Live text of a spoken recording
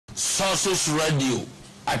Resources Radio,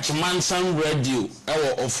 Achmansan Radio,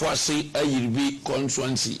 our Ofuase Ayirbi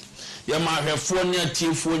constituency. Yama Hefone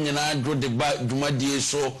Tifone na dro de ba dwumadie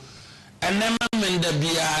so. Enema menda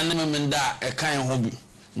bia enema menda ekan hobi.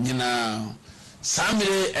 Nyina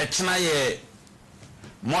Samire etna ye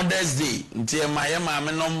Mother's Day. Nti ma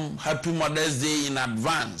menom happy Mother's Day in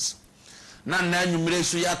advance. Na nwumire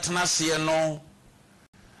so yatena se no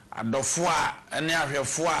adofo a ene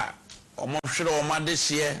ahwefo a omohwere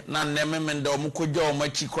omadehye na nnememenda omukogya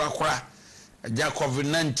omachi korakora agya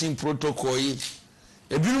COVID-19 protocol yi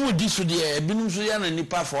ebinum di so de ebinum so ya na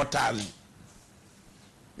nipa 4000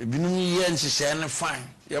 ebinum ye nhyehyɛ ne fine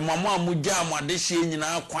ye mamo amugya amadehye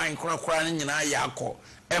nyina kwan korakora ne nyina yakɔ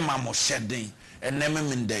ema mo hyɛden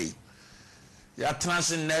ennememenda yi ya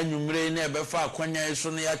transe na nwumire ne ebefa akwanya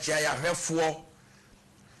so ne ya chia ya hwefo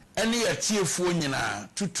ene ya tiefo nyina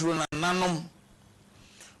tuturo na nanom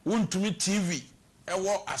Wontumi TV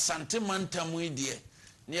ewo asanteman tamu idie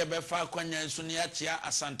ne ebefa akwanya so ne ya chia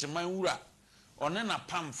asanteman wura one na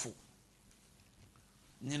pamfo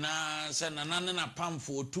nyina se nanane na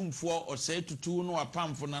pamfo otumfo ose tutu no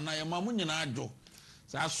apamfo nana ye mamu nyina adwo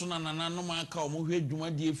sa so na nananom aka omuhwe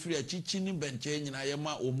dwumadi efiri achichi ni benche nyina ye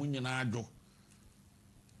ma omu nyina adwo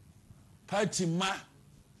party ma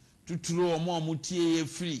tuturo omutie ye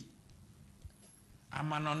free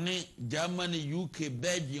amanone Germany, UK,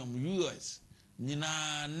 Belgium, US,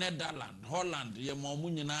 nyina Netherlands, Holland, ye momu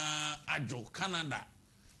nyina adwo Canada,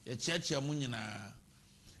 ye cheche mu nyina.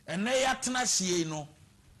 Ene yatena sie no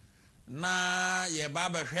na ye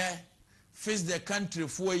baba hwe face the country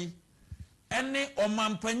foi ene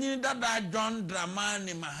omampanyin dada John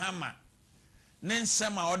Dramani Mahama ne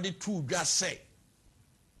nsema odi tu dwa se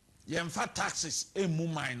ye mfa taxes emu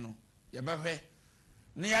man no ye behwe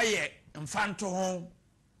ne ye mfanto ho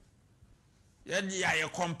ye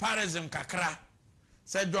comparison kakra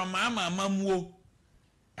se dwama amamuo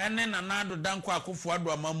ene nanado danko akofo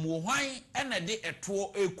ado amamuo hwan ene de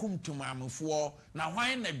eto ekum tumamfo na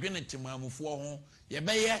hwan na dwene tumamfo ho ye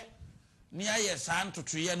beye ne aye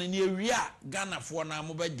santoto ye ne ewia Ganafo na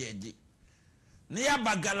mo bagyeje ne ya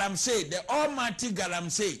bagalamse the almighty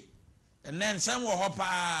galamse ene nsem wo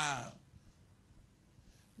hopa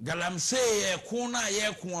galamse ye kuna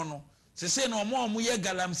ye kuno sese no mo ye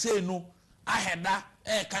galamse no aheda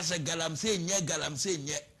kase galamse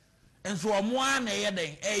nye enso omo ana ye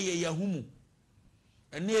den ye yahumu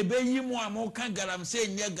ene ebeyi mu amoka galamse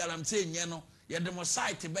nye no ye de mo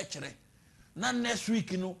site be kire na next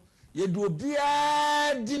week no ye do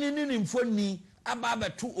obia dinini mfoni aba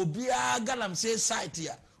beto obia galamse site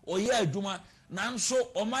ya oye adwuma nanso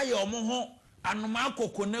omaye omo ho anoma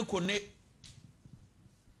akokone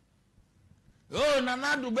oh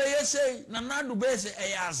nanadu be yese nanadu be se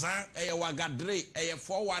azan wagadre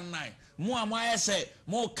 419 mu amaye se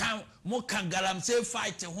mo kan galamse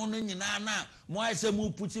fight ho no nyina na mo ayese mu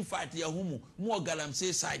puti fight ya humu mo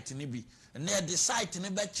galamse site ni bi na the site ni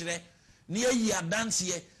be kire na yi adanse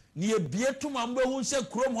ye na bietuma mbe hu se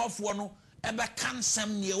krom hofo no ebe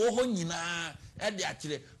kansem na wo ho nyina de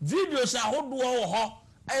akire videos ahodo wo ho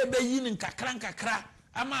ebe yi ni nkakra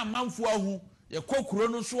ama amanfo ahu ye kokuro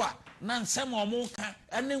no so a na nsem omuka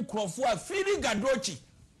ene nkrofo a firi gadochi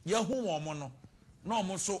yehu omo no na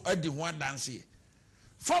omo so adi ho adanse.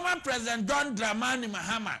 Former President John Dramani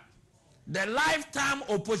Mahama, the lifetime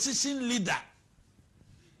opposition leader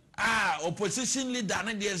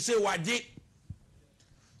ne dey say waje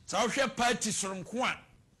sawhwe party soronko a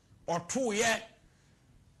oto ye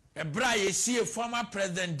ebra ye sie former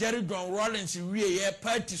President Jerry John Rawlings wie ye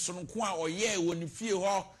party soronko a oye woni fie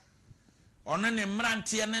ho ono ne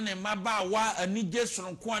mrante ne ne mabawa anije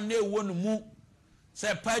soronko na ewo no mu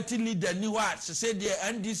se party leader ni wa se de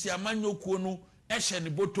NDC amanyokuo no ehye ne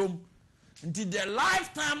botom nti the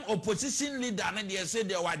lifetime opposition leader ne de se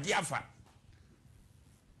de wadiafa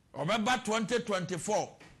obeba 2024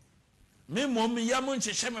 me mom yam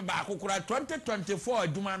nhyehyɛ me ba akokora 2024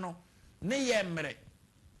 aduma no ne ye mre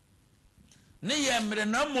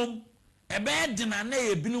na mom ebe dina na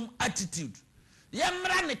ye binum attitude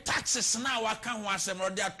yemra ne taxes na waka ho asem ro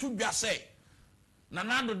de atodwa se na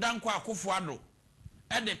nado danko akofo ado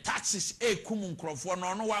e de taxes kum nkrofo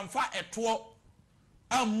no no wamfa eto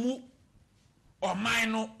amu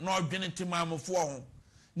oman no na odwene timamfo ho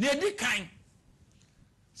ne edi kan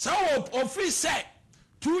so office say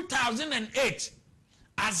 2008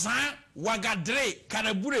 azan wagadre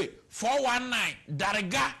karabure 419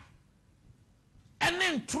 darga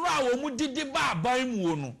ene ntoro a wo mu didi ba aban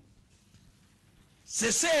mu no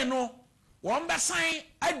sese no won besan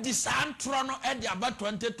adi san ntoro no e di aba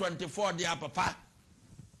 2024 di apapa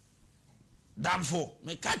damfo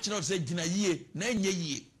me ka kire se gina yie na enye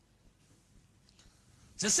yie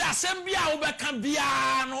se se asem bia wo beka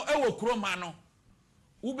bia no ewo kroma no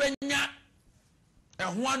wo benya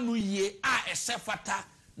eho anu yie a esefata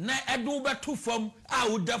na edu beto fam a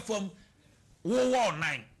wo da fam wo wo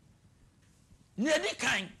nan ne di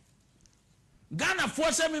kan Ghana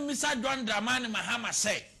force me Mr. John Dramani Mahama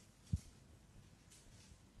say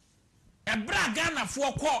ebra Ghana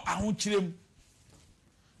for call ahokirem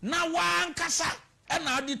na wan kasa e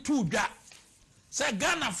na odi tu dwa say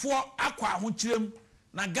Ghana for akwa ahokirem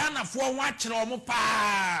na Ghana for ho akere omo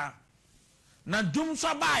pa na dum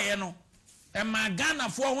so baaye no e ma Ghana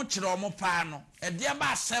for ho kere omo pa no e de ba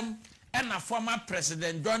asem e na former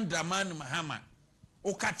president John Dramani Mahama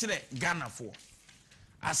o ka kere Ghana for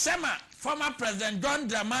asema former president John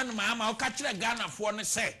Dramani Mahama o ka kere Ghana for ne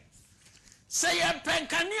say ye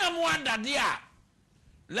penkani amu adade a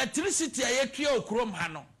electricity ayetua okrom ha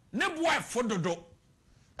no ne boy fododo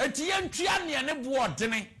eti ye ntua ne ne bo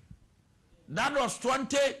odene. That was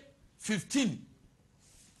 2015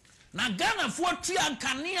 na Ghana for tia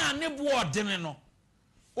nkania ne bo odene no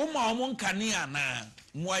uma omo nkania na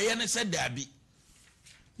muaye ne se dabi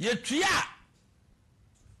ye tua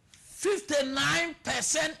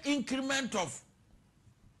 59% increment of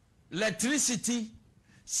electricity,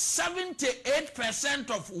 78%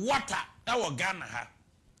 of water our Ghana ha.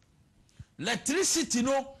 Electricity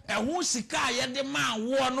no ehun sika ye de ma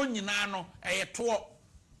wo no nyina no to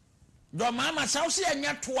do mama sausi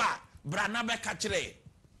enya to a brana be ka kire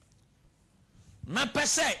na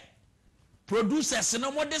pese producers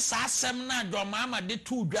no mo de sa asem na do mama de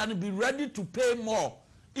to dwa no be ready to pay more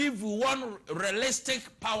if we want realistic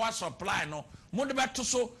power supply no mo de beto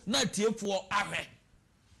so na tiefo ahwe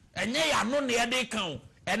enye ya no ne de kan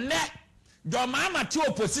enne do mama ti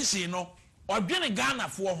opposition no odwene Ghana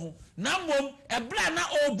fo ho na mom ebra na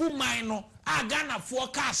obu man no a Ghana fo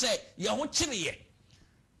ka se ye ho kireye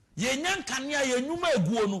ye nyankania ye nyuma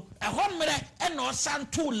eguo no eho mere e na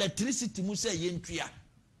osanto electricity mu se ye ntua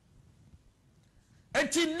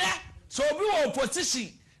enti ne so obi wo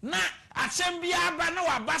opposition na asem bia ba na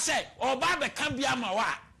waba se oba be ka bia ma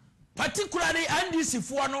wa particularly NDC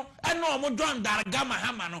fo no e na omo don darga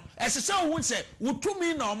mahama no esese ohu se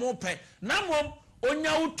wutumi na omo pe na mom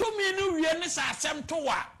onya utumi no wie ne sa asem to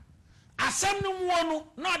wa asem no mu no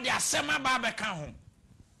na de asem aba be ka ho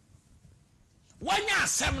wanya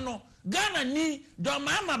asem no Ghana ni do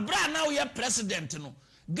mama bra na wo ye president no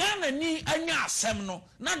Ghana ni anya asem no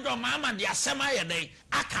na do mama de asem ayeden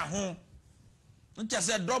aka ho ntia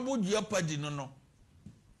se double jeopardy no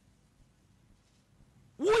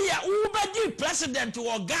wo be president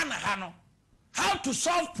wo Ghana ha no how to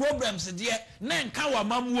solve problems there na nka wa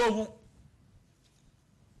mamuo hu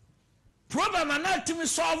problem na timi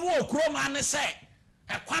solve wo kroma ne say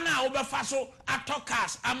ekwana wo be fa so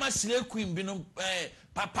atokers amasire queen bi no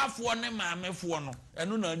papa fo ne maame fo no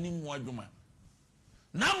eno na anim ho adwuma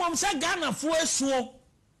na mom se Ghana fo esuo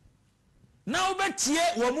na wo betie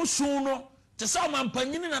wo musu no te se o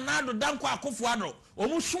mampanyini na nado danko akofo ado wo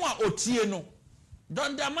musu a otie no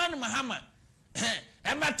Don Dramani Mahama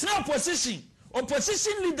e matra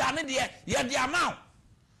opposition leader ne de ye de amount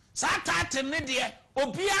sa tate ne de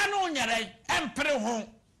obia no nyere empre ho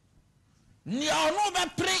ni ono be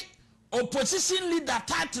pre opposition leader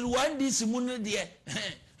title one this mu ne de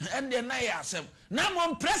and the na ya asem na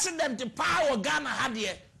mo president power Ghana ha de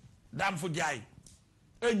damfo jai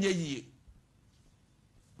enye yie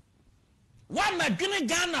wa ma dwene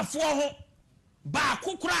Ghana fo ho ba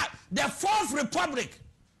kukura the fourth republic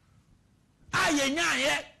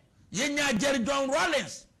yenya Jerry John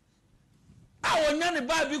Rawlings wonya ne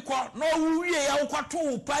ba bi ko no wuwie ya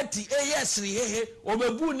wokwato party yes hehe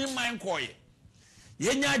obebu ni man koye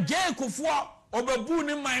yenya J Kufuor obebu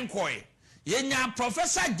ni man koye yenya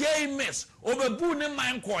Professor J Miss obebu ni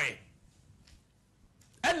man koye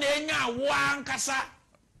ene enya wo ankasa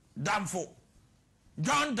damfo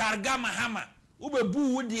John Darga Mahama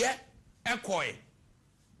obebu wo de ekoye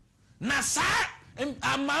na sa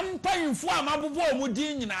amampa info amabobo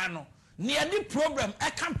omudi nyina no ne yedi problem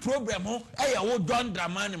eka problem ho eyewo John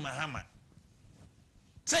Dramani Mahama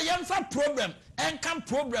say yemfa problem enka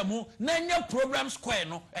problem ho na nya problem square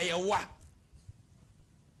no eyewo a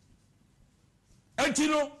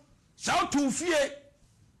entino sa otu fie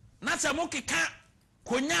na se mo keka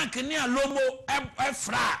konyak ne alomo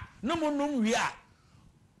efra no mo num wi a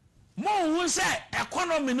mo hu se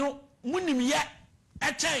economy no munim ye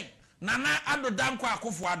echen nana adodanko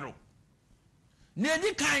akofo ado ne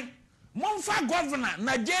di kan monfa governor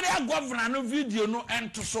Nigeria governor no video no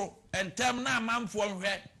ento so entem na amamfo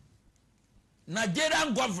hwe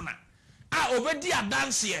Nigerian governor a obedi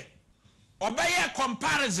adanse obeye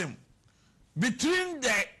comparison between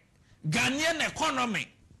the Ghanaian economy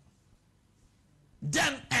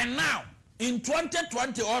then and now in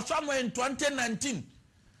 2020 or somewhere in 2019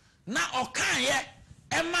 na okaye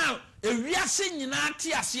ema ewiase nyina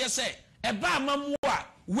ti ase se eba amamu a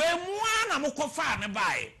we mu na mokofa ne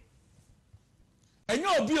bae enyo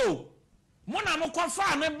obi o mo na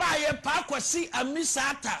mokofa ne bae pa kwasi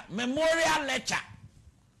amisata memorial lecture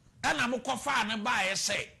ana mokofa ne bae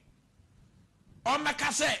se o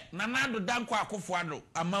meka se nanado danko Akufo-Addo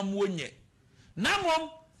amamu onye namom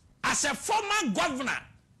as a former governor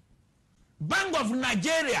Bank of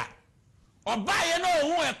Nigeria obaye no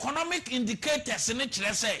ohu economic indicators ni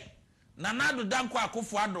kire say nanado danko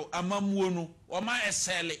Akufo-Addo amamuo no o ma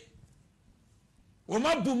esele o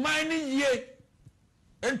ma bu man ni ye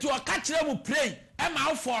enti o ka kire mu plane e ma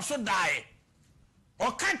wo for so dae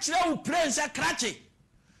o ka kire wo plane se krache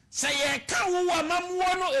se ye ka wo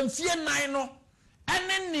amamuo no emfie nan no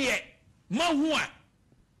ene ne mahu a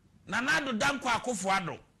nanado danko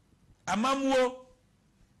Akufo-Addo amamuo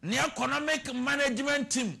the economic management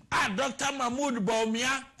team Dr. Mahmoud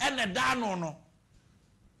Bawumia and Dano no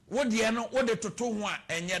what the no what the toto ho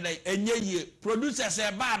a enye ye producers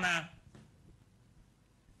e ba na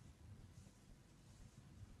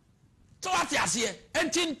to what ya se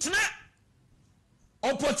entintina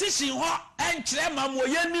opposition ho enkyere mamu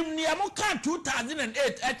yenim ne am ka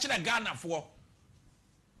 2008 ekire Ghana for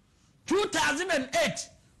 2008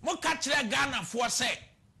 mo ka kire Ghana for say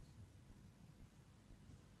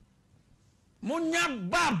munya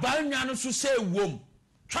baba nya no so say wom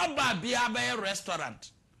twa bia be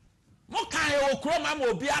restaurant mo kan e okroma ma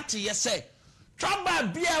obi ate ye say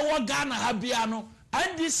twa bia wo Ghana ha bia no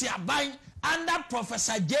andisi aban under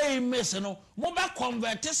Professor J Mace no mo be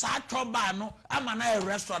convert sa twa no ama na a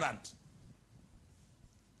restaurant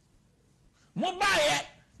mo ba ye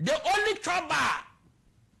the only twa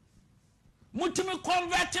mutimi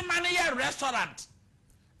convert man ye restaurant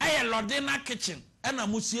aye Lodina kitchen ena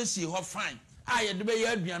musiesie ho fine aye de be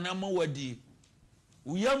ya aduana ma wadi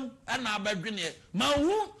uyam ena abadwene ma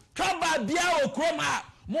hu toba bia okroma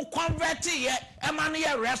mo convert ye e ma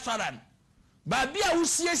ye restaurant ba bia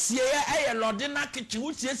usiesie ye aye Lodina kitchen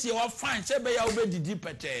usiesie ho fine se be ya obedidi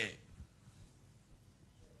pete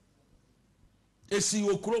esi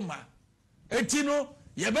okroma etino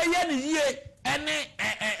ye be ye ni ye ene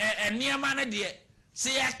niema ne de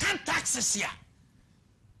se ye kan taxes ya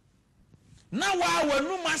na wa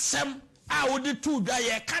wanu masem a wodi tu dwa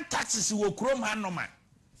ye ka taxes wo krom hanoma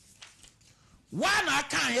wa na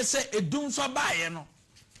kan ye se edum so baaye no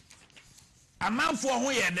amanfo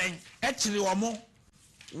ho ye den e kire omo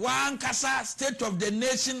wa nkasa state of the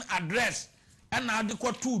nation address na ade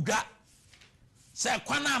ko tu dwa se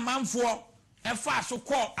kwana amanfo e fa so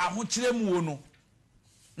ko aho kire mu wo no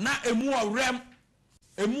na emu orem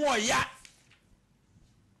emu oya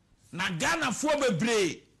na Ghana fo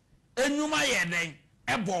bebre enyuma ye den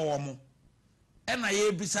ebo wo mo na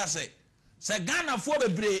ye bisa se Ghana fo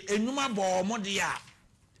bebre enyuma bo wo mo de ya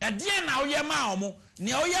e na oye ma wo mo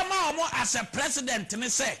ne oye ma wo mo as a president ne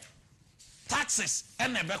say taxes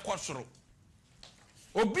na be kwosoro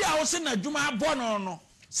obi a wo se na dwuma abo no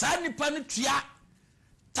sa nipa ne tua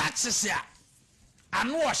taxes ya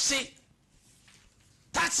anu o se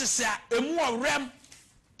taxes ya emu orem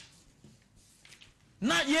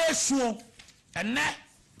na yesu ene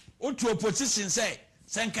otu opposition say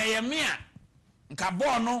senka ye me a nka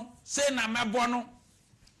bo no say na mebo no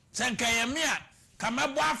senka ye me a ka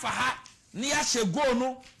mebo afa ha ne ya hyego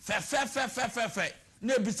no fe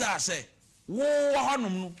na ebisa say wo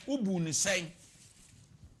honum no ubu ni sen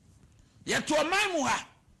ye to man mu ha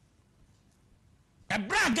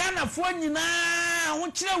ebra Ghana fo nyina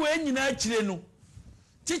ho kire we nyina kire no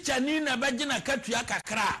teacher ni na bagina katua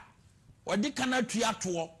kakra odi kana tua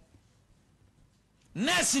to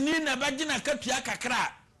nurse ni na bagina katua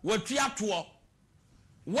kakra watua to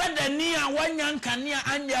weda ni a wanyanka ni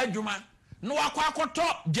anya adwuma no akwakoto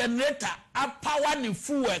generator apower ni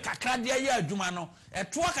fuel kakra de ya adwuma no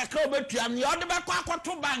eto kakra obetua ni odi be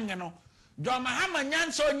kwakoto bang no do mahama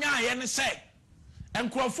nyanso onya ye ne se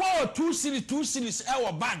enkrofo 2 series e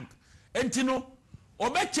wo bank entino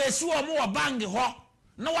obechesi wo mo wo bank ho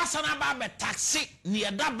na wasana ba be taxi ni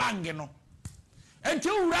eda bank no enti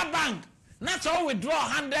wura bank na so withdraw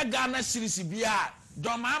 100 Ghana series bia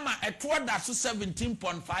do mama eto da so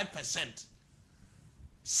 17.5%.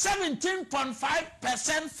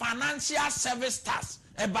 17.5% financial service tax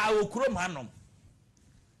e ba okrom hanom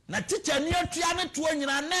na teacher ni atua ne to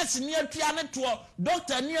nyina nurse ni atua ne to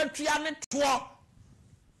doctor ni atua ne to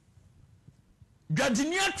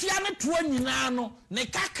Gadini atua ne to nyina no ne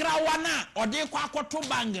kakra wana ode kwa akoto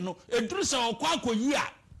bank no eduru se okwa akoyi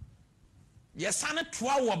a yesane to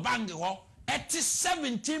wo bank ho It is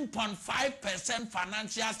 17.5%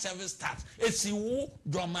 financial service tax. It's you,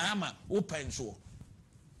 Dromahama, open so.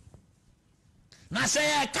 Now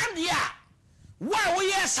say, I can't hear. Why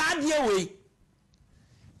we are sad your way?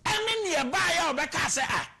 And then nearby our back, I say,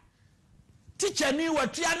 teacher knew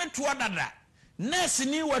what you are to order. Nurse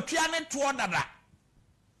knew what you are to order.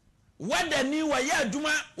 Whether knew what you are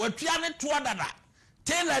doing, what you are to order.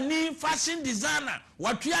 Tailor ni fashion designer,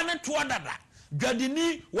 what you are to order.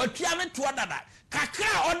 Gadini, what you are to order.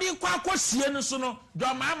 Kakra odi kwa sie no so no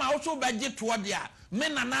do mama also beje to dia me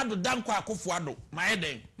nanado danko akofuado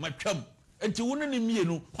maeden matwam enti wonu ne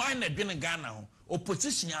mienu hwan na dwene Ghana ho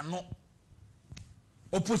opposition ano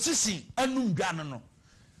opposition anum dwane no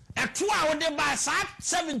eto a wo de ba sa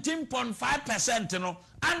 17.5% no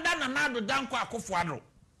anda nanado danko akofuado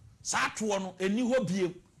sa to no eni ho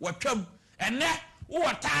bie watwam ene wo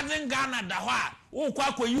 1000 Ghana da ho a wo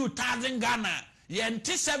kwa kwa you 1000 Ghana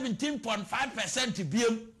yenti 17.5%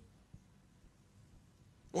 biem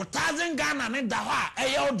o 1000 Ghana ne da ho a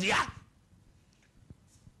eye odia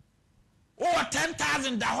o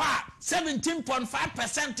 10,000 da ho a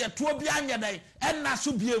 17.5% eto bia anya dai enna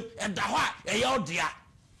so biem e da ho a eye odia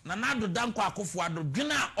na nado danko akofuado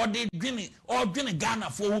dwena ode dwene Ghana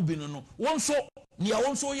fo wo bi no wonso nia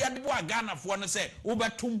wonso ye de bo Ghana fo no se wo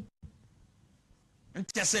betum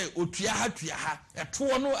nti say otua ha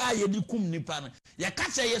eto no a ye di kum nipa no ye ka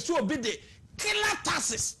say ye so obi de killer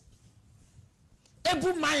taxes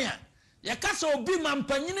ebu maya ye ka say obi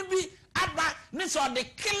mampanyini bi aba ne so the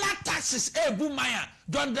killer taxes ebu maya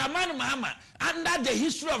John Dramani Mahama under the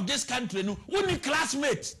history of this country no uni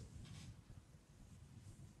classmate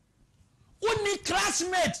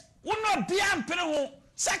wono bia mpere ho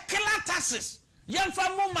say killer taxes ye mfa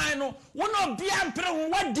mo man no wono bia mpere ho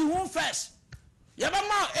what di ho first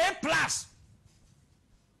Yabama A+.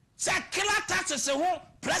 Say killer taxes who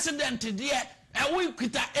president there and we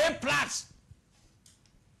kita A+.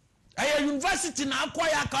 A university na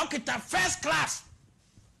acquire ka kita first class.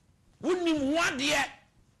 Wouldn't one there.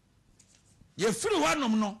 Ye free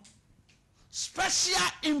one no.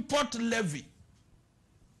 Special import levy.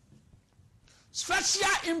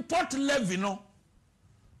 Special import levy no.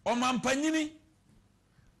 O mampanyini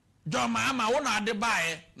John Mahama wona ade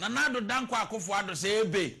bae na nado danko akofuado se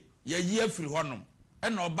ebe ye yi afiri honom e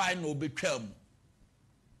na obae na obetwam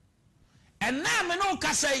enna me no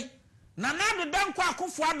kasai na nado danko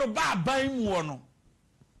akofuado ba ban mu no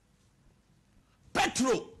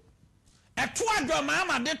petro eto John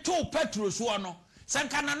Mahama de to petro so no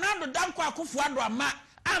sanka na nado danko akofuado ama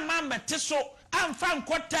mete so amfa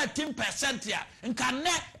nko 13% ya nka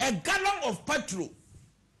ne a gallon of petrol.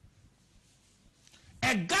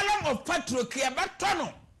 A gallon of petrol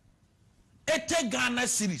kiabatono 80 Ghana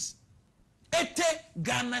series. 80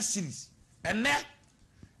 Ghana series. And then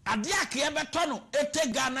adia kiabatono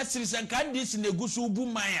 80 Ghana series and can this in a gusu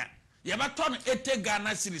bumaya. Yabatono 80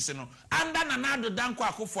 Ghana series no. And then another danko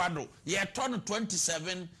akofuado ye turn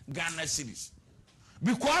 27 Ghana series.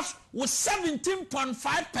 Because with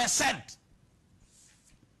 17.5%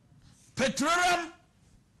 petroleum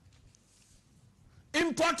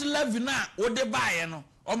import levy na wo de bae no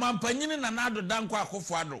o mampanyini na nado danko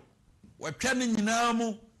akofuado watwa ne nyina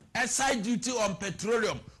mu excise duty on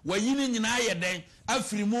petroleum wayini nyina ye den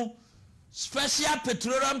afiri mu special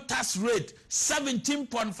petroleum tax rate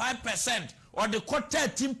 17.5% or the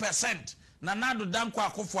 13% na nado danko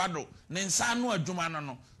akofuado ne nsa no adwuma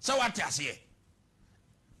no so what ase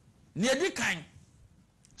ne edikan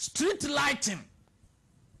street lighting.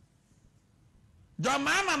 John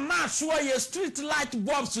Mahama ma so ye street light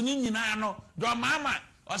bulbs ni nyina no John Mahama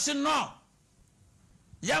o se no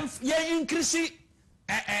ye increase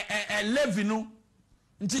levy no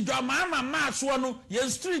nti John Mahama ma so no ye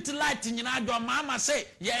street light nyina John Mahama say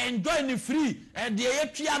ye enjoy ni free de ye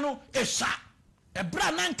tua no ehwa e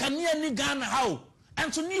bra na nka ne ni Ghana how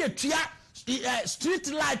enso ne ye tua street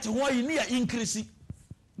light ho yi ne increase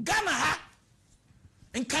Ghana ha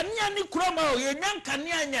nka ne ni kroma o ye nka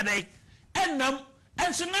ne anya dai enam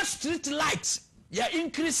enso na street lights ya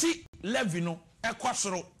increase levy no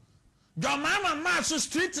ekosoro John Mahama mass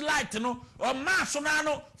street light no or mass na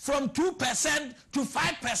no from 2% to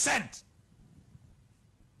 5%.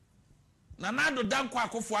 Na nado danko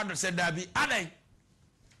akofuado se dabi adai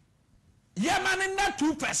yemane na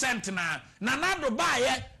 2% na nado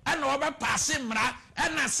baye and oba pass mra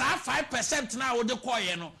and na sa 5% na wo de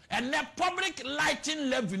koye no and the public lighting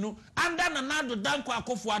levy no under na nado danko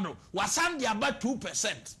akofuado wasan dia ba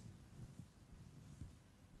 2%.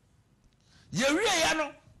 Ye wie ya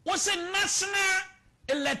no what's a national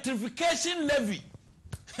electrification levy?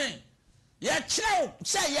 Ye cheo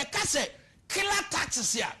say ye kase killer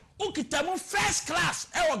taxes ya ukitamu first class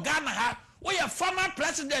ewo Ghana ha we a former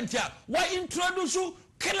president ya wa introduce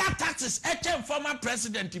killer taxes former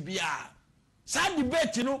president bia sa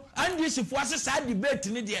debate no and this if was sa debate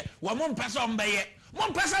ni de wo mo mpesa mbeye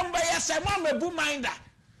se mo mebu minda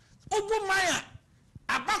ubu maya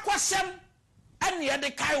abakwasem ane ye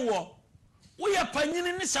de kai wo we a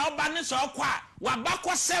panyini ni sa oba ni sa okwa wa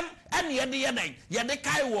bakwasem ane ye de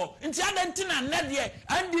kai wo nti adantina na de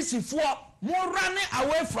and this if more running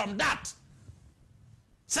away from that.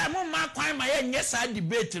 Say mo ma kwan ma ye nye sa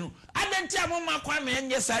debate no. Adanti mo ma kwan ma ye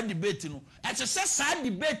nye sa debate no. E se sa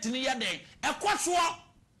debate ni ye den. E kwaso.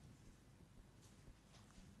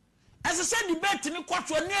 E se debate ni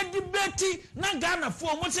kwaso ni debate na Ghana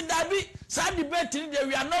fo mo se dabi sa debate ni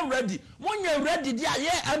we are not ready. Mo nye ready dia ye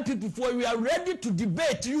MPP for we are ready to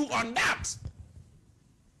debate you on that.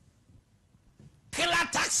 Killer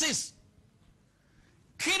taxes.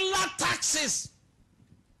 Killer taxes.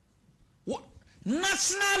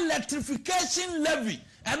 National electrification levy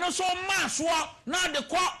and also mass war now they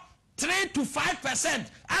call 3 to 5%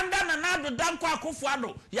 and then another danko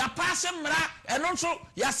akufuado ya pass mra and also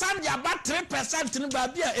ya sand ya about 3% ni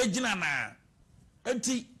babia ejina na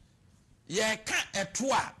enti ye ka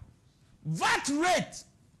etoa VAT rate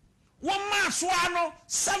one mass war no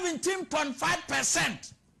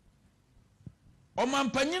 17.5%.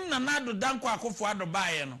 Omampanyin na nado danko akufuado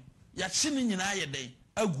baye no ya chini nyina ye den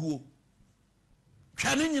aguo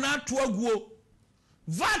twani nyina to aguo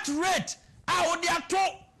VAT rate a odi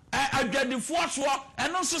ato adwadifo so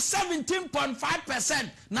eno so 17.5%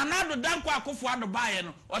 na nado danko akufuado baye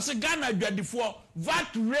no o se Ghana adwadifo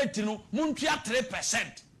VAT rate no muntua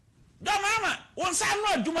 3%. Do mama won sa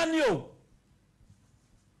no aduma ni o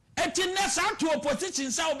eti na sa to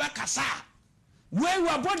opposition sa obekasa we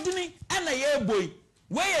wabodini ana ye boy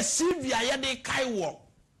we ye Sylvia ye de kaiwo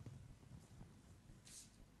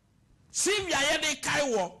Sylvia ye de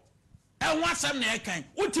kaiwo enwasam na ekan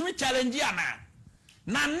utimi challenge ana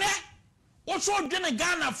na ne wo so dwene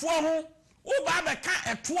Ghana fo ho wo ba be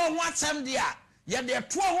ka eto ho asem dia ye de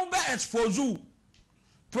eto ho be expose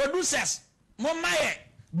producers momaye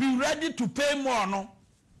be ready to pay more no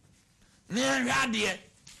ne hwade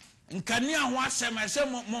nkani ho asem ese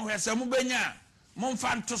mo hwese mo benya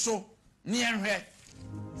Monfa ntoso ni enhwe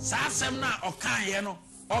sa asem na okan ye no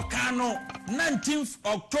okan no 19th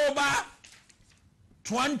October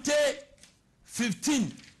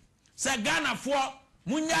 2015 se Ghana for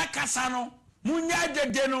munya kasa no munya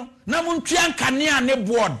dede no na muntua nkania ne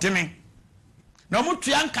boodene na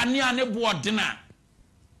mutua nkania ne boodena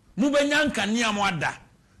mubenya nkania mo ada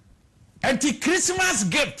anti Christmas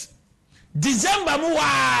gift December mu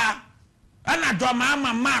wa ana do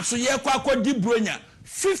mama so ye kwa di bronya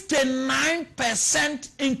 59%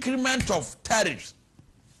 increment of tariffs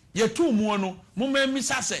ye tu mu no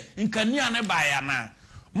mumemisa se nkania ne baaya na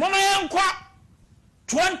mama yankwa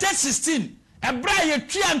 2016 ebra ye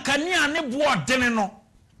tua nkania ne boodene no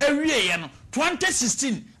ewie ye no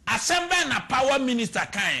 2016 assembly na power minister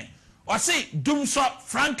kan o say dumso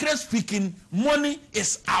frankly speaking money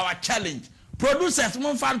is our challenge producers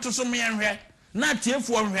mumfa nto so menhwe na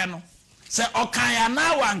tiefu onhwe no se okan ya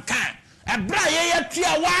na wankan ebra ye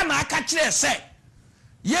tua wa na aka kire se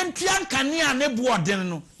ye tua nkania ne boodene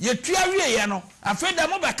no ye tua wie ye no afeda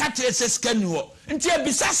mo be ka kire se skani ho nti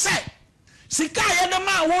ebisa se sika ye de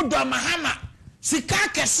ma wo do mahama sika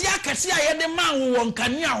kese ye de ma wo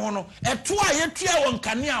nkania ho no eto a ye tua wo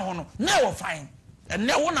nkania ho no na wo fine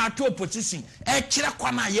enne wo na ato opposition e kire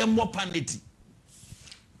kwana ye mo panity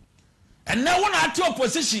enne wo na ato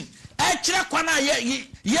opposition e kire kwana ye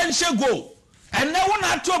nshego enne wo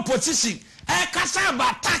na ato opposition e kasa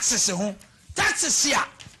ba taxes ho taxes ya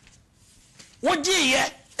wo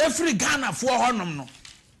giye every Ghana fo honom no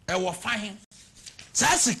e wo fine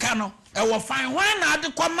sa sika no e wo fine wan na ade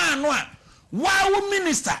kwama no a wa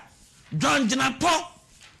minister John Jinapo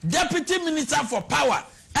deputy minister for power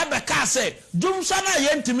ebeka say dumso na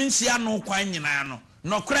ye ntimi nsia no kwan nyina no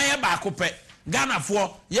nokora ye ba akopɛ Ghana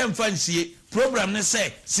fo ye mfa nsie program ne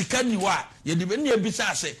say sika ni wa ye de ne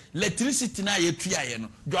ebisa say electricity na ye tua ye no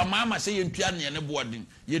do mama say ye ntua ne boarding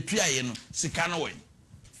ye tua ye no sika no wen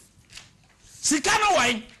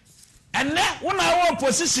enne wona wo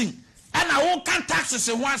opposition ana wo kan taxes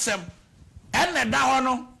ho asem enne da ho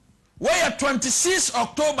no we 26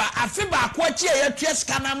 October afi ba ko chi ye tua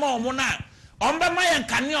sika na ma omo na ombe ma ye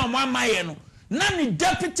nkane omo amaye no na ni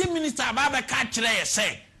deputy minister ba be ka kire ye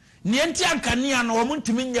say ni enti ankania no omo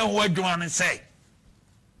ntimi nya ho adwuma ne say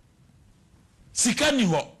sika ni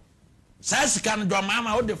ho sa sika no do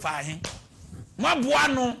mama wo de fa he mo boa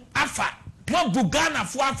no afa mo bu Ghana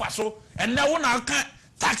fo afa so enne wo na ka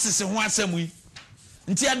taxes ho asem yi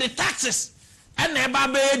nti ya the taxes and eba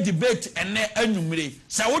be debate and anumre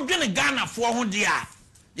sa wodwene Ghana fo ho de a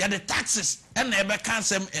ya the taxes and eba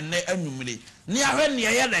kansem and anumre ni ahwe ne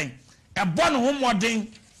ye den ebo ne ho modern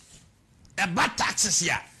eba taxes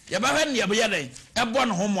ya ba hwe ne ye den ebo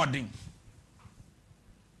ne ho modern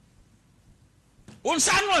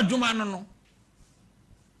onsa no adwuma no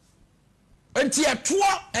enti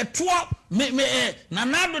etuo me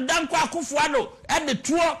nanado danko akufuado e de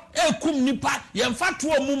tuo ekum nipa yemfa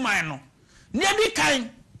tuo mu man no ne di kan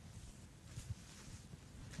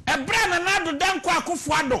ebra nanado danko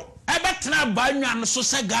akufuado e betena banwa no so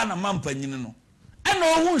se Ghana mampanyini no e na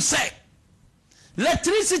ohun se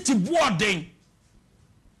electricity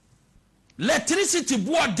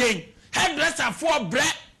boarding hairdresser for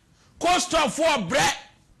bread coaster for bread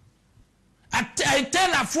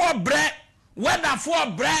tailor for bread weather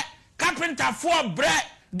for bread carpenter for bread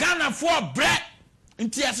Ghana for bread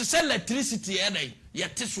nti asese electricity ene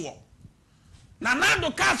yete so na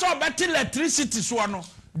nado ka so beti electricity so no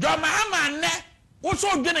do mahama ne wo so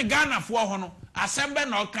dwene Ghana for ho no asembe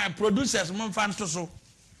na okan producers momfa nto so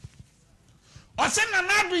o se na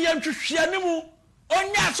nado yentwehwianimu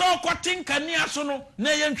onya so kotinkania so no na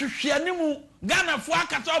yentwehwianimu Ghana for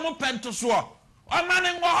akata mo pento so o mane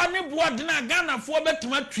ngo ne board na Ghana for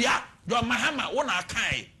betuma tua do mahama wona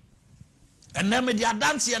akan enne me dia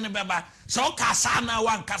dance ne beba so kasa na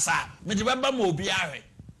wan kasa me de beba ma obi ahwe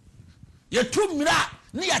ye tumira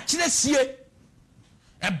ne ya kire sie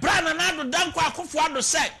e bra na do danko akofo ado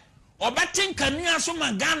se obetin kania so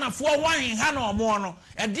ma Ghana fo wan ha na omo no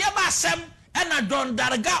e de ba asem e na don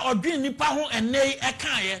darga odwin nipa ho enne e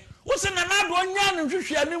kan ye wo se na do onya no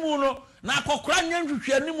hwehwianimu no na akokora nya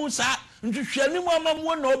hwehwianimu sa nhwehwianimu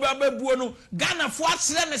amamuo na obababuo no Ghana fo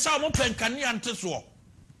asere ne sa omo penkania nte so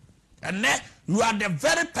and you are the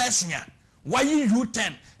very person why you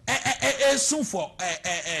 10 soon for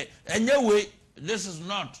anyway this is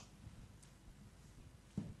not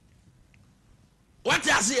what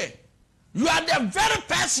I say you are the very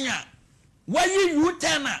person why you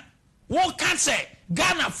 10 who can say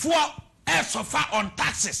Ghana for suffer on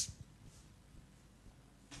taxes.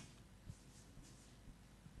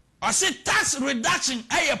 I say tax reduction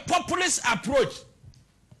a populist approach.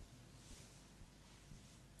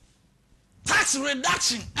 Tax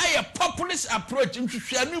reduction a populist approach into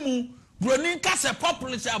Shanimu, Broninka se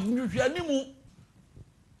populist of Shanimu.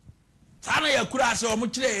 Sana ya kura se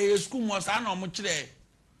omuchire school mo sana omuchire.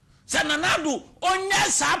 Sananadu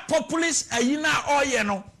onya sa populist ayina oye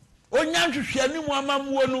no. Onya Shanimu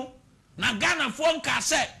amamuo no. Na Ghana fo nka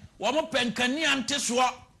se wo mo penkani ante so.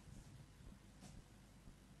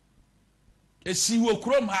 Esi wo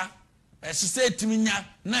krom ha esise etiminya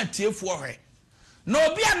na tiefo hwe na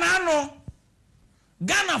obi anano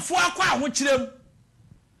Ghana fo akwa ahokyerem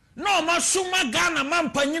na o masuma Ghana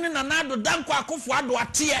mampanyini na nado danko akofo ado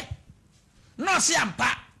ate na se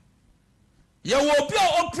ampa ye wo obi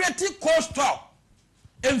o operate coastal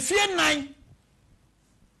emfie nan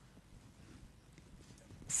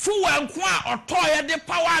fuwa nko a otoye de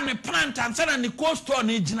power ne plant ansana ne coastal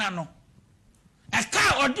ne gina no e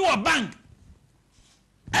ka odi o bank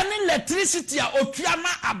any electricity a otuama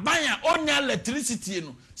abanya onya electricity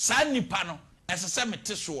no sa nipa no esese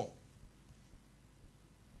mete so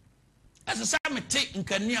esese mete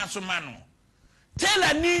nkani asoma no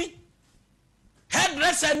tailor ni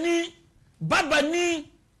hairdresser ni barber ni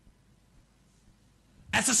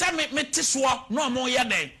esese mete so no mo ye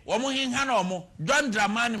den wo mo hinha na mo John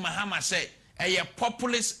Dramani Mahama say a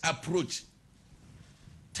populist approach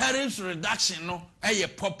tariff reduction no a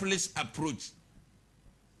populist approach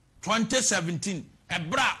 2017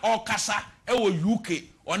 ebra okasa ewo UK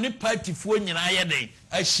oni party fo nyina ye den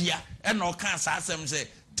ahia e na oka asasem say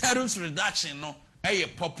tariff reduction no a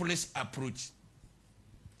populist approach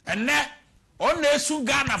enne on esu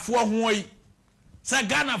Ghana fo ho yi say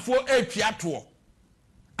Ghana fo atwa to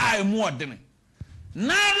I more than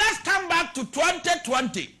now let's come back to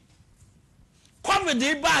 2020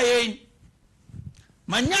 COVID ba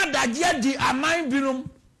manya daje di aman binum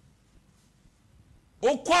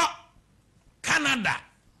okwa Canada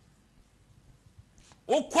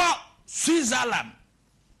okwa Switzerland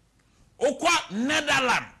okwa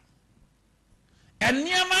Netherlands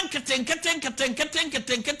eniaman keten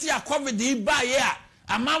ya COVID ba ye a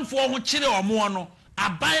amanfo ho kire omo no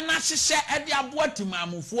aban na hyehyɛ ede aboatim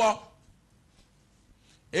amufo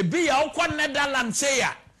ebi ya okwa Netherlands say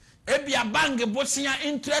ya ebi abange bosia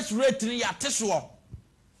interest rate ni ya teso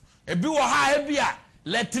ebi wo ha ebi a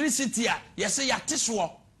electricity a yese ya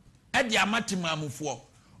teso ede amatim amufo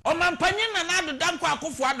o mampanyin na nado danko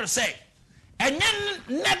akofo ado say enye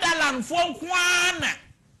Netherlands fo nkoana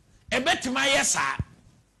ebetima yesa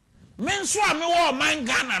men so a me wo man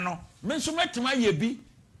Ghana no men so metima ye bi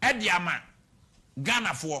e de ama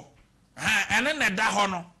Ghana for ene na da ho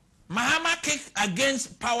no Mahama kick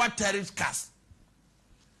against power tariff cuts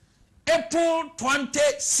April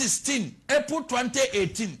 2016 April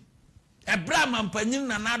 2018 Ebra mampanyin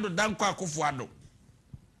na nado danko Akufo-Addo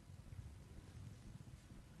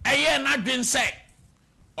eye na dwen se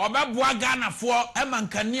obeboa Ghana for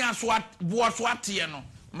emankania so boa so ate no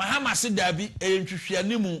Mahama se dabi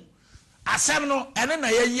entwhwanimu asem no ene na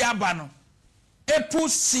yayi aba no April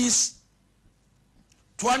 6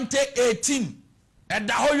 2018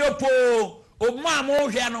 eda hoyopo obma mo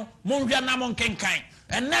hwe no mo hwe na mo nkenkan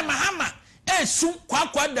ene Mahama esu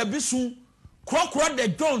kwakwa dabi su krokro de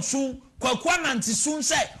John su kwakwa nanti su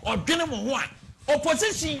se odwene mo ho a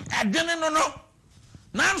opposition adwene no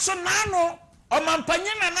nanso nano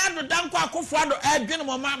omampanyin na nado danko Akufo-Addo adwene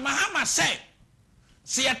mo Mahama se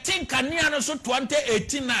si yatinka nia no so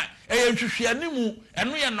 2018 na ehwehweanimu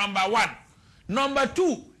eno ye number 1 number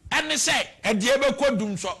 2 ene se ede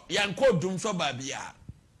bekodum so yankodum so babia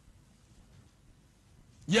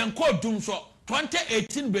yankodum so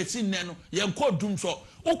 2018 besi neno yankodum so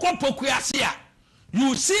ukopokuase a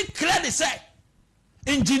you see clearly say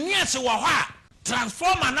engineers wo ha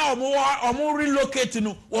transformer na omo relocate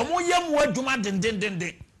no omo yam aduma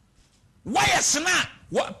dendendende wires na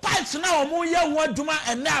pipes na omo yam aduma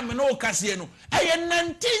ene ame no okase no eye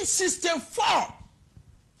 1964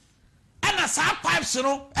 ana sa pipes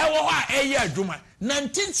no ewo ha eye aduma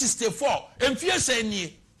 1964 emfie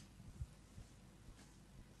senie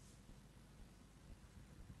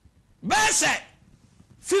bese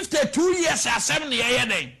 52 years asem ne ye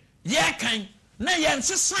den ye kan na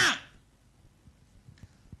yensesa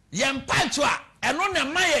yempatwa eno ne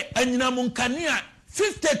maye anyinamunkania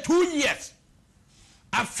 52 years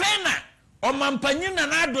afena omampanyin na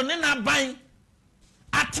nado ne na ban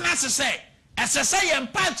atena se esese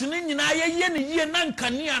yempatwa ne nyina ye ne yie na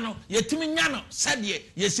nkania no yetimi nya no sede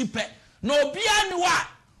yesipe na obia ni wa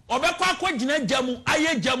obekwa akogina jamu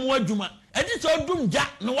aye jamu adwuma edi so dum ja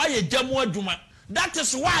na wa ye jamu adwuma that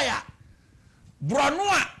is why brono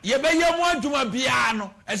a ye be yamu adwuma bia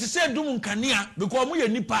no esese dum nkania because mu ye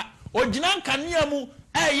nipa ogina nkania mu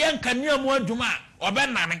eye nkania mu adwuma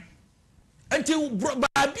obenane enti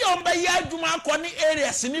baabi on be ya adwuma akoni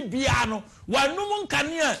areas ni bia no wanum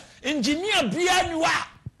nkania engineer bia ni wa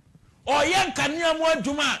oye nkania mu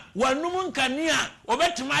adwuma wanum nkania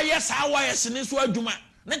obetima ye saa wa ye sene so adwuma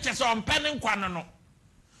ne kyese ompene nkwa no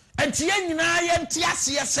enti ye nyina ye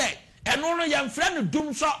ntiase ye se eno no ye mfra no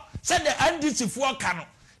dum so se the anditifoɔ ka no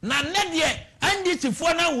na ne de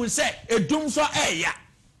anditifoɔ na hu se edum so eya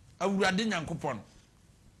awurade nyankopɔn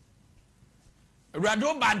awurade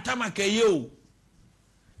obantama ka ye o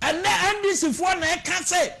ene anditifoɔ na eka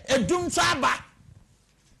se edum so aba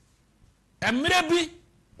emre bi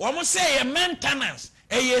wo mo se ye maintenance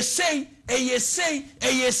eye sei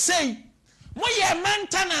mo ye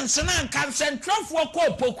maintenance na nka centralfoɔ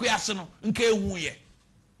ko pokuase no nka ehu ye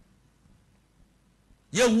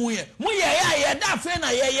yehuye mu ye da fe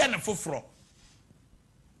na ye ne foforo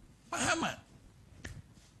Mahama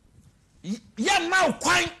ye ma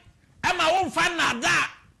kwan ama wo mfa na da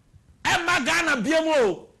ema Ghana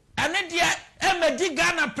biemo ene de ema di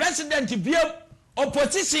Ghana president biem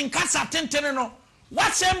opposition kasa tentene no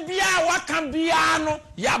wasem bia wakan bia no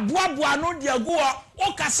ya boaboa no de agu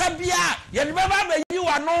o kasa bia ye ne baba ba yi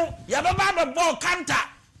wa no ya baba ba bo kanta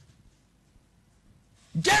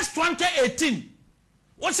just 2018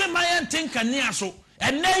 what's a my tinka near so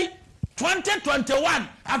and nay 2021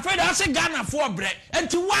 afraid I say Ghana for bread and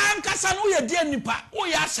to one casa no ye dear nipa oh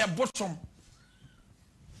yes a bosom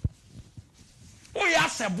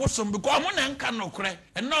because I'm can no cry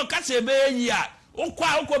and no case be ya o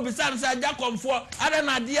kwa o ko bisan sa Jacob for ada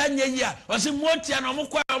na de anya ya o se motia no mo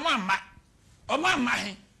kwa o mama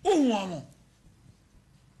he o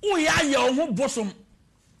ya ye o ho bosom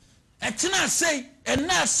etina say and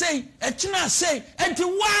na say etina say enti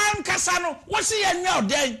wan kasa no wo se ye nya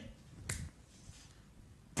oden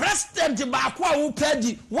president ba kwa wo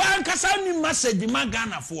pedi wan kasa ni message ma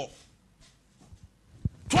Ghana for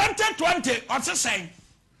 2020 o se say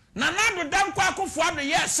na nado dan kwa Akufo-Addo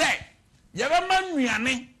ye say ye be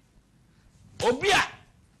manuane obi a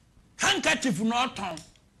handkerchief no oton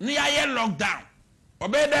ni ya ye lockdown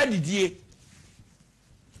obe da didie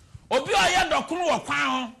obi a ye dokunu wo kwan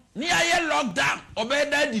ho ni aye lockdown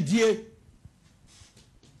obeda didie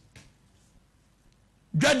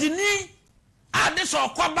dwadini ade so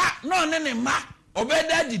koba no ne ma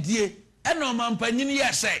obeda didie e no mampanyin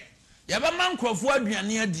ye se ye be man krofo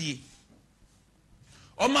aduane adie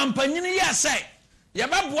o mampanyin ye se ye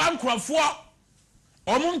be boa krofo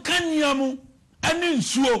omunka niamu ene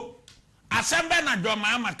nsuo asembe na doma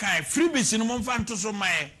ama kai freebies no momfa nto so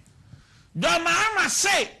mae doma ama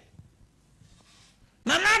say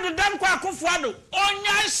na nadu dam kwa akufuado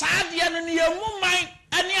onya saade no ne yamu man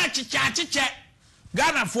ene achiche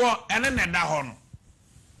Ghana for ene ne da ho no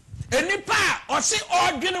enipa osi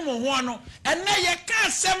odwene mo ho no ene ye ka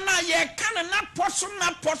asem na ye ka na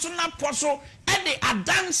poso e de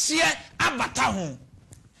adanse abata ho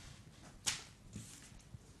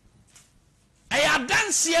ay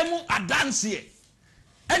adanse mu adanse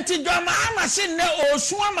enti doma ama se ne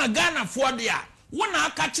osu ama Ghana for de a wona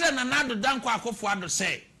aka kire na nado danko akofo ado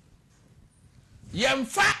say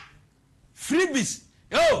yemfa freebies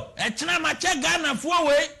echina mache Ghana for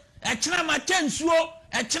we echina mache nsuo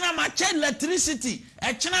echina mache electricity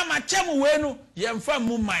echina mache mu we no yemfa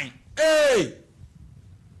mu man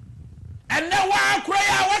and now wa kura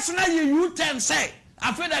ya wasna you U10 say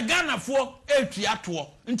afeda Ghana for etuato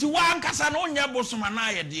nti wa ankasa na onya bosoma na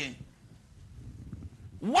ye de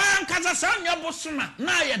wa ankasa sa onya bosoma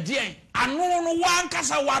na ye de anu no wa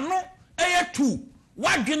ankasa wano eyetu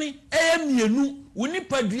wadwene eyemienu woni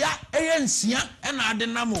padua eyensia na ade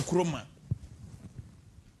na mokroma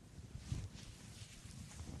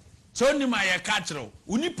so ni ma ye ka kiro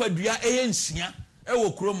woni padua eyensia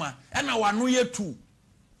ewo kroma na wano yetu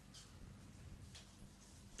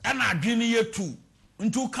na adwene yetu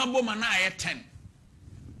ntu kabo ma na aye 10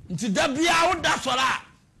 nti da bia wo da sora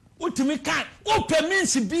utimi kan wo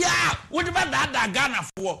peminsi bia wo de ba da Ghana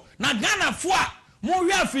fo na Ghana fo a mo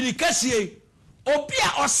hwe afirikasie obi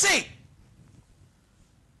a ose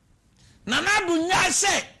na dunya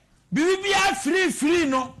se bibia free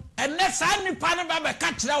no enne sa nipa ne ba be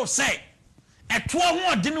ka kire wo se eto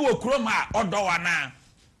ho ode ne wo kroma a odowa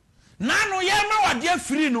na no ye ma wade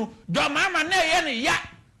free no do mama na ye ne ya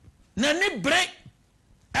na ni bre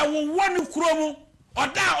ewo woni kromu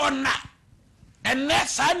oda onna enne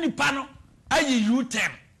sa nipa no ayi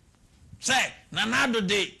U10 say na do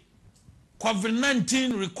de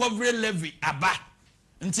COVID-19 recovery levy aba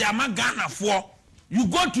nti ama Ghana for you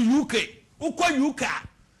go to UK uko UK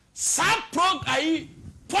some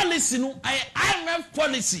policy no IMF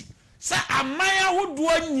policy say amaya wodo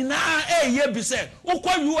nyina eye bi say uko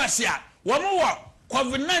US a wo mo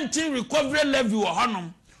COVID-19 recovery levy wo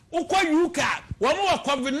honom uko UK wo mo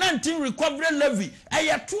COVID-19 recovery levy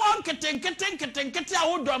eye to nkete a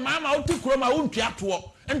wodo mama wotu kroma wontua to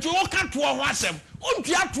nti wo ka to ho asem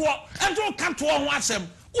wontua to enti wo ka to ho asem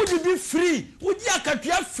Udi free, udi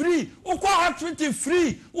akatua free, uko hospital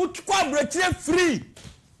free, uko abretire free.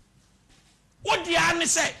 Udi ani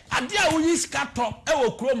say ade a uyi skato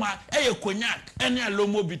ewo kroma eye cognac ene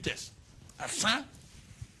alomo bitters. Asa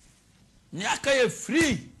ni akaye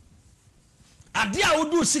free. Ade a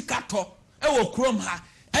udu sikato ewo kroma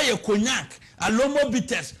eye cognac alomo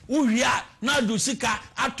bitters. Uhia na du sika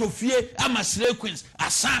atofie amasre queens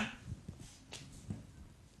asa.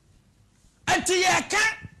 Enti ye ka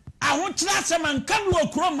aho kira seman kan wo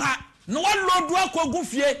krom ha no lodu akogu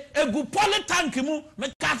fie egu politank mu me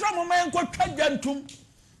kafa mo men ko twadwantum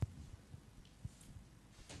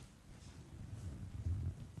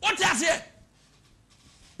what you say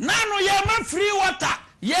nanu ye ma free water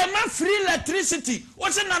ye ma free electricity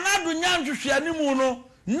what say nanadu nyanhwehwe animu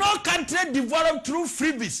no country developed through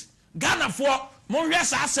freebies Ghana for mo hwe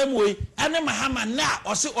sa asem we ene mahama na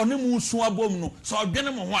o se onemu su abom no so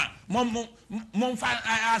odwene mo ho a mo fa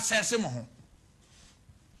assess mo ho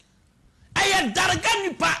aye darga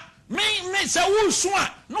nipa me se wo su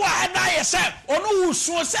a no wa heda ye se onu wo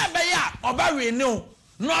su se be ya oba we ne o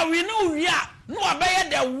no we ne wi a no oba ye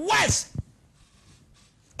the west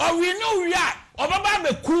o we ne wi a oba ba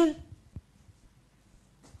be ku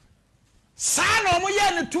sa no mo ye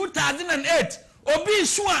ne 2008 obi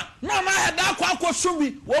su a no ma heda kwa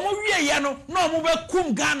sumi wo mo wie ye no mo be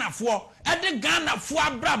kum Ghana fo ede Ghana fo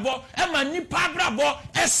abrabo e ma nipa abrabo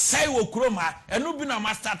esai wo kroma enu bi na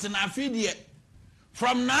ma start na afidie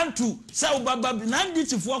from now to say baba nan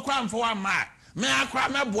ditifo kwa mfo wa ma me akra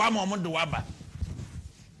me boa ma mo de waba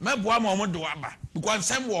me boa ma mo de waba because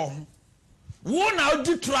sem wo ho na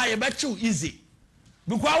odi try be chill easy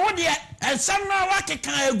because wo de ensem na wa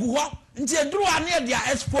kekan egu ho nti eduru ane de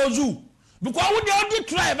expose because wo de odi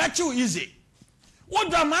try be chill easy wo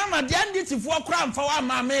do mama de ditifo kwa mfo wa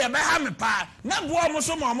ma me ye be ha me pa na boa mo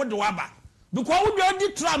so ma mo de waba because wo de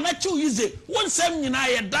odi try me chill easy wo nsem nyina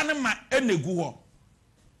ye dane ma enegu ho.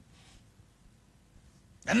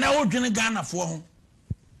 And now dwene Ghana for ho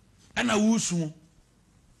ana wusu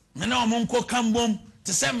me na omo nko kambom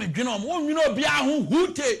te se me dwene omo nwene obi aho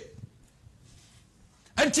hute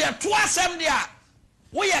enti eto asem dia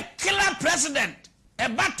wo ye killer president e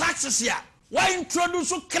ba taxes ya why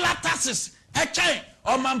introduce killer taxes a chain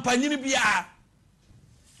or mampanyini bia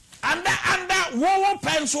under wo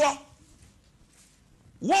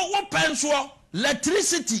penso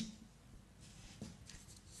electricity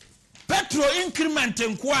petrol increment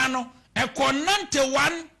in Kwano a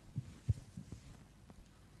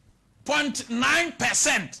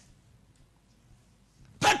 91.9%.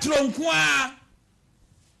 Petrol Kwa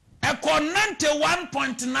a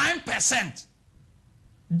 91.9%.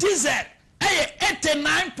 Diesel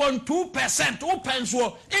 89.2%. Open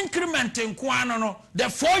so increment in Kwano no the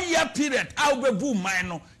 4-year period I'll be boom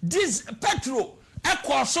mine. This petrol a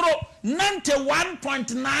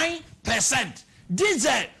 91.9%.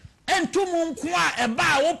 Diesel and two munkwa a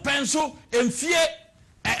bar open so and fear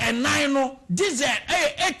and nine diesel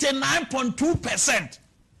 89.2%.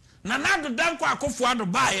 Nanado Danko Akufo-Addo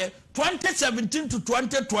buy 2017 to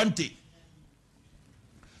 2020.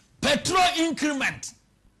 Petrol increment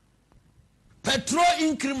a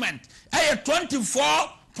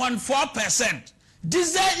 24.4%.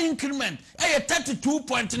 Diesel increment a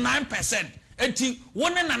 32.9%. Eti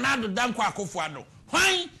one Nanado Danko Akufo-Addo.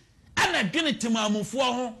 Why? And a dinner ho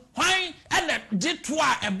why and a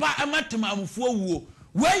jitwa eba amatimamufuo wuo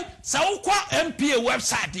wei sawukwa MPA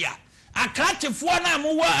website ya akrachefuo na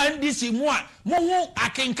mo wa NDC mu a mo hu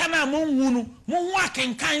akenkana mo hunu mo hu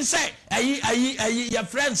akenkan se ayi ya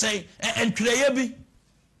friend say entweye bi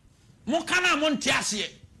mo kana mo ntiase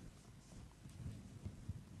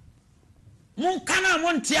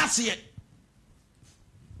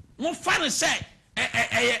mo fan say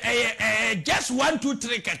just 1 2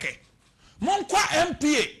 3 keke Monkwa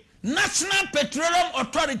MPA National Petroleum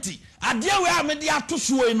Authority adia we amede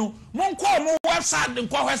atoso no monkwa mo website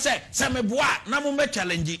nkwa hwe se meboa na mo me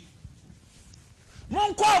challenge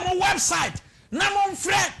monkwa mo website na mo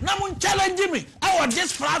mfre na mo challenge me our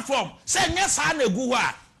this platform say nya sa na egu ho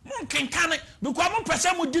a monkenkan because mo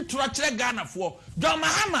pese mo di turo kire Ghana fo John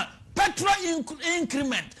Mahama petrol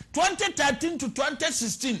increment 2013 to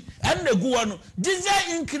 2016 and the guano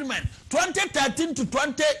diesel increment 2013 to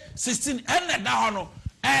 2016 and the hono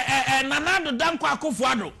Nanado Danko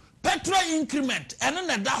Akufo-Addo petrol increment and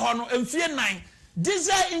the hono and fear 9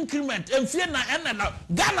 diesel increment and fear 9 and the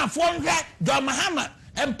Ghana for John Mahama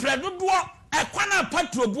and Preduo a kwana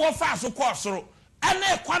petrol bo fa so kwosoro and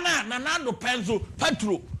a kwana Nanado penzo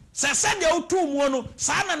petrol Sasa de otu mu no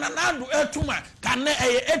sa na Nanado etuma kan na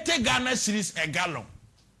 80 Ghana cedis a gallon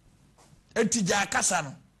etija kasa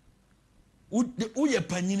no uye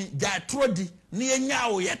panyini ja trodi ni enya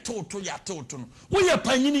o ye toto ya toto no uye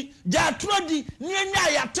panyini ja trodi ni enya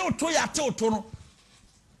ya toto no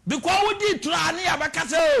because udi tra ni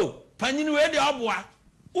abakase o panyini we de oboa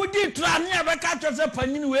udi tra ni abaka se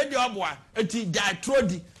panyini we de oboa eti ja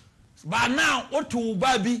trodi ba now otu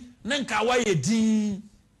ba bi ne nka wa ye din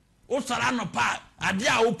o sara no pa ade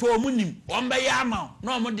a wo pa omunim o mbe ya ama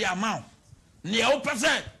na o mo de ama ne o pese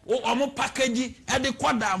o mo package e de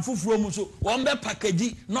koda amfufuro mu so o mbe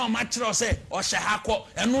package na o ma kire se o hye hakọ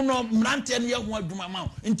eno no mrante ne ye ho aduma ma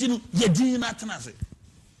nti no ye din na tena se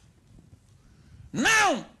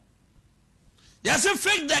now yes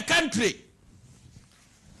fix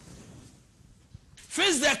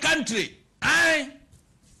the country I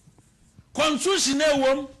constitution e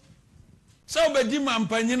wom so obedi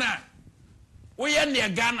mampanyina wo ye ne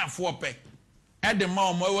Ghana fo pe e de ma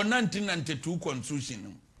o 1992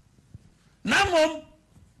 constitution na mom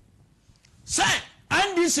say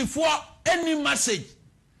NDC for any message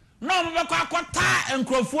no mo be kwakota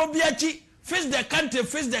enkrofo bi achi face the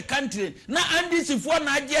country na NDC for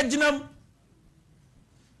na age aginam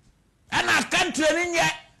ana country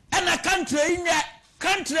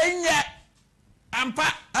nye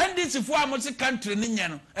ampa NDC for amosi country ni nya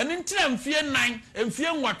no eni ntira mfie 9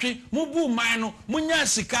 mfie nwatwe mu bu man no munya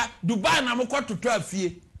sika Dubai na mokototo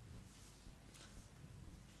afie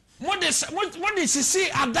mode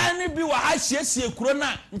sisi adan ni bi wa ha siesie kuro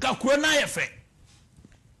na nka kuro na yefe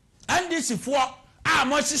NDC for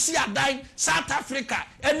amosisi adan South Africa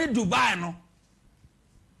eni Dubai no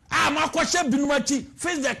amakwose binumachi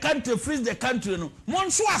face the country no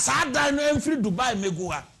monso asa adan no emfiri Dubai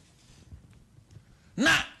meguwa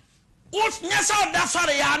na us nyesa da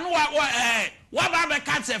sore ya no wa ba be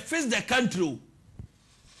ka say face the country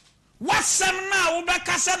wasem na wo be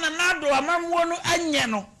ka say na nado amamwo no anye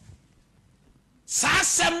no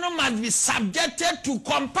sasem no must be subjected to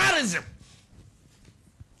comparison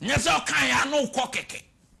nyesa kan ya no kokeke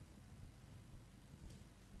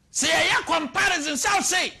say ya comparison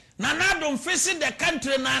say na nado face the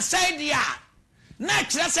country na side ya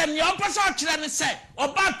next lesson your person chira ne say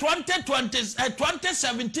about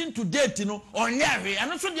 2017 to date no onye hwe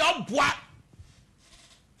and so dey oboa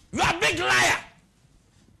You are a big liar.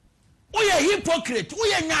 We are hypocrite.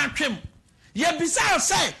 We are nyatwem. Ye bisa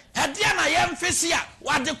say, Ediana yem fesia,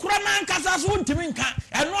 what the Kuraman Casas Wontumi nka,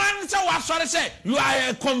 and one say what sorry say, you are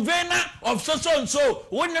a convener of so and so,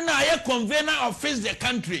 when you are a convener of face the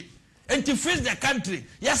country. And to face the country.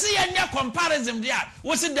 You see, your comparison there.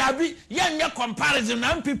 Was it Dabi? Your comparison,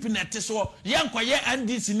 and people net so young quiet and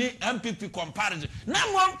this and people comparison.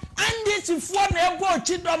 Now, and this if one ever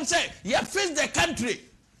children say, you face the country.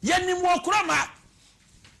 Yenny more chroma.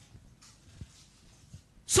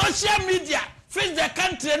 Social media face the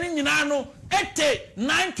country and in Nano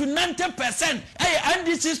 89 to 90%. Hey, and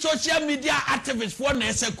this is social media activists for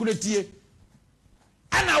security.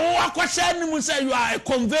 And I will question you say you are a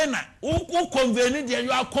convener. Who convening there?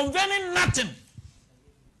 You are convening nothing.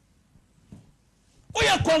 We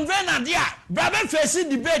are convener there. Brother facing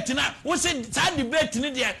debate now. We say that debate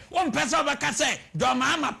there. One person can say,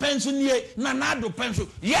 Domama pencil near Nanado pencil.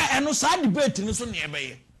 Yeah, and no sad debate in so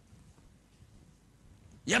nearby.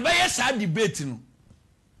 Yabaya sad debate.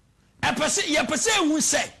 A person who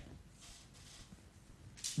say,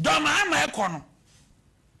 Domama econo.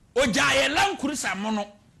 Ojaye lankurisa mono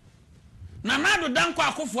na nado danko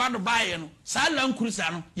akofo ado baaye no sa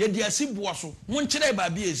lankurisa no ye di asibuo so mo nkire ba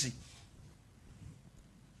bi ezi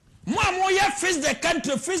mo ye face the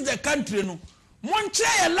country no mo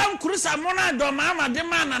nkire ye lankurisa mono ado ma de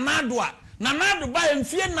ma na nado a na nado baaye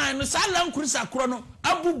mfie nan no sa lankurisa kro no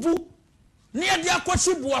abubu ne ye di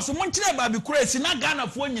akosi buo so mo nkire ba bi kro esi na Ghana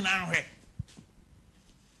fo nyina hwe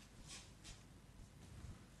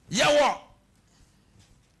ye wo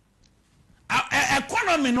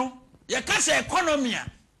economy no you can say economy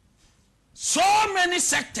so many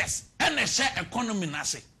sectors and a share economy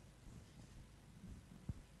nase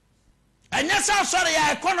and yes sorry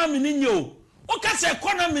ya economy ni nyo o ka say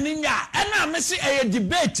economy ni nya and na me say a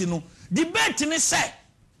debate ni say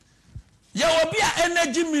ye will be a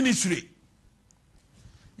energy ministry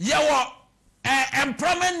ye will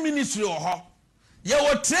employment ministry or ye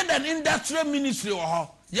will trade and industrial ministry or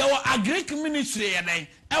ye will agric ministry ye den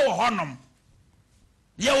e wo honom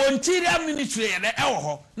your interior ministry and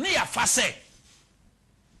ho ne ya fa se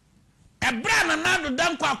ebra na nado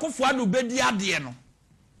danko akofo ado bedi ade no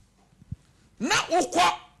na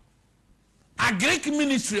ukọ agric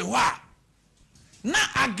ministry ho a na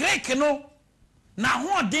agric no na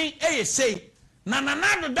hoden eyesei na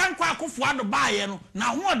nado danko akofo ado baaye no na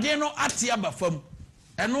hoden no ate abafam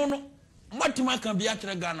eno no motima kan bia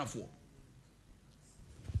kire Ghana fo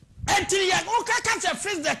enti ya o kaka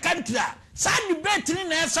face the country sa debate ni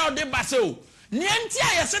na esa o de base o ni enti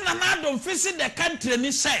a yese na nado face the country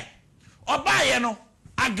ni say obaye no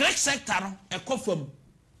agric sector no ekofam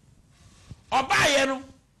obaye no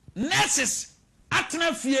nurses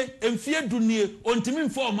atena fie emfie dunie ontimi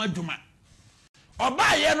mfo o madwuma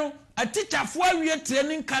obaye no a teacher fo awie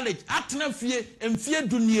training college atena fie emfie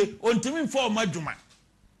dunie ontimi mfo o madwuma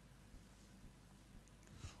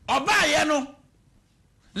obaye no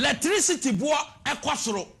electricity bo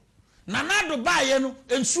ekosoro na nado baaye no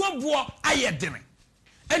ensuo bo ayedene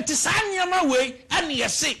enti sa nyama we ane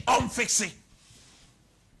yese on fixe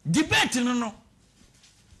debate no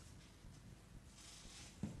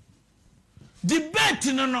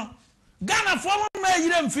Ghana for ma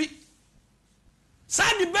yire mfi sa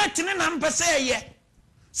debate ni na mpese ye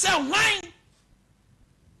se hwan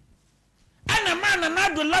ana ma na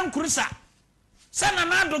nado lankurisa se na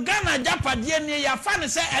nado Ghana japade ni ya fa ne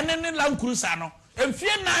se ene ne lankurisa no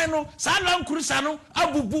emfie nan no sa lankurisa no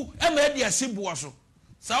abubu e ma di asibuo so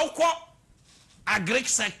sa ukọ agric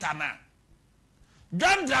sector na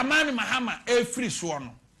John Dramani Mahama e free so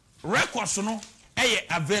no records no eye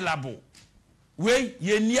available we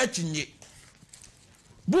ye ni achinye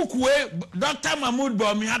book we Dr. Mahmoud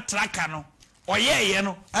Bomi tracker no oyeye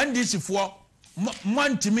no and this for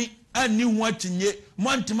montimi ani hu achinye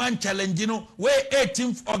montiman challenge no we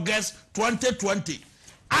 18th August 2020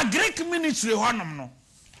 agric ministry honom no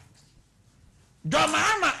John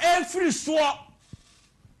Mahama e free so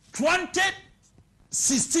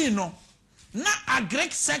 2016 no na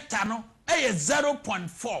agric sector no eye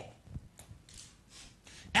 0.4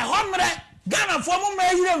 e homre Ghana for mo ma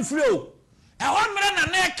yire mfiri o e homre na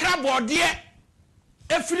na ekra bode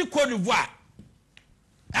e free Cote d'Ivoire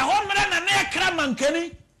e homre na na ekra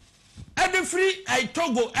mankani e de free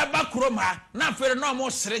Togo e ba kroma na fere no mo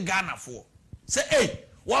sere Ghana for say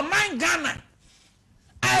wo man Ghana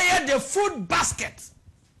aye the food basket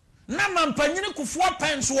na mampanyini kufuo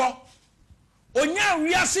penso onya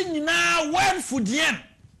wiase nyina world food yen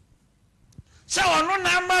se ono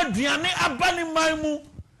na amaduane abani manmu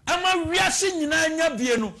ama wiase nyina nya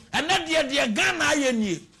bie no ene de Ghana aye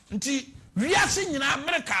nie nti wiase nyina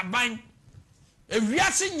America ban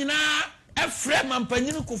wiase nyina efre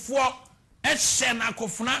mampanyini kofo ehye na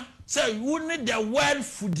kofuna say you need the world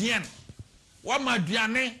foodian wa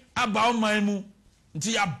maduane aba o man mu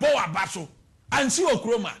nti ya bo abaso ansi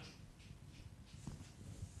okroma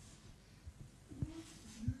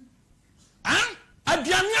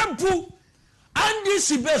aduane abu andi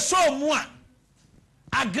sibe so mu a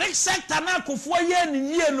agric sector na kofo ye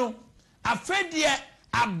ni yie no afedie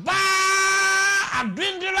aba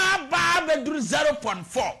adwindira ba beduru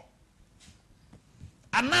 0.4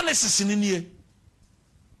 analysis ni nie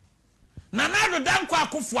nanado danko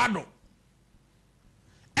akofo ado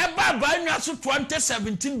eba ba nwa so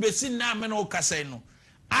 2017 besi na me no kasai no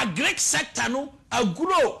agric sector no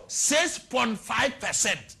agro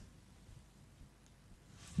 6.5%.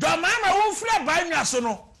 Do mama wo fura ba nwa so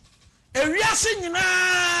no ewiase nyina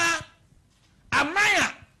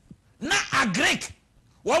amaya na agric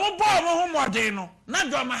wo bo mo ho modern no na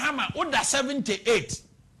do mahama oda 78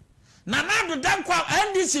 na nado danko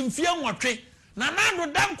ndc mfie nwotwe na nado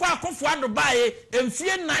danko akofo ado baaye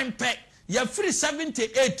mfie 9 pe ya free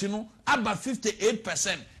 78 no aba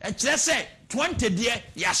 58%. E kire se 20 de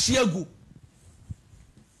ya hyeagu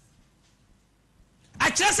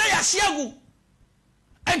a kire se ya hyeagu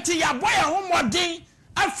enti ya boya ho modern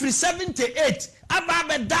afri 78 aba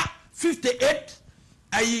beda 58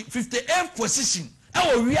 ayi 58 position e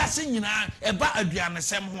wo wiase nyina e ba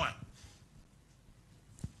aduanesem ho a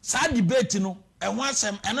sa debate no e ho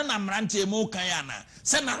asem eno na mrante emu kan ya na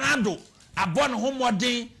se na rado abon ho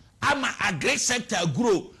modern ama agric sector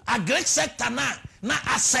grow agric sector na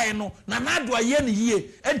asay no na nado aye ne yie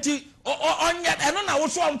enti onye eno na wo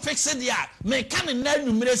so on fix dia me kan na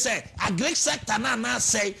nwumire say agric sector na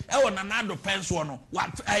asay e wo na nado penso no wa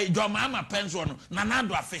joma ama penso no na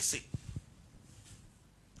nado afix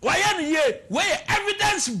wa ye ne yie we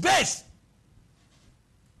evidence based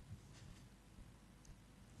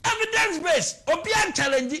obi an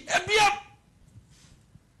challenge ebia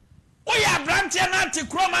oya brantia na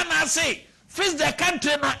anti-croma na say face the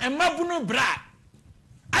country na emabunu bra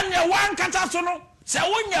anya wan kata so no se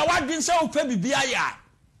wonya wadwin se opa bibia ya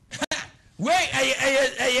we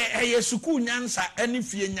eye suku nyansa ani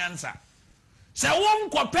fie nyansa se won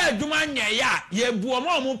kopa adwuma nya ya ye buo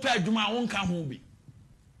ma mo pa adwuma won ka ho bi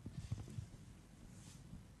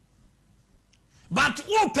but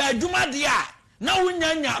wo pa adwuma dia na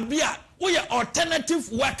wonya nya bia wo ye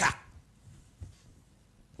alternative worker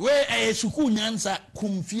we suku nyansa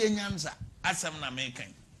kumfie nyansa asem na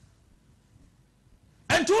mekan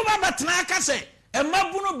entu ba batna aka se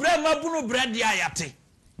mabunu bra dia ayate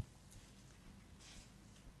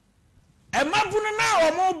mabunu na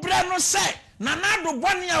omo bra no se na nado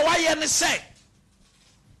bone a waye ne se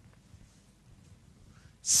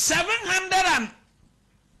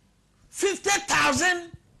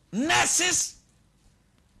 750,000 nurses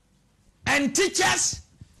and teachers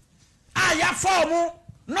aya formu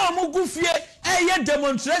no mo gufie eye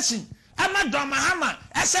demonstration ama domahama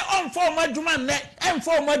ese onfo maduma ne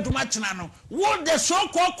enfo maduma chena no wo the so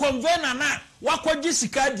called convener na wakogi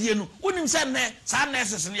sika die no unim se ne sa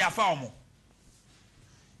nurses ne ya fa omo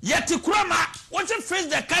yeti kurama what face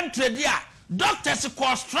the country dia doctors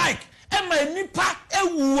call strike ema nipa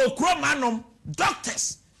ewuwo kurama nom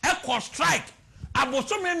doctors call strike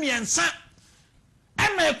abosome miensa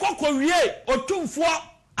ema ekoko wie otumfo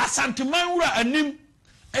asantemanwura anim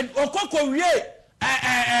okoko wie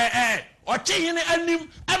ochihine anim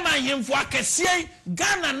ama hemfo akese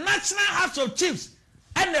Ghana National House of Chiefs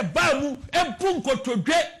ene ba mu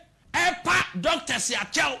ebunkotodwe epa doctors ya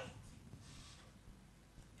chao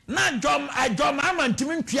na dom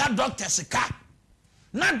amantimi ntwa doctors ka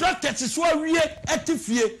na doctors so wie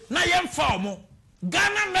etifie na yemfa omo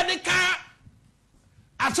Ghana Medical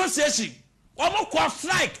Association omo ko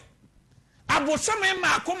strike abosome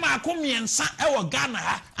maako miensa ewo Ghana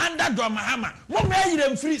ha under domahama mo mayire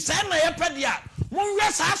mfiri say na yepede a mo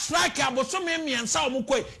nwe sa strike abosome miensa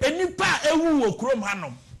omukoi enipa ewu wo krom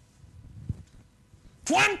hanom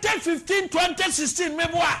 2015 2016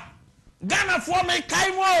 meboa Ghana for me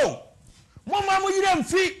kaimo mo ma mo yire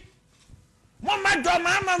mfiri mo ma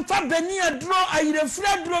domahama mfa bani adro ayire fira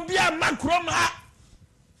adro bia makrom ha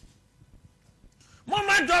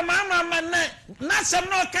Mama do mama man na sem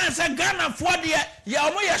no kan se Ghana for de ya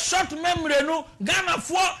omo ye short memory no Ghana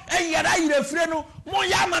for yara yire fire no mo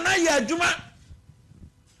ya mana ya adwuma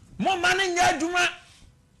mo man nya adwuma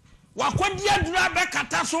wakodi adura be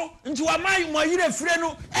kata so nti wa mai mo yire fire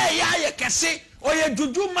no ya ye kese oye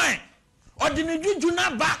juju man odini juju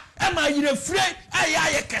na ba e ma yire fire ya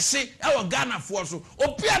ye kese e wo Ghana for so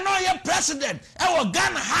opia no ye president e wo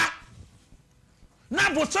Ghana ha na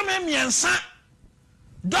bosome miensa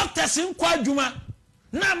doctors nkwa adwuma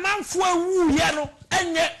na manfo awu ye no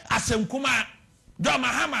enye asemkuma do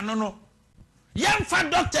mahama no yemfa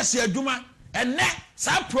doctors adwuma enne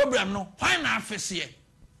sa problem no hwan na afese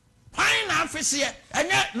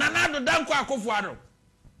enye nanado danko akofo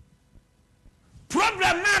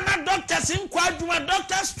problem na doctors nkwa adwuma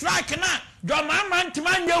doctor strike na do mahama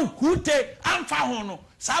ntima nya hute amfa ho no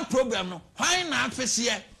sa problem no hwan na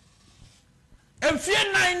afese Emfie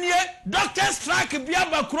 9 year doctor strike bia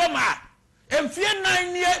bakroma. Emfie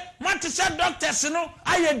 9 year matisa doctors no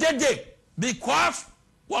aye dede because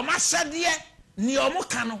wo ma sede ni omo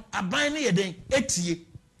ka no aban ne yeden etie.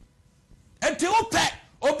 Enti upe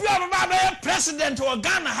obi obaba be president o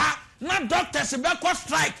Ghana ha na doctors be ko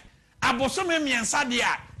strike abosome miensa de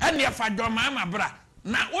a ene fa dwoma amabra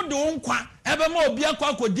na wode wonkwa ebe ma obi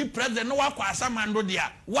akodi president no wakwa asamando de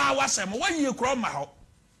a wa wasem wa yie kroma ho.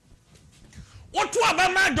 Otu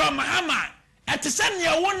abama do mahama etise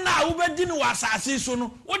ne won na wo bedi ni wasase so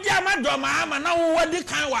no wodi amado mahama na wo wadi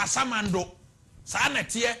kan wasamando sa na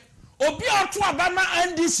tie obi otu abama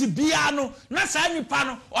NDC bia no na sa nipa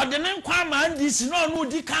no ode ne nkwa ma NDC no no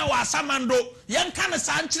di kan wasamando yen kan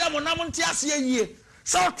sa nkire mo na mo nte ase yie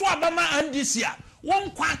sa otu abama NDC a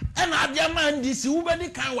won kwa na abia ma NDC wo bedi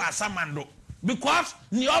kan wasamando because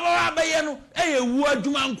ni obawa abaye no ewu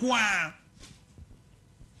adwuma nko a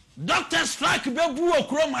doctor strike bebu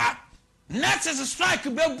okroma nurses strike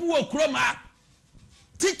bebu okroma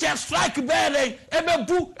teacher strike bere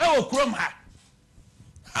ebebu okroma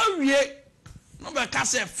awie no be ka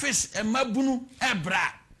se fish emabunu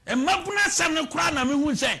ebra emabunu asem ne kura na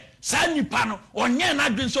mehu se sa nipa no onye na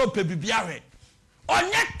dwen so pebibia hwe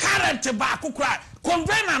onye current ba akokura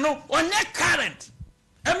convener no onye current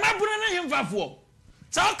emabunu ne himfafo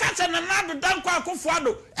sa o ka se na nado danko akofo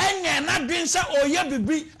ado enye na dwen se oye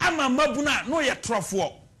bibi ama mabuna no ye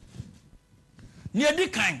trofo ne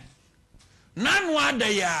edikan nanu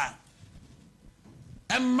adaya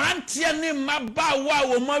emrantie ne mabawa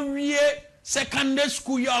wo mawie secondary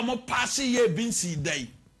school ya omo pass ye binsi dai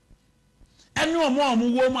ene omo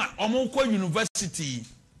wo ma omo ko university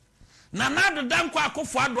na nado danko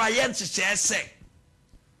akofo ado aye nchese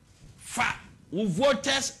fa wo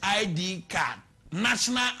voters ID card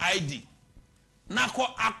national ID nako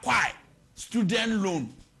acquire student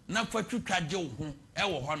loan na fatutwa je ho e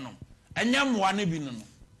wo honom enya moa ne bi no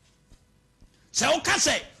se o ka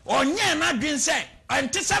se onye na dwen se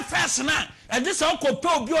ante se first na e de se okope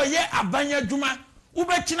obi oye abanya adwuma wo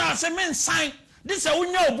bekina se men sign de se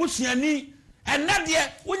wonya obusuani ena de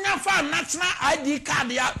wonya fa national ID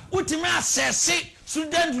card ya utimi assess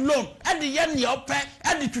student loan e de ye ne ope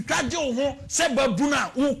e de tutwa je ho se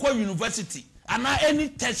babuna wo ko university ana any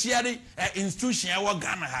tertiary institution e wo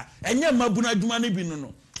Ghana ha enye mabuna adwuma ne bi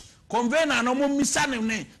no convener no mumisa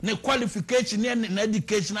ne qualification ne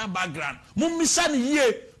educational background mumisa ne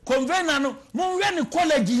yie convener no munwe ne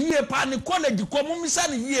college yie pa ne college ko mumisa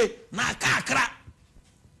ne yie na akakra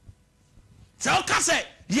so ka se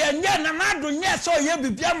ye nye na nado nye so ye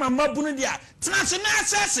bibia mamabunu dia tena se na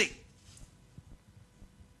assess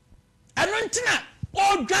eno ntina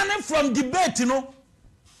o dwane from debate no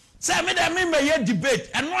say me da me may debate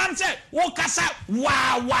and one say wo kasa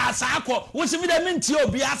wa sa akọ wo se me da me ntie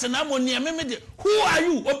obi ase na mo ne me de who are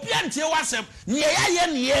you obi antie wasem ne ye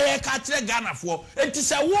ne ka kire Ghana fo enti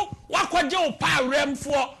se wo wakọje wo pa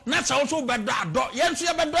remfo na se wo so bedo ado ye nso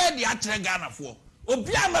ye bedo e de a kire Ghana fo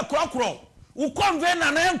obi amakrokro wo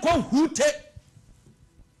convener na enko hute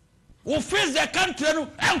wo face the country no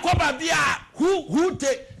enko ba bia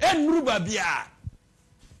hute enuru ba bia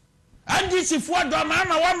andi sifo do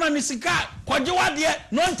mama wa manisika koje wade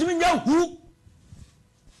no ntimi nya hu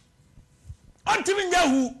ontimi nya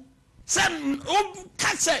hu se o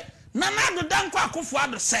kase na nado danko akofo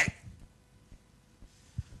ado se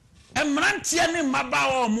emrantie ne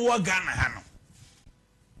mabawa omo wa Ghana ha no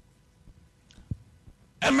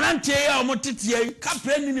emrantie ya omo titie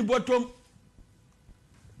kapre ni botom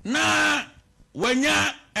na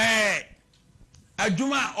wanya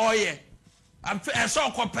adwuma oye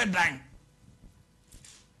so kope dan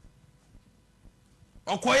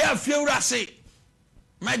okoya fiewura se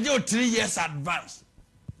maje o 3 years advance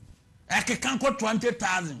kan ko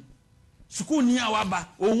 20,000 school ni awaba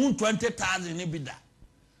ohun 20,000 ni bida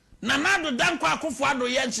na nado danko akofo ado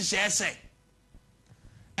ye nhihye ese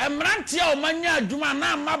emrantia o manya adwuma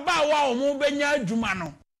na maba wa o mu benya adwuma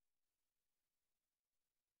no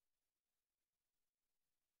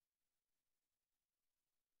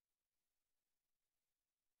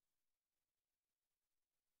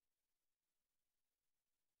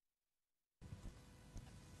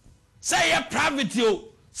say ye private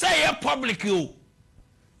you, say ye public you.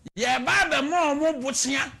 ye ba be mo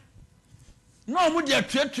bosia na omo de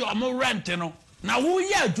atuatu omo rent no na wo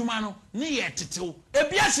ye adwuma no ne ye tetew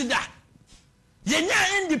ebiasida ye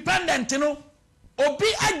nya independent no obi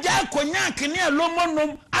agya konya kene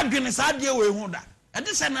alomonom adwene sa de we hu da e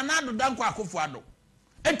de se na na do danko akofo ado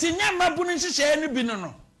etinya mabu ne hihye ne bi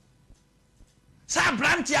no sa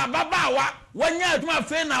branti ababawa wanya adwuma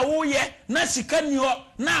fe na wo ye na sika ni ho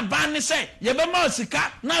na ba ne se ye be ma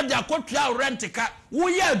sika na de akotua rent ka wo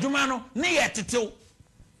ye adwuma no ne ye tetew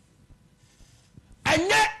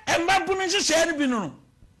anye embabu ne hihye ne bi no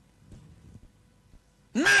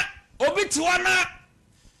na obi ti wana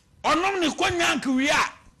onom ni konyank wi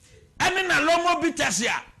a ene na lomo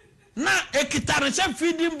bitasia na ekitare se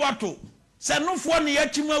feeding bottle se nofo ne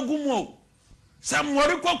yachima gumo se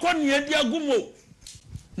mori kokko ne yedi agumo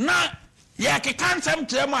na ya ke kansem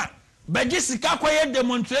trema beji sika koye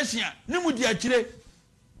demonstration ni mudi akire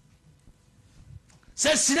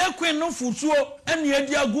se sire kwen no futuo ene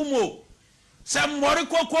yedi agumo se mori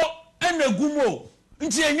kokko ene gumo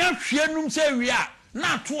nti enya hwienum se wi a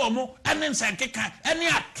na to omo ene nsankeka ene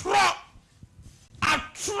atro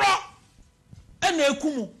ene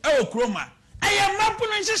ekumu e okroma eye mapu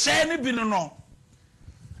no nhyehyɛ ne bi no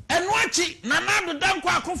eno achi na nado danko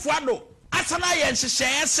akofo ado asana ye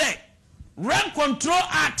nhyehyɛ se rent control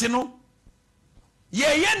act no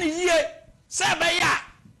ye ne yie se be ya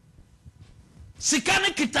sika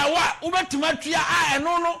ne kitawa ubetuma tua a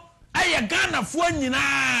eno no aye Ghana fo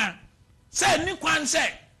nyina se ni kwan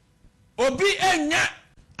se obi enya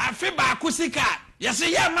afi ba akusika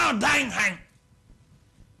yese ye ma dan han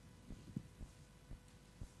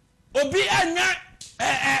obi enya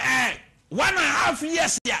 1.5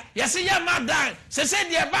 years ya yese ye ma dan se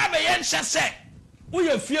de ba be ye nhye se wo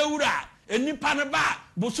ye fie wura enipa ne ba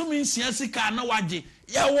bosumi nsia sika na waje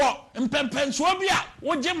ye wo mpempenso obi a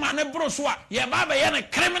wo je ma ne broso a ye ba be ye ne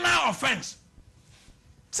criminal offense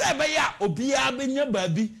se be ya obi a benya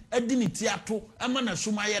baabi adi ne ti ato ama na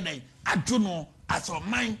suma ye dan adwo no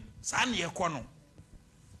asoman sa na ye kɔ no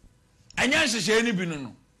anya nhyehyɛ ni bi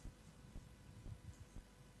no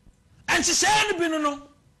nhyehyɛ ni bi no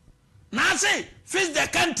na say face the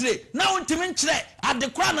country na untimi nkyerɛ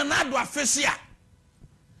adekora na nado afese a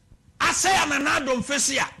asɛ na nado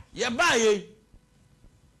mfese a ye ba ye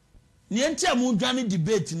ne enti amu dwane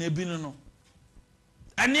debate na bi no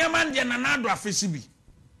ene man de na nado afese bi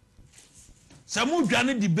sɛ mu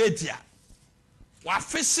dwane debate a wa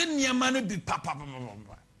fese niema no bi papa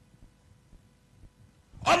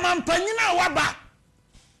o man panyina waba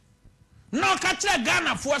no ka kire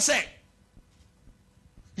Ghana fo se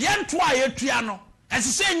yento a yetua no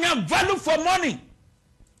esese nya value for money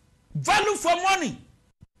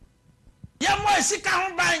ya mo sika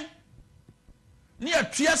ho ban ne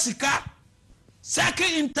atua sika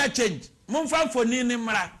sake interchange momfa foni ni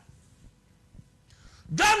mra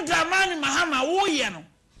John Dramani Mahama wo ye no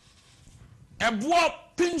ebo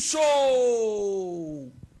pinso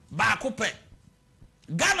ba kope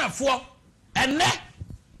Ghana fo ene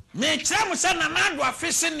me kire mo se na nado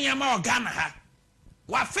afese niema o Ghana ha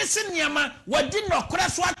wa fese niema wadi nokora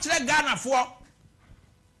so akire Ghana fo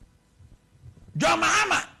John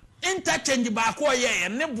Mahama interchange ba ko ye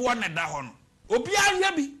ne bo ne da ho no obi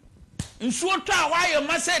ahwe bi nsuo to a wa ye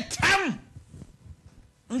ma se tam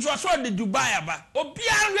nsuo so de Dubai aba obi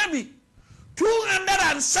ahwe bi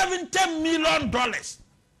 $270 million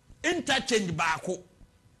interchange baako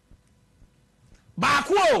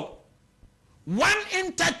one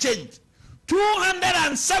interchange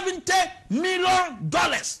 $270 million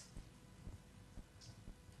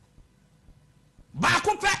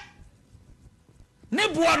baako pe ne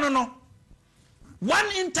buono no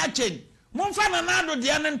one interchange momfa na nado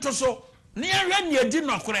de ne ntoso ne ahwe ne adi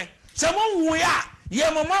nokore se monwu ya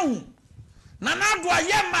ye momahu na nado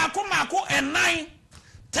aye mako enan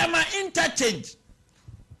tema interchange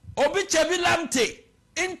obi chebi lamte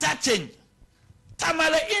interchange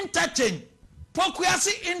tamale interchange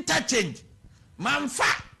pokuasi interchange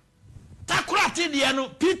mamfa takurati de no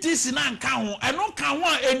PTC na nka ho eno ka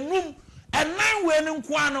ho enum enan we ni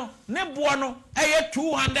nko ano ne bo no eye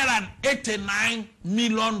 $289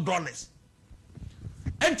 million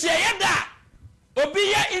enti yeda obi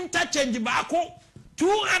ye interchange baako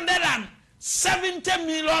 $270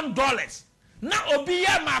 million na obi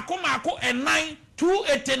ye mako enan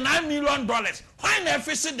 $289 million why na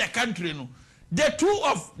face the country no the two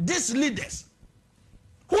of these leaders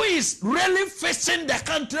who is really facing the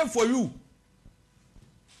country for you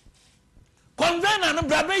convener no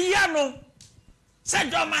brabe ya no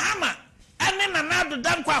said John Mahama ene na nado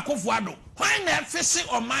danko akofo ado why na face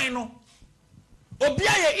oman no obi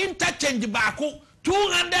ye interchange baako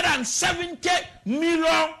 $270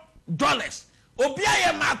 million. Obia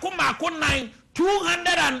ye mako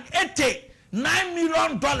 289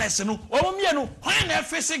 million dollars no omie no why na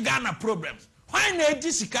face Ghana problems why na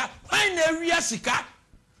edi sika why na wia sika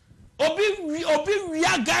obi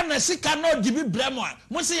wia Ghana sika no gibi bremo a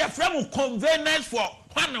mo say ye frem convenience for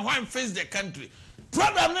one face the country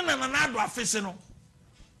problem no na do afese no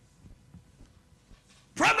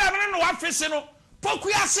problem no wa face no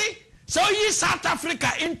pokuase so yi South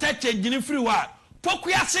Africa interchange ni free wa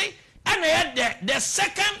pokuase and the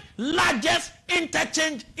second largest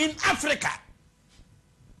interchange in Africa.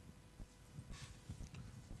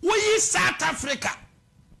 We South Africa.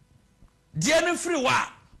 The free war.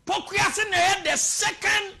 Pokuase na the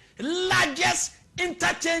second largest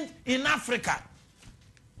interchange in Africa.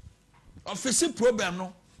 Official problem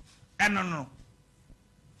no. No.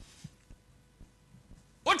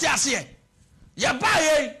 What you say? Ya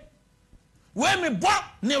buy when me bought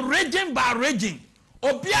ni region by region.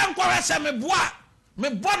 Obia nkwa se me boa me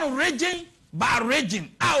bono region by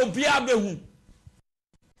region a obia behu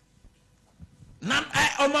na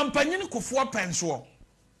omampanyin kofo penso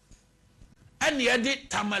ene yedi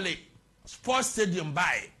Tamale Sports Stadium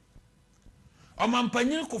by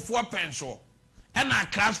omampanyin kofo penso ena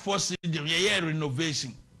Accra Sports Stadium ye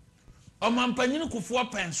renovation omampanyin kofo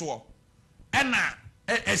penso ena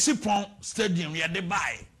Esipon Stadium ye de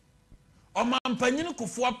by omampanyin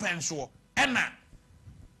kofo penso ena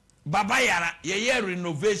Baba Yara, ye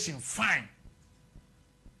renovation, fine.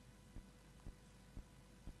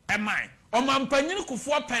 Am I? Omampanyin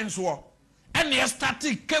Kufuor Penswo, and ye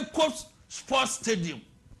started Cape Coast Sports Stadium.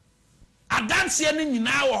 I dance here in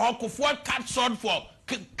now or Kufuor cut short for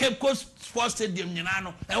Cape Coast Sports Stadium,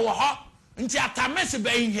 Yinano, and were hot until Tamesi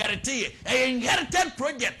be inherited, a inherited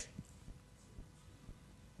project.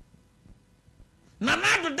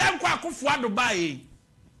 Nanado damn kwa Kufuor Dubai.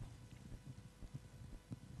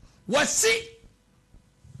 We see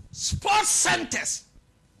sports centers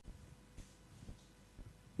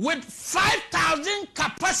with 5,000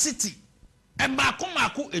 capacity and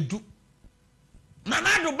maku edu. Nana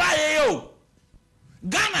Dubai yo.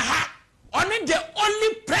 Ghana ha only the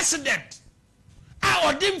only president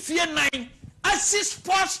our dim fear 9 asi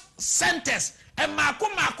sports centers and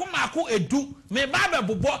maku edu me baba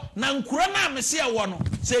bobo na nkura na mese e wo no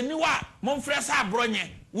se niwa monfresa Abronye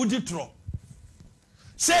wudi tro.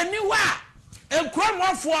 Se niwa enkura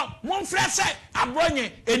mofo monfresa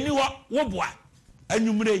Abronye eniwo wo boa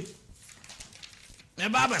anwumre me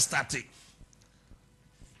baba starting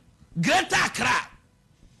Greater Accra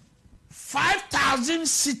 5,000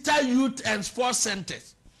 seater youth and sports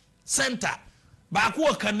center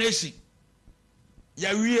baako Kaneshi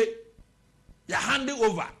ya wie ya hand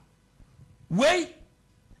over wey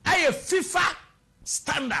aye FIFA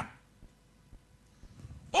standard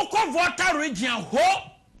oko Volta region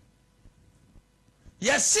ho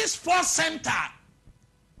ya sports center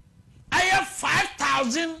aye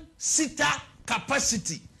 5,000 seater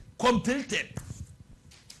capacity completed.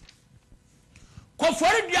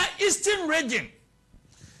 Koforidua Eastern region,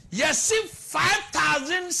 you see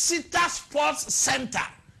 5,000 seater sports center.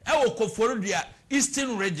 Ewo Koforidua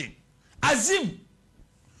Eastern region. Azim,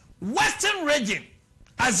 Western region.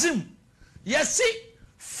 Azim, you see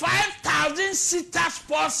 5,000 seater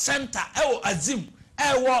sports center. Ewo Azim,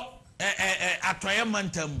 ewo Atoya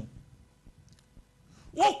Mantamu.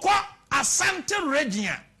 Woko Asante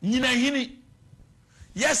region, Nina Hini.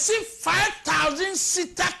 You see 5,000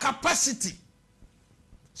 seater capacity.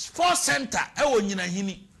 Sports center ewo nyina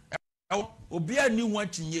hini obia ni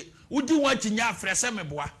wanchinye udi wanchinye afrese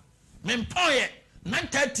meboa mempoye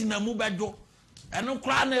 9:30 na mu bedo eno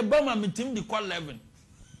kra na ebama metim di call 11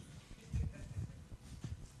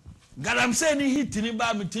 garam say ni hit ni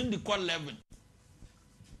ba metim di call 11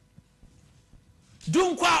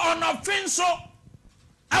 dunkwa on offenso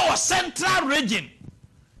our central region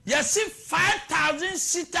you see 5,000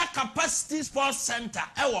 seater capacity sports center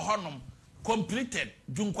ewo honom completed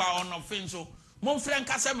junkwa on offenso mon friend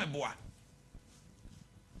kasemeboa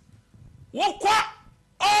wokwa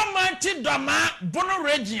almighty doma bono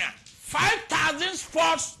region 5,000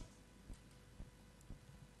 sports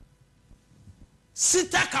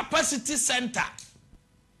seater capacity center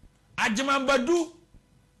Ajimambadu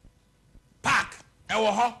park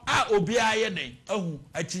ewo ho a obi aye den ahu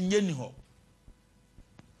achinye ni ho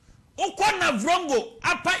wokwa na vrongo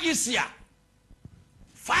apa isia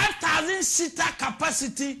 5,000 seater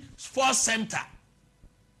capacity sports center,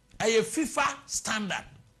 a FIFA standard.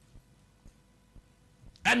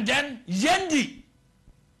 And then Yendi,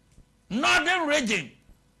 Northern region,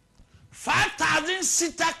 5,000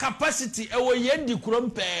 seater capacity, a Yendi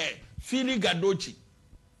Krompe, Fili Gadochi.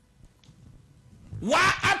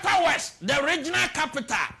 While Upper West, the regional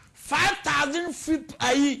capital, 5,000 feet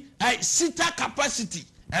seater capacity,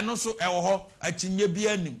 and also a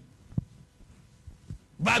Chinyabianim.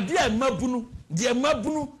 Babia Mabunu, dear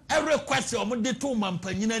Mabunu, every question of the 2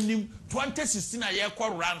 Mampanina Nim 2016 a year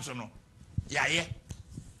called Ransono. Yeah.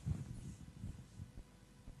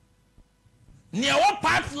 Near what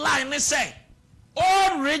pipeline they say,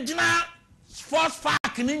 all regional sports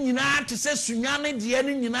park in United to say Sunyani, the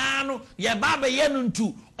Yen Yunano, Yababa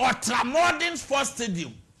Yenuntu, or Tramodern Sports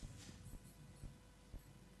Stadium.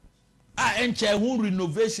 I enter who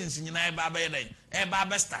renovations in United Baba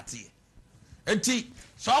Baba Stati. Eti,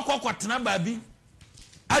 so Quatana Baby.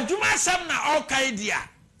 Aduma Samna all Kaidia.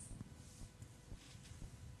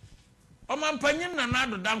 Omanpanyin na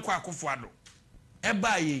nado danko akufwado.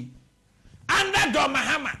 Eba ye. Under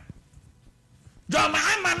Domahama.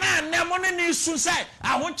 Domahama na nemone ni su say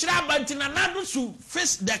ahokyira banti na nado su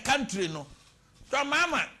face the country no.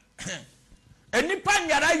 Domahama. Enipa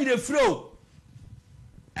nyara yire fro.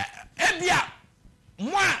 Ebia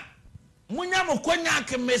moi munya mokonya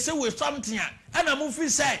kemese we something ana mu fi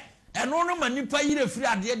say eno no manipa yire firi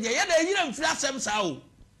ade de ye da yire mfiri asem sa o.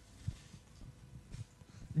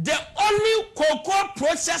 The only cocoa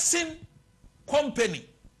processing company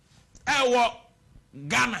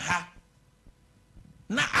Ghana ha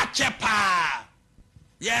na achepa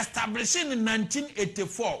ye established in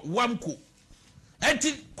 1984 Wamco.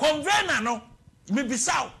 Enti convener no me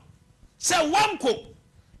bisaw say Wamco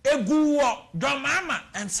eguwo Domama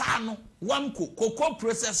and Sano Wamco cocoa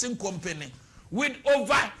processing company with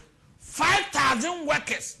over 5,000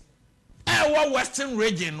 workers western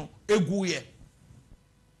region no eguye.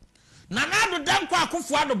 Nanado danko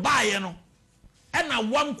akufuado baye no ena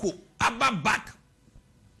Wamco aba back.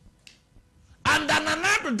 And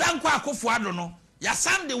nanado danko akufuado no ya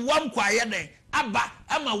sande Wamco ayede aba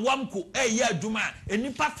ama Wamco ye aduma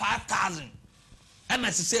enipa 5,000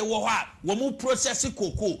 ena se say wo ha wo mu process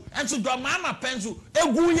cocoa enso Domama penso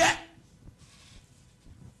eguye.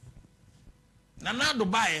 Nanado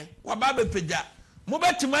baye wababa peja mo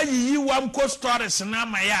betima yiyi Wamco stories na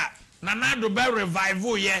maya nanado be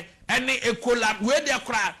revival ye any ecola we de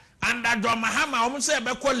kra under Domahama omo say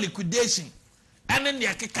be call liquidation ene ne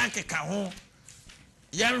keka ho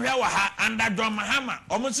yenhwe wa ha under Domahama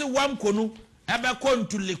omo say Wamco no e be call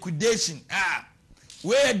into liquidation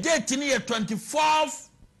we date ni 24th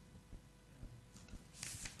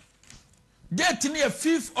date ni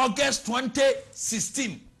 5th August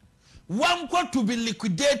 2016 Wamco to be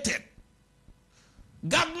liquidated.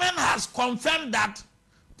 Government has confirmed that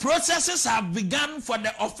processes have begun for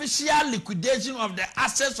the official liquidation of the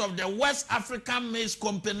assets of the West African Maize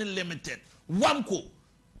Company Limited, Wamco.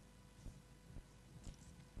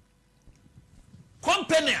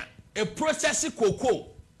 Company a processing cocoa.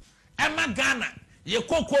 Emma Ghana, ye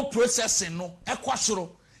cocoa processing no, equasoro.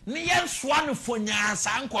 Ni yen swan fonya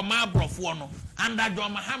sanko mabrofo no, under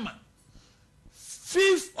Domahama.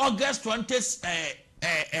 5th August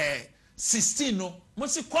 2016 no,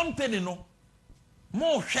 musi company no.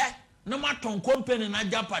 Mo hwe na maton company na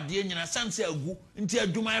japade nyina sanse agu nti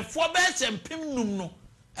adwumayefo be sempim num no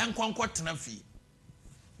enkonko tena fie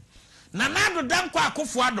na nado danko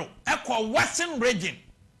akufuado ekọ western region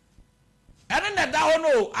ene na da ho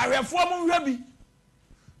no ahwefo mo hwe bi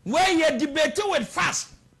we ye debate with fast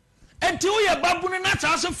enti wo ye babunu na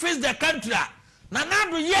also face the country na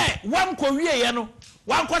nado ye Wamco wie ye no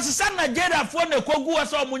wanko sesa Nigeria fo na kogu wo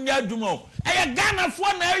so mo nya adwuma o eye Ghana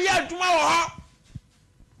fo na ye adwuma wo ho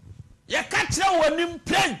ye katra wonim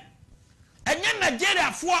plan enye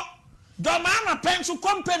Nigeria fo Domama penso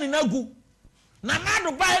company na gu na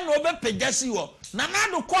nado bae na obepegasi wo na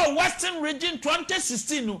nado call western region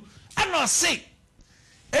 2016 no and no say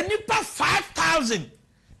enipa 5,000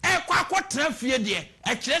 kwa akwotena fie de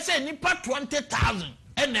e kire say enipa 20,000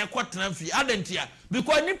 na akwotena fie adentia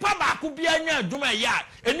because enipa ba ko bia nya adwuma ya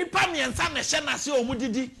enipa miensa na hye na se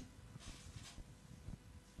omudidi.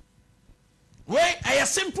 Wait, a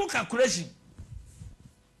simple calculation.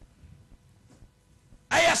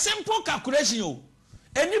 A simple calculation, yo.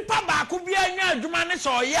 Enipa ba ko bia nya adwuma ne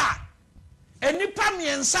so ya. Enipa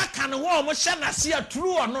miensa kan ho omo hye na se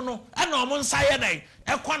aturu ono no, e na omo nsa ye dan,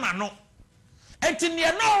 e kwana no. Enti ne na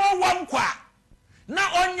wo Wamco na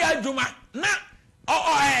onya adwuma na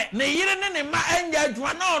ne yire ne ma anya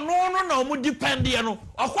adwuma na ono no na omo depend ye no.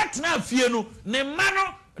 Okwatena afie no, ne ma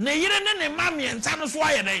no, ne yire ne ma miensa no so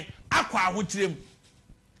aye dan. Akwa ahotirem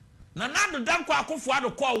na nado danko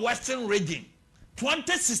akufuado call western region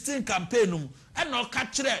 2016 campaign no e na oka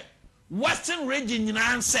kire western region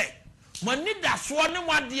nyina nse mani da so ne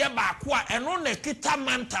wade ba ko a eno na kita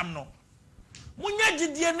mantam no munya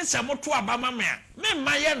gidie ne se moto abama me a me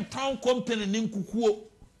ma ye nton company ne nkukuo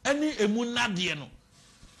ani emu nade no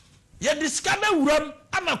ye discover wuram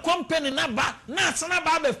ama company na ba na asana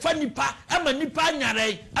ba be fa nipa ama nipa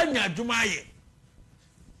anyare anya adwuma aye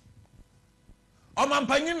o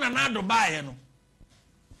mampanyin na na do baaye no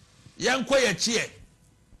yanko ye chie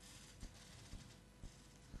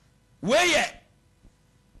weye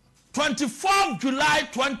 24 July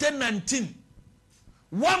 2019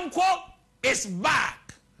 Wanko is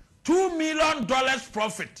back $2 million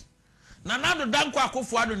profit na do danko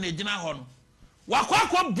Akufo-Addo na ejina ho no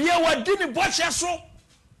wakwakọ bie wadi ni bọhye so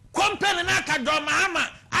company na ka do mahama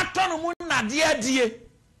atono mu nade adie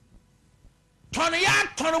tono ya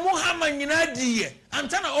tono mu hama nyina adie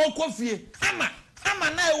anta na okofie hama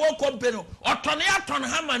na e wo company otono ya tono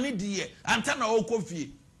hama ni die anta na okofie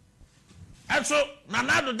eso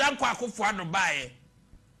na do danko Akufo-Addo baaye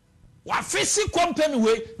wa fisi company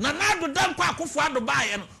we na do danko Akufo-Addo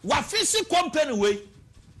baaye no wa fisi company we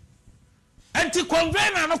anti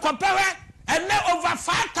convener no compare and now over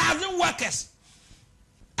 5,000 workers.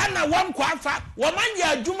 And now one quafa, woman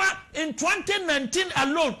ya juma in 2019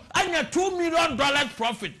 alone, and ya $2 million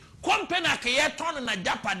profit. Company a ton na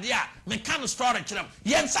Japadia, mechanical storage.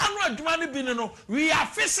 Yes, I know we are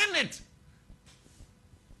facing it.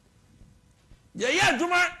 Ya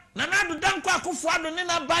juma, Nanadu Danko Akufo-Addo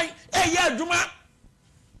nina buy, ya juma.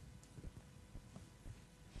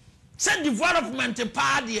 Say development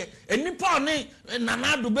party and nipa ne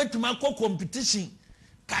Nanado betuma ko competition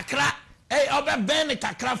kakra obe ben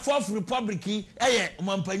kakra fourth republic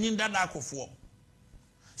mampanyin dada Akufo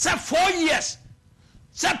say 4 years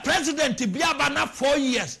say president biaba na 4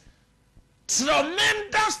 years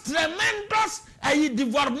tremendous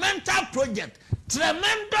developmental project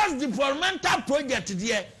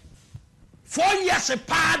there 4 years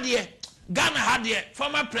party Ghana had there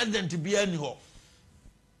former president biani ho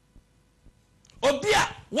Obia,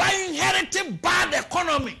 why inherited bad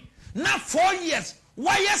economy? Now 4 years.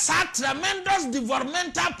 Why is a tremendous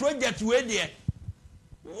developmental project we there?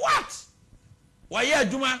 What? Why ya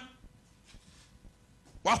juma?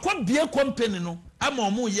 Wakwa bie company no ama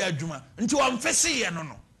omu ya juma. Nti wa mfesi ye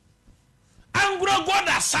no. Angro God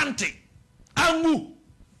asante. Angu.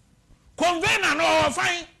 Convener no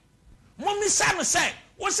fine. Mumi sam say,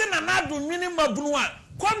 wo se na do nwini mabunu a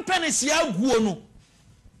company si aguo no.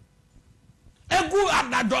 Egu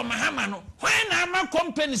adado mahama no when na ama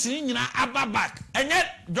companies ni nyina ababak enye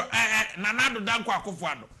Nanado Danko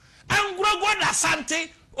Akufo-Addo angrogo da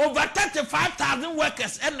sante over 35,000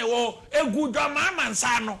 workers ene wo egu do mahama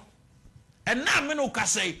nsa no ena me no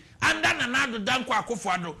kasei under Nanado Danko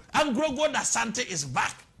Akufo-Addo angrogo da sante is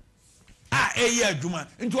back eya adwuma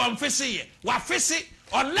nti wa mfese ye wa fese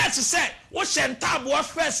unless say wo shentabo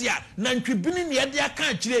first ya na ntwibini ne ye aka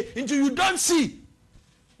akire nti you don't see.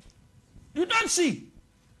 You don't see.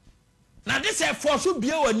 Now this is for so be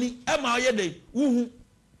wani ema oyede wuhu.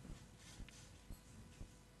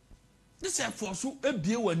 This is for so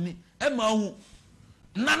ebie wani ema hu.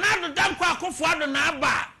 Nanado Danko Akufo-Addo na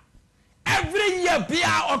aba. Every year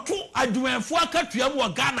bia oto adwumanfo akatuam wo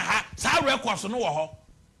Ghana ha sa records no wo ho.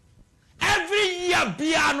 Every year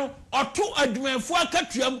bia no oto adwumanfo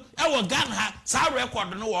akatuam e wo Ghana ha sa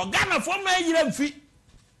record no wo Ghana fo ma yira mfi.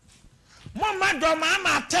 Mama do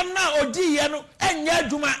mama tem na odi ye no enya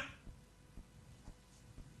adwuma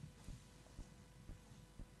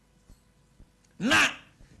na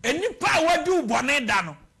enipa wadi ubone da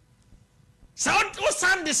no sa o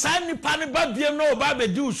san de san nipa ne ba biem no ba be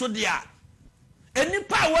di uso dia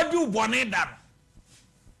enipa wadi ubone da no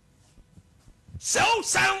sa o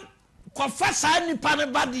san kofa san nipa ne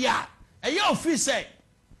ba dia eye office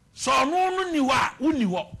so no ni wa uni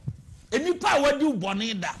ho enipa wadi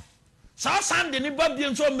ubone da sa sande ni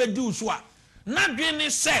babien so medi usua na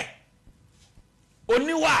dwene se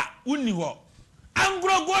oniwa uni ho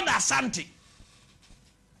angrogo da sante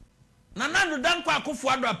Nanado Danko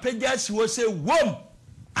Akufo-Addo apagya si wo se wom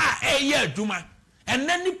eye adwuma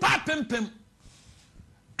enne nipa pempem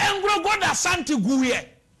angrogo da sante guye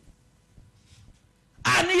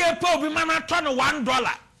ani ye pa obi mana to no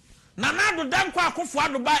 $1 Nanado Danko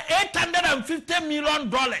Akufo-Addo ba $850 million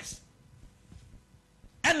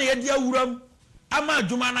ene ye dia wuram ama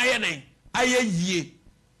adwuma na ye den ayeyie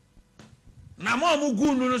na mo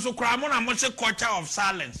gu nu so kra mo na mo se culture of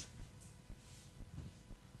silence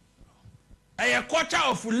a culture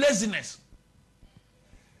of laziness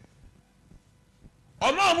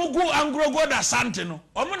omo gu angrogo da sante no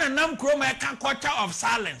omo na nam kroma e ka culture of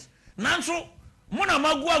silence nanso mo na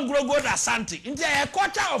magu angrogo da sante nti a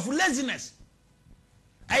culture of laziness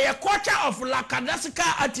a culture of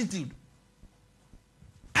lackadaisical attitude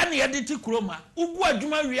and the edit chroma, Ugu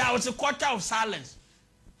Aduma, we are a quarter of silence.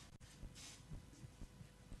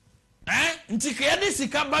 Eh? Ntikayadi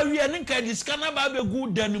sikaba we and Kadiskana Babe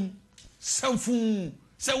good denim. Sanfu,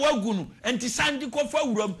 Sawagunu, and Tisandi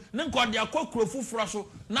Kofa Rum, Nanko dia Kokrofu Frosso,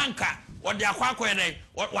 Nanka, or dia Quaquere,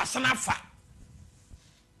 or Wasanafa.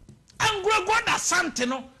 And Grogoda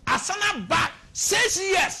Santino, Asana back 6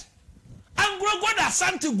 years. And Grogoda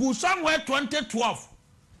Santi go somewhere 2012.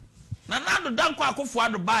 Nanado Danko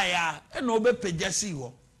Akufuado Baya, and Obe Pejasi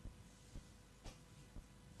ho.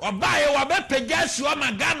 Or buy or be Pejasi or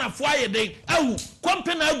Magana Foyer day, oh,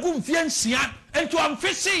 company Gum Fiancia, and to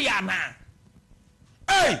Amfisi Yana.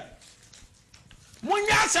 Hey!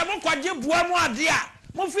 Munya Samokwaji Buamo dia,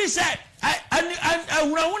 Mufi said, I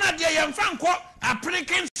una dear young Franco, a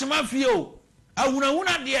precin Samafio. I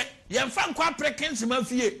una dear young Franco precin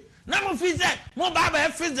Samafie. Namufi said,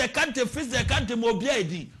 Mobaba fizz the country,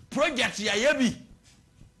 Mobiadi. Project Yayebi.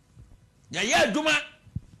 Yaya Duma.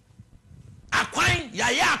 Aquine,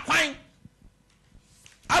 Yaya Aquine.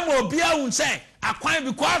 Amobia won't say, Aquine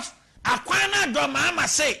because Aquina Doma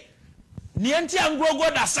say. Nienti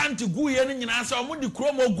Angrogo da Santi Guyen in answer, Mudi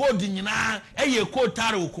Chromo Gold in Yana, a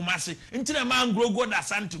Kotaro Kumasi, into the man Grogo da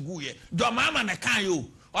Santi Guye, Domama Nakayo,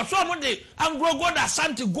 or some of the Angrogo da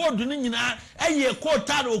Santi Gold in Yana, a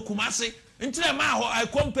Kotaro Kumasi, into the man I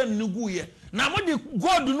company Nuguye. Na mo di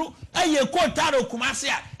God no eye Kotaro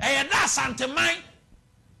Kumasia eye da santeman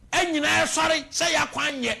enyina sorry say ya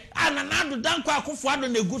kwanye ananado danko Akufuado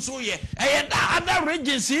na eguso ye eye da other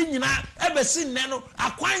regions nyina ebesi nne no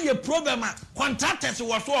akwanye problem a contractors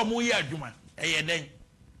wo so omo ye adwuma eye den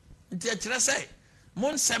nti a kire say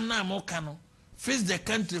mo nsem na mo ka no face the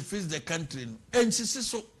country no ensisi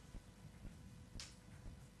so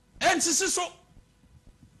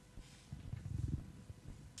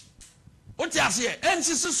What you say?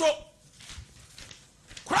 NCC so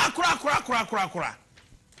kra.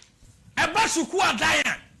 Eba suku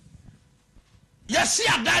adan. Yesi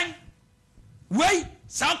adan. Wei,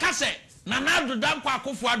 sa ka se Nanado Danko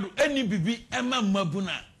Akufuado eni bibi ema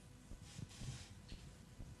mabuna.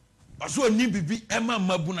 Oso eni bibi ema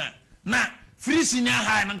mabuna. Na free senior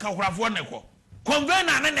high na nkakurafo ne ko.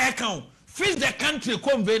 Convener na e kan. Face the country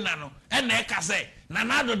convener no e na e ka se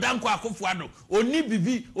Nanado Danko Akufuado oni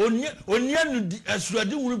bibi oni anu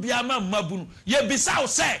asuade wuru bia ma mabunu ye bisa o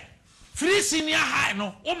say free senior high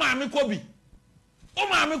no o maame kobi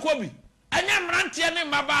anya mrantie ne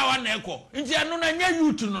mabaawa na ekọ nti anu na nya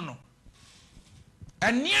youth no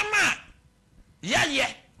eniema ye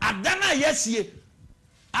adana yesie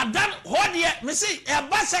adan hodie me say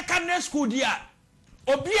eba secondary school dia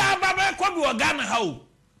obi ababa kobi ogana ha o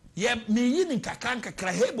ye me yini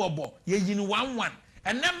kakra hebobo ye yini 11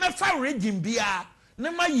 and then me fa region bia ne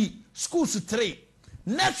mayi schools 3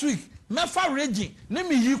 next week me fa region ne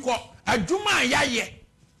me yi ko adwuma yaye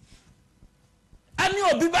ani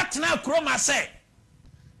obi batena kroma say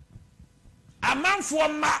amanfo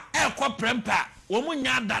ma ekọ prempa wo mu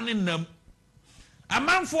nya dane nam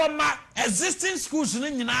amanfo ma existing schools ne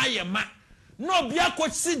nyina ye ma no obi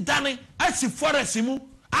akosi dane asi forest mu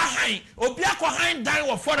ahan obi akohan dan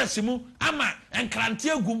wo forest mu ama enkrante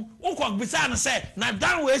agum ukọ bisa na say na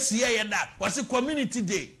dan we sie ye da wase community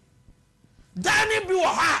day dan bi wo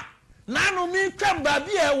ha na no mi twam ba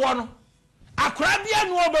bi e wo no akora bia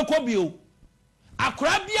no obekọ bi o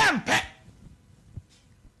akora bia mpe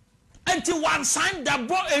enti one sign da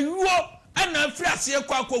bo ewuo ana afiri ase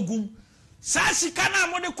ekọ akogum sa sika na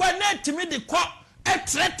mo de kwa na timi de kọ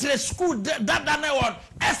etre school dada na won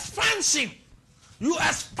expansion. You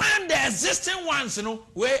expand the existing ones, you know,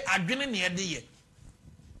 where adwene near the year.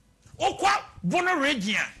 Okwa bono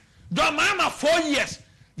region. Do mama 4 years.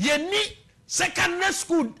 Ye ni secondary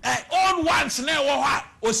school old ones na wo ha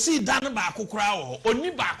o si dan ba akokora wo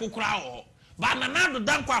oni ba akokora wo ba Nanado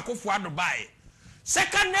Danko Akufuado bae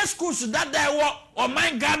secondary schools that there wo o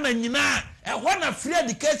man Ghana nyina e ho na free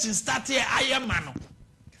education start here ayema no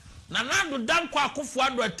Nanado Danko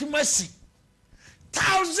Akufuado atimasi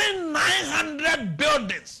 1,900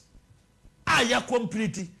 buildings are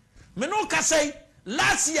complete. Me no ka say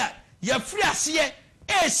last year ya free asiye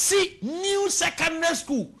AC new secondary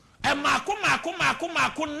school e mako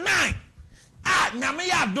 9 nyame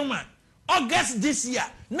ya adoma August this year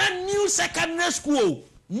na new secondary school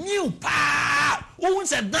new pa who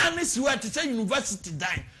say dan is where to say university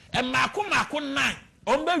dan e mako 9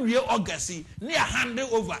 ombe wie August ni a hand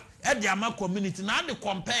over e the ama community na dey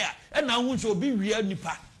compare e na hu so bi wie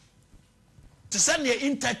nipa to send your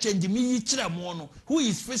interchange me yi kire mo no who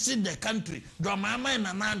is facing the country Dramama and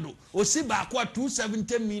Nanado Osiba akwa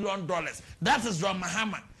 $270 million that is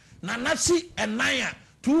Dramahama Nanachi and Naya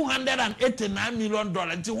 $289 million.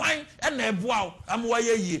 Nti why and a wow, I'm why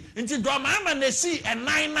ye. Nti Doma they see a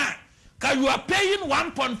 9 now. Cause you are paying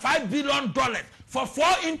 $1.5 billion for 4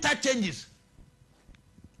 interchanges.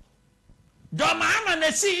 Doma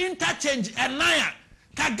they see interchange and 9.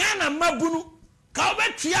 Kagana mabunu.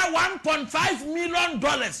 Kaube tria $1.5 million.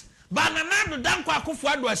 Banana danko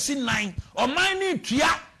akufuado asi 9. Or mine tria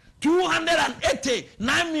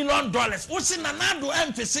 $289 million. Usi nanado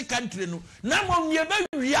emfisi country no. Namo nyebe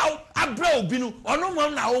wiao abra obinu. Ono mo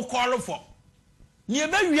na o call for.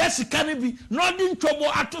 Nyebe wiya sikane bi no di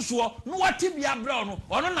ntobo atoso no wati bi abra no.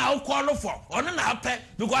 Ono na o call for. Ono na pe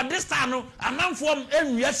because this time no amanfo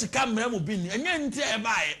enwiya sika mra mo bi ni. Enye nti e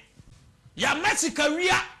baaye. Ya Mexico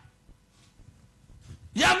wiya.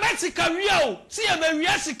 Ya Mexico wiya o. Si ya be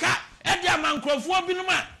wiya sika edi amankrofo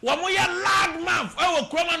binuma wo mo ye loud mouth e wo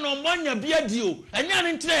kroma no monya bia dio enya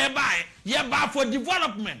ne ntire ye bae ye ba for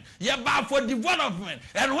development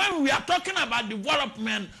and when we are talking about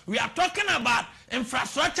development we are talking about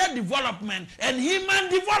infrastructure development and human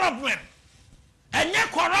development enya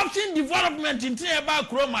corruption development ntire ye ba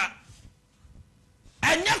kroma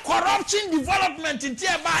enya corruption development ntire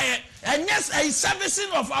ye bae enya a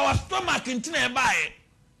servicing of our stomach ntire ye bae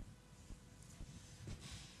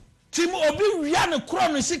Tim obi wia ne kro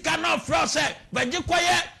no sika na ofra say beje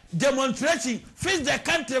koye demonstration fix the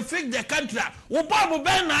country wo bobo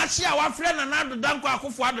ben na ahia wa frɛ na nado danko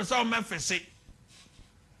akofo ado say o mefese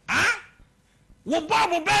wo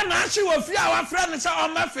bobo ben na ahia wa fia wa frɛ na say o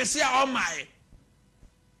mefese a o mai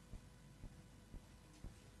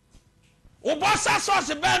wo bossa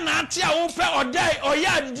source ben na atia wo pɛ odai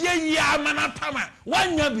oya die yi amana pama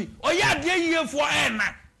wanya bi oya die yi fo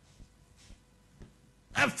ena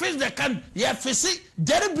and face the can yeah face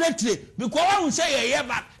deliberately because one will say yeah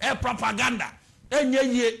but a propaganda and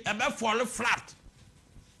ye about fall flat.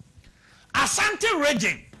 Asante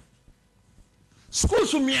region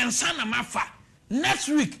schools miensa na mafa next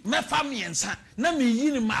week mefa miensa na me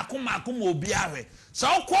yini mako mo biawe so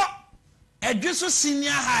ko edweso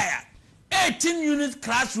senior higher 18 unit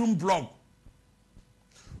classroom block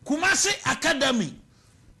Kumasi Academy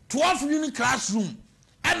 12 unit classroom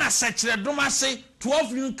and a secretary domase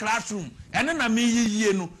 12 unit classroom and na me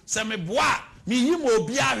yiye no se me boa me yi mo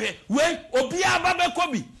obiawe we obia baba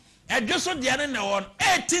kobi edweso de ne on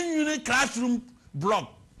 18 unit classroom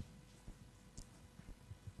block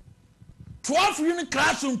 12 unit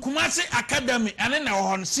classroom Kumasi Academy and na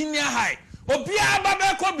on senior high obia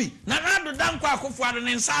baba kobi na nado danko akofo ade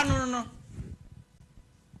ne nsa no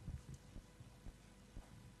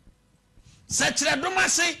secretary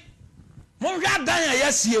domase mon hwa dan ya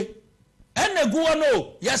yasie eneguwo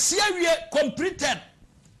no yasie wie completed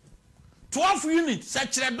 12 units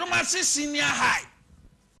secretary domase senior high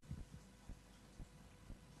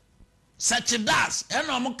secretary das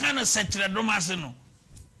eno mo kan secretary domase no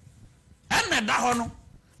enne da ho no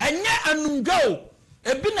enye anumgao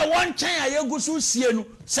ebi na won chen ayegusu sie no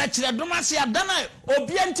secretary domase adana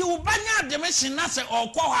obi anti wo banya ademehye na se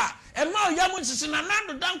okwo ha ema oyam sisi na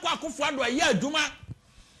nando danko akofo ado aye aduma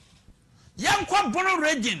yankwa bono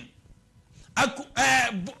region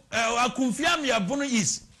akumfiam ya bono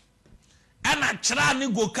is ana chira ni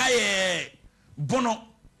gokaye bono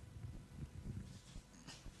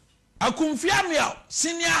akumfiam ya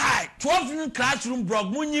senior high 12 unit classroom block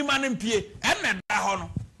munyima ne mpie ene da ho no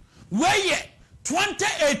weye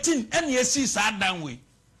 2018 ene esi sa dan we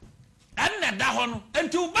ene da ho no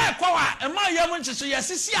enti uba kwa ema yam nchiso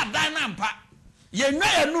yesisi adan na mpa yenwa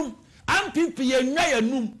yanum ampipi yenwa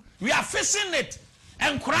yanum we are facing it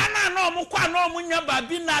and krana no mo kwa no mo nya ba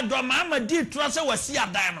bi na do ma amadi tro se wasi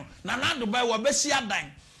adan no na nando ba wo be si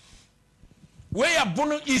adan we ya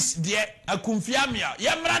bono is there akumfiamia ye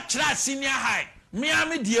mra kra senior high me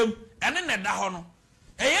am diem ene ne da ho no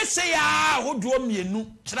eye se ya hodo mienu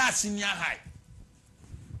kra senior high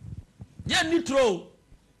ye nitro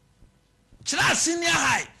kra senior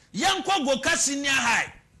high ye nko goka senior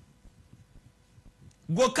high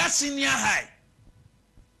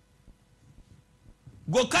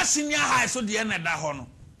Goka senior high so de na da ho no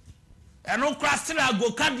eno krastra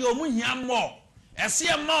goka de omu hia mo ese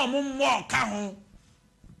ma omu mo ka ho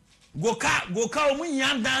goka omu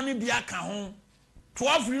hia dan ne bia ka ho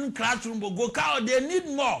 12 unit classroom goka they need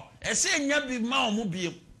more ese nya bi ma omu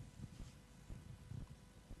bi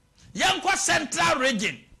yanko central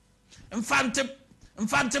region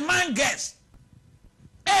infante mangas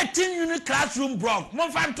 18 unit classroom block mo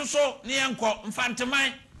fanto so ne yanko infante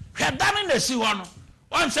man hwedane na si ho no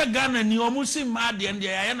one say Ghana ni omusi ma de and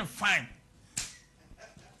they are fine.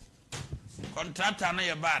 Contractor na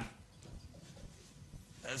ye bad.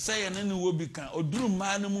 say and any will become or drew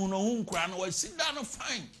man moon or whom crown or sit down and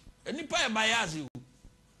fine. Any pie by as you.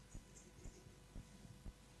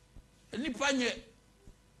 Any panye.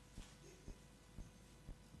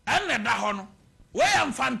 And the dahon. Where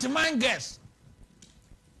am Fantiman guess?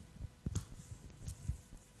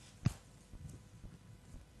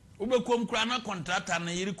 Ubekom krana contractor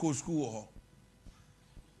na yiri school ho.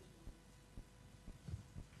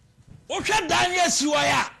 Ohwe Daniel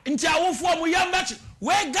siwaya nti awofo mu yambachi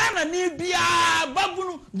we Ghana ni bia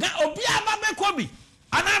babunu obi ababekọ bi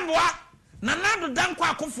anamboa na nado danko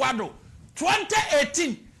akofo ado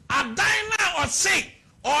 2018 adan na ose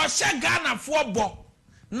o hye Ghana fo bo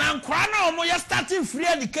na nkora na omo ya starting free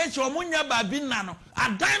education omo nya ba bi na no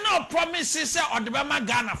adan na promise say odebema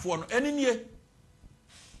Ghana fo no eninie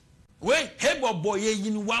we hebo boy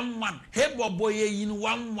yin 1-1 hebo boy yin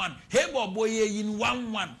 1-1 hebo boy yin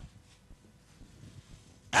 1-1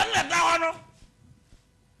 enne da hono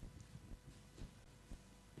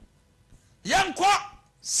yanko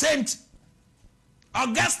St.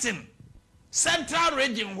 Augustine Central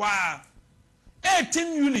Region wa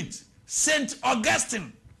 18 unit St.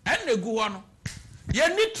 Augustine enne gu hono ye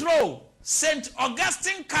nitro St.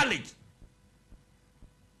 Augustine College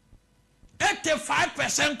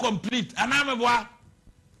 85% complete anameboa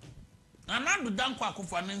anando danko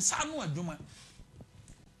akofo ne nsanu adwuma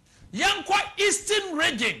yanko Eastern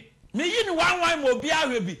Region me yin 1-1 mo bia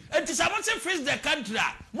hwebi enti samonse face the country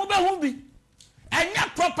a mo be hu bi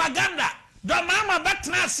enya propaganda do mama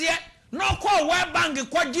betna ase no call World Bank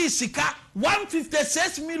kwaji sika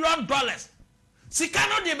 $156 million sika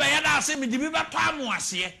no de be yada ase me de bi beto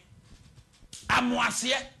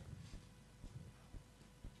amoase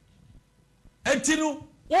etinu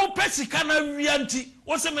wo pesika na wianti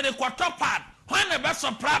wo se me de kwato pad when na be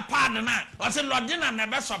supply pad na wo se lodina na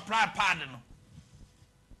be supply pad no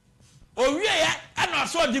owie ya na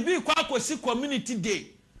so de bi kwa akosi community day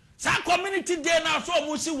sa community day na so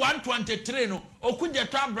mu si 123 no okuje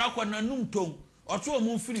to abrakwa na numton oto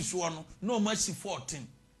mu firi so no na o ma si 14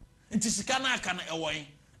 nti sika na aka na ewoyin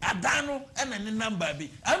adano na ne number bi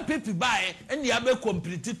MPP bae eni abe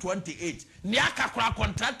complete 28 ni aka kora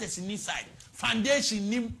contractors ni side foundation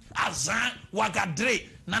nim azan wagadre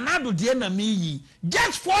nanado de na meyi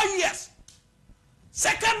just 4 years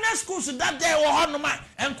secondary schools that day wo honoma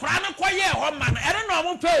enkura ne koye ho man ere na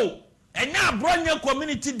omo pe o enya Abronye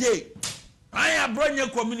community day ai Abronye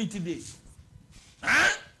community day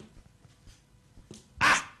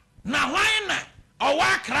na hwan na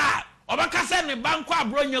owakra obakase ne banko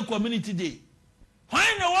Abronye community day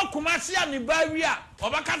hwan na wo Kumasi ani bawia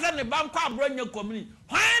obakase ne banko Abronye community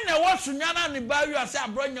hwan na wo Sunyana ni bawia se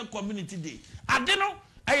Abronye community day ade no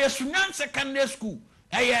eye Sunyan secondary school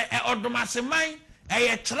eye Odomaseman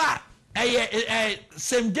eye Tra eye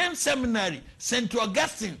St. James Seminary St.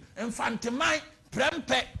 Augustine Infanteman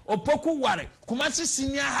Prempe Opoku Ware Kumasi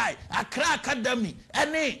Senior High Accra Academy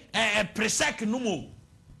ene Presec numo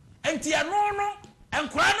enti eno no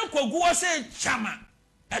enkura no koguo se chama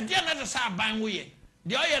ade na de sa ban wo ye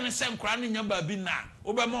de oye ne se enkura no nya ba bi na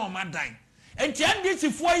obema o madan enti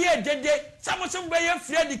andisifo ye dede samosem be ye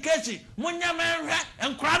free education munya menhwe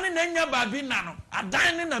enkura no na nya ba bi na no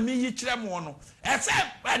adan ne na me yi kire mo no ese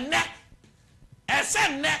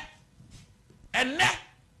enne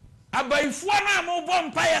abaifo na mo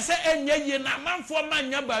bompa ye se enye yi na manfo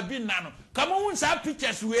manya ba bi na no kamo hunsa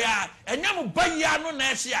pictures we a enya mo bayia no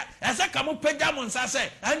na ehia ese kamo pega mo nsa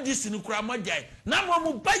se andisi ni kura mo jai na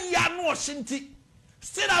mo bayia no o shinti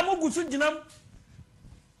still amugusu ginam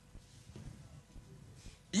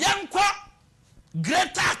yanko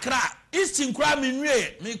Greater Accra Eastern kura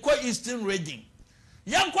minwe me ko Eastern Region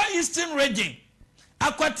yanko Eastern Region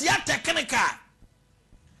akwatia technical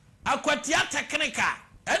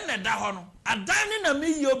enne da ho no adan na me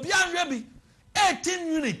yi obi anhwe bi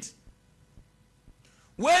 18 unit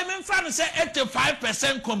we me fa no say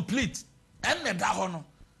 85% complete enne da ho no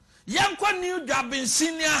yanko New Job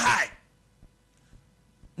Senior High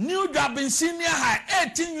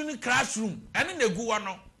 18 unit classroom enne na gu wo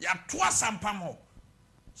no ya to asampam ho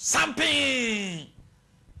samping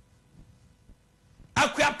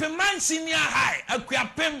Akuapeman Senior High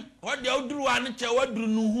akuapem wode oduru ane che waduru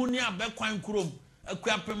nuhu ni abekwan krom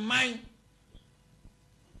akuapeman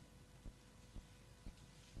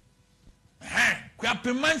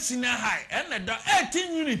akuapeman Senior High ene da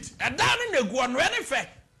 18 unit ada ne egu ono ene fe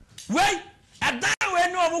we ada we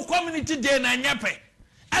no mu community day na nyepe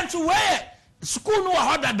antu we school no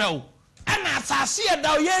ho dada o ana asase e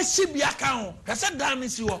da o ye sibia kan ho hese da ne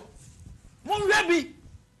si wo munhwe bi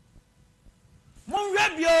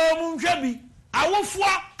awofo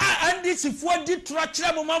andi sifuo di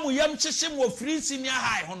trɔkyerɛ mo mamu yam hyehye mo free senior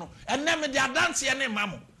high hono enne me de adanse ne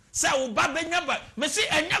mamu sɛ wo ba benya ba me se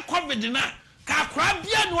enya covid na ka akora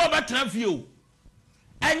bia no obetena fie o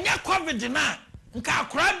enya covid na nka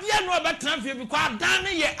akora bia no obetena fie because adan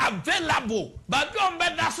ne ye available ba bi on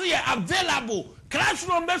beda so ye available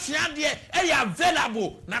classroom be fia de e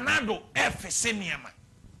available nanado efese niema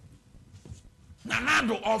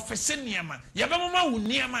nanado office niema ye be mama wo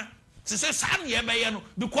niema se se san ye be ye no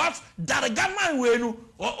because daragaman we no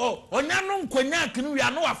onya no nkonya kinu wi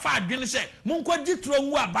ano afa adwene se munko ditro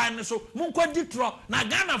wu aban ne so munko ditro na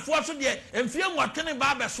Ghana fo so de emfie nwotene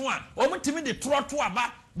ba beso a omutimi de tro to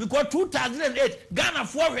aba because 2008 Ghana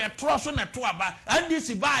fo hwe tro so na to aba andi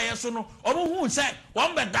si ba ye so no omu hu se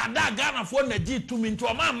won be dada Ghana fo na gi tumi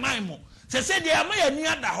nto ma man mo se de ama ya ni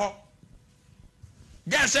ada ho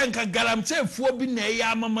ja se nka galamse fo bi na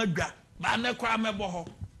ya amamadwa ba ne kwa mebo ho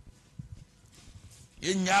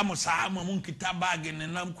yenya mo saa mo nkita bag ne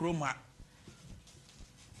nam kroma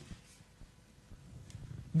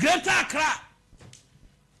Greater Accra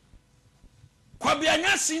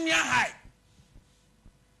Kwabianya senior high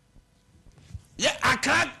ye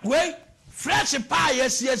Accra we fresh pa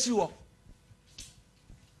yes wo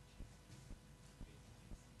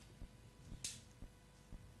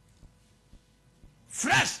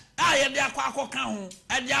fresh ye de akwa ka ho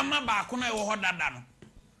e de ama ba ko na e wo ho dada no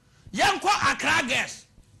yanko Accra girls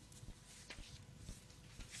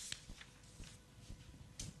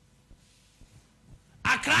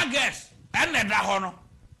Accra girls ene da ho no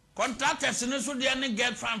contractors ne so de ne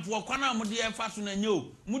get fan for kwana mo de e fa so na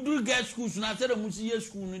nyo mudu girls schools na se de mu si ye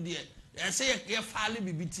school no de e se ye faale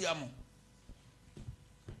bibiti amo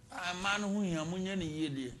man hu ya mo nya ne ye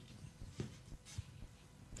de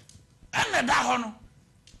ene da ho no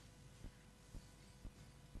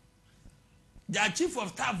the chief of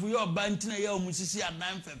staff we oba ntina ya omusisi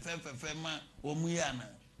adan fefe ma omu ya na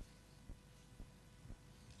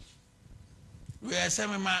we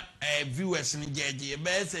asem ma viewers ni jeje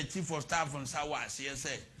be say chief of staff on sawase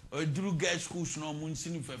say oduru girls schools no omunsi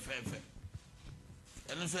ni fefe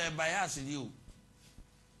eno so e bias di o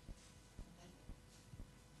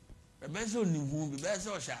be say oni hu be say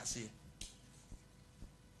o shase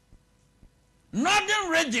Northern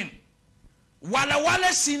region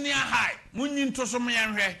wala senior high munyin to so me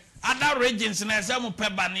yanhwe other regions na ese mo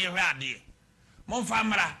peba na ehwe ade mo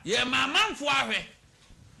famra ye mamanfo ahwe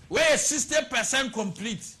we 60%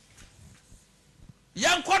 complete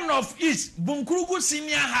yankon of east Bunkurugu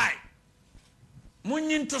senior high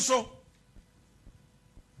munyin to so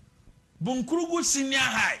Bunkurugu senior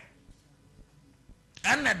high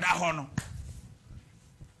enne da ho no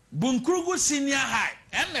Bunkurugu senior high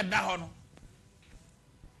enne da ho no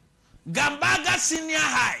Gambaga senior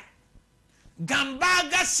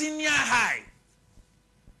high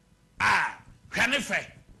hwanefe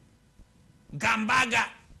Gambaga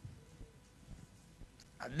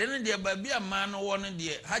adene de baby amano won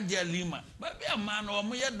de Hadia Lima baby amano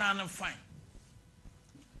wo ye dan fine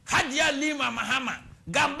Hadia Lima Mahama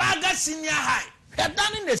Gambaga senior high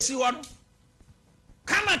hedan ne si won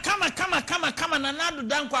kama na nadu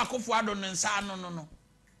danko akofo ado ne nsa no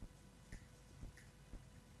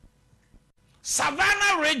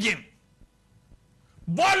Savannah region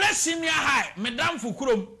Bole senior high medam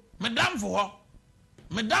fukurom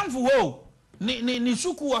medam ho ni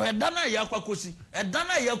suku wo edana yakwakosi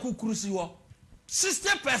edana yakukrusi ho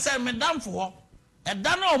 60% medam ho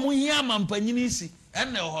edana omuhia mampanyini si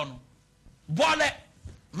enne ho no Bole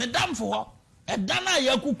medam ho edana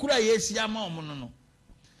yakukura yesi ama omuno no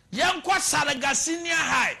yenko Salaga senior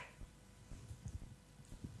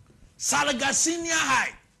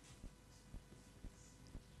high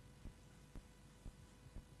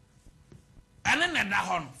ane ne da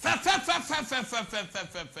hon fe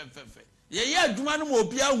ye adwuma no mo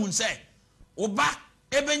obi ahun se oba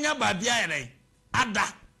ebenya ba bia yere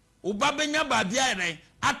ada oba benya ba bia yere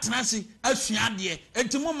atenasi asua de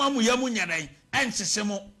entimo mamu yamu nyeren ensese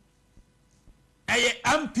mo eye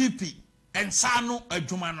MPP ensano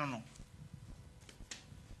adwuma no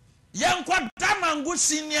yenkwa Damangu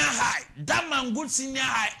senior high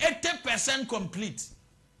 80% complete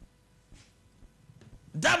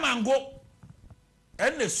Damangu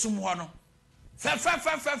ene sum ho no fe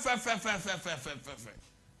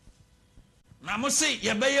na mo se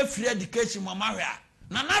ye be ye free education mo mahwe a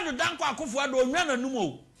na nadu danko akofo ado onwa nanum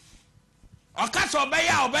o okasa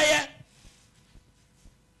obeye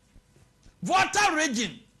Water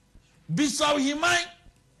region Bishop Himan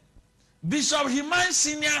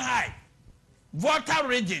senior high Water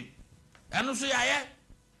region eno so yaye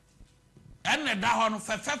ene da ho no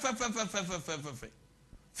fe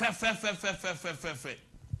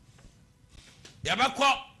yabako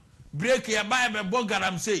break yaba be bo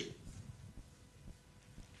galamsey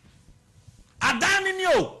adani ni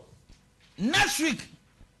o next week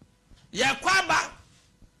yakwaba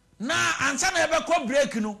na ansa na yabako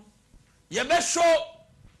break no yabe show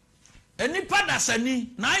enipa dasani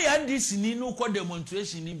na ya ndisi ni no ko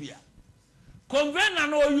demonstration ni bia convener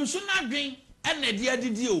no yusu na dwen ene de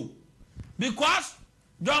adidi o because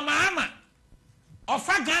Mahama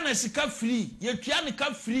ofa Ghana sika free yetua ne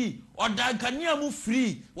ka free odankania mu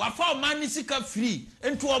free wafa omani sika free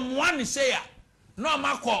ento omoa ne say ya no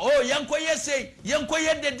makọ oh yenkoye say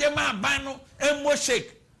yenkoye dede ma ban no emo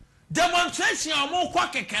shake demonstration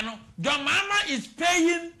omukọ keke no Mahama is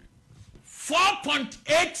paying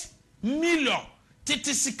 4.8 million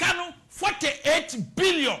titisika no 48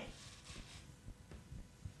 billion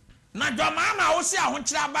na Mahama wo se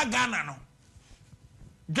ahonkyere aba Ghana no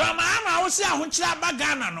Mahama wo se ahonkyere aba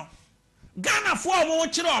Ghana no Ghana fo omo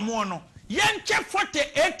kyere omo no yenche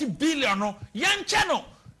 48 billion no yenche no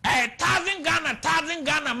 1000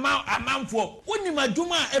 Ghana ma amanfo woni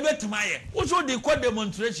maduma ebetuma ye wo so de ko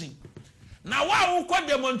demonstration na wa wo ko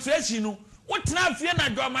demonstration no wotena afie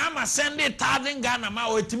na Mahama send 1000 Ghana ma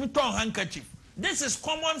o etimi ton handkerchief. This is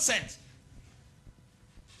common sense.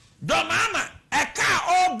 Mahama eka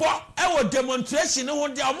obo ewo demonstration ho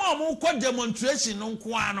de omo ko demonstration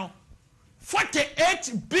nko ano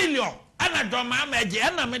 48 billion ana Mahama eje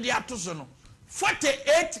ana me de atoso no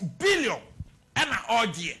 48 billion ana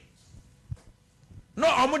oje no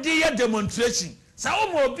omo de ye demonstration sa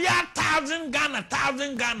o mo bi 1000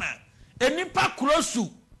 Ghana enipa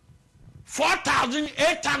krosu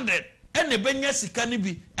 4,800 ene benya sika ni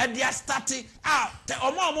bi e dia start te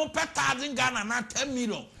omo pe 1,000 Ghana na 10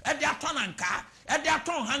 million e dia ton anka e dia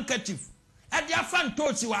ton handkerchief e dia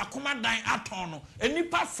fantosi wa akoma dan aton no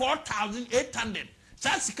enipa 4,800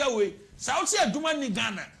 sa sika we sa o se aduma ni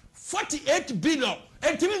Ghana 48 billion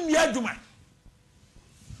entimi mi aduma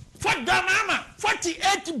for Mahama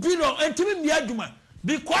 48 billion entimi mi aduma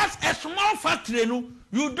because a small factory no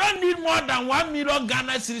you don't need more than 1 million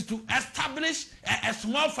Ghana cedis to establish a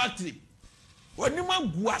small factory. When you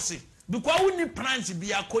want guase, because we need plans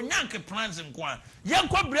be a konyanke plans in Kwan.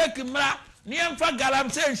 Yanko break mra, Niamfa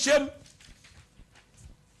galamse shem.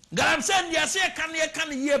 Galamse yase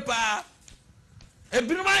kan ye pa. E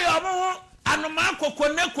binuma yomo anoma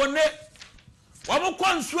kone. Wamu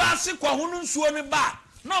kwa nsuasi kwa hunu nsuo ni ba.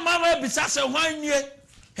 No mama bisase hwanye.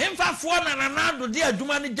 Hemfa fo na nanado de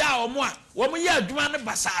aduma ne ja omo a wo ye aduma ne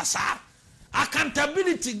basasa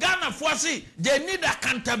accountability Ghana fo say they need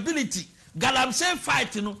accountability galamsey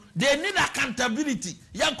fight no they need accountability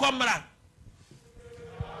yankomra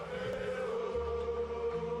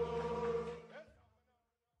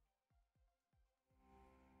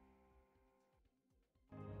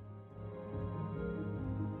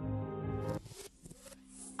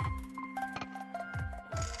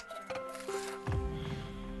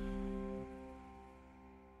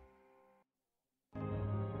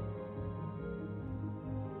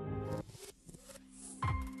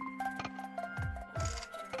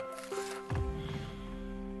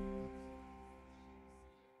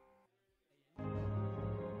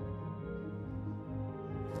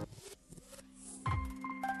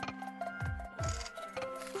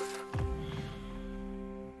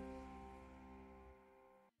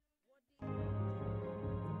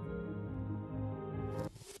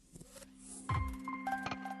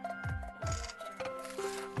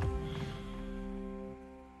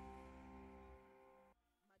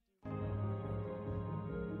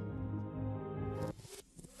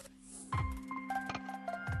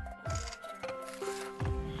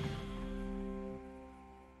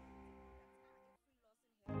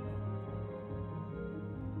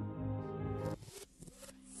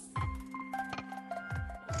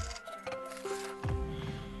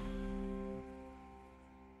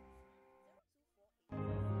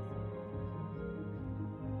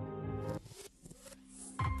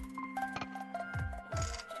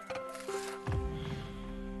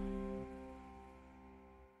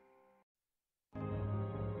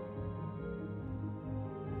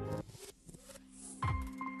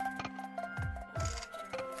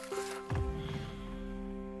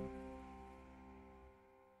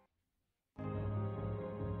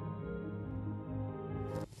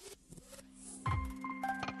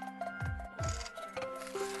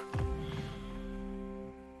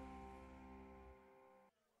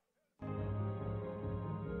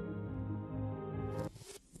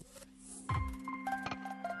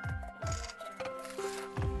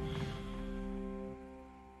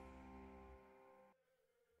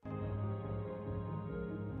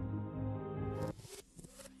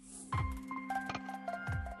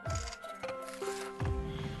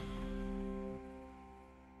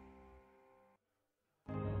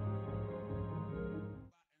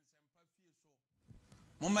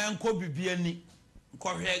Mama enko bibia ni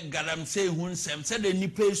nkɔhwɛ galamsey hu nsɛm sɛ de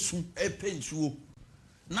nipa esu epensuo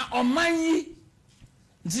na ɔman yi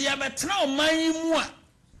nti yɛbɛtena ɔman yi mu a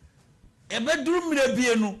ɛbɛduru mmerɛ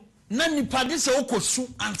bie no na nipa de sɛ okosu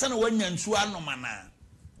ansa na wanya nsuo anomana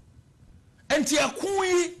enti akun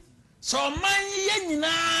yi sɛ ɔman yi yɛ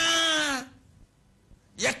nyinaa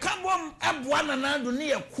yɛka bom ɛboa nanado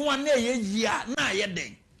ne yɛko a na ɛyɛ yia na ayɛ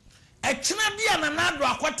den ɛkyena bi a nanado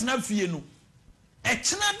akɔtena fie no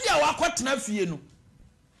ɛkyena bi a wakɔtena fie no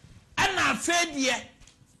ɛna afɛdeɛ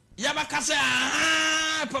yɛbɛka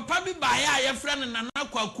sɛ papa bi baeɛ a yɛfrɛ no nana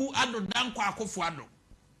kwaku adoda nkɔ akofo ado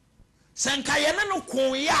sɛ nka yɛne no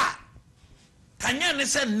koeɛ a kanyɛ ne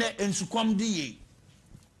sɛ nnɛ nsukɔm de yie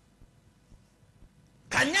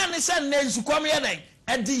kanyɛ ne sɛ nnɛ nsukɔm yɛ dɛn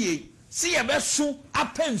ɛde yie si yɛbɛso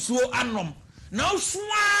apɛ nsuo anom na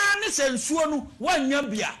osuaa ne sɛ nsuo no wanya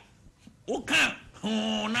bia woka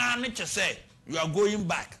na ne kyɛ sɛ you are going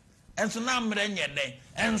back enso na mmerɛ nyɛ den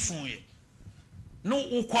enso ye no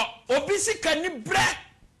ukɔ obi sika ni brɛ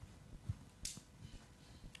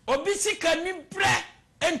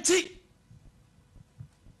enti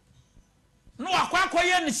no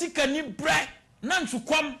akɔakɔyɛ ne sika ni brɛ na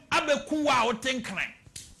nsukɔm abɛku wa wotenkran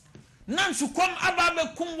na nsukɔm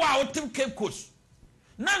abɛkum wa wotem kekos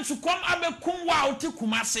na nsukɔm abɛkum wa wote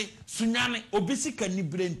kumase sunyane obi sika ni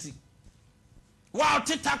brɛ enti wa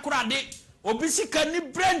wote takorade obi sika ni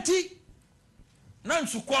brenti na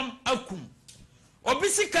nsukom akum obi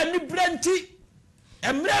sika ni brenti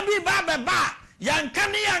emre bi ba yanka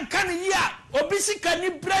ne ya obi sika ni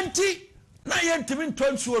brenti na yentimi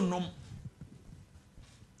ntonsuo nom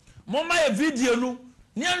moma ye video no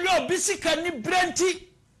ne anwe obi sika ni brenti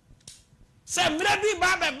se emre bi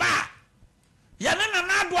ba ya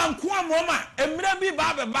na ado anko amoma emre bi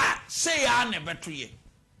ba se ya ne betoye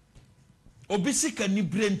obi sika ni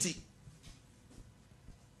brenti.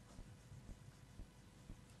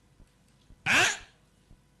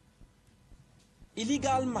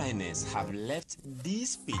 Illegal miners have left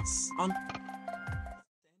these pits on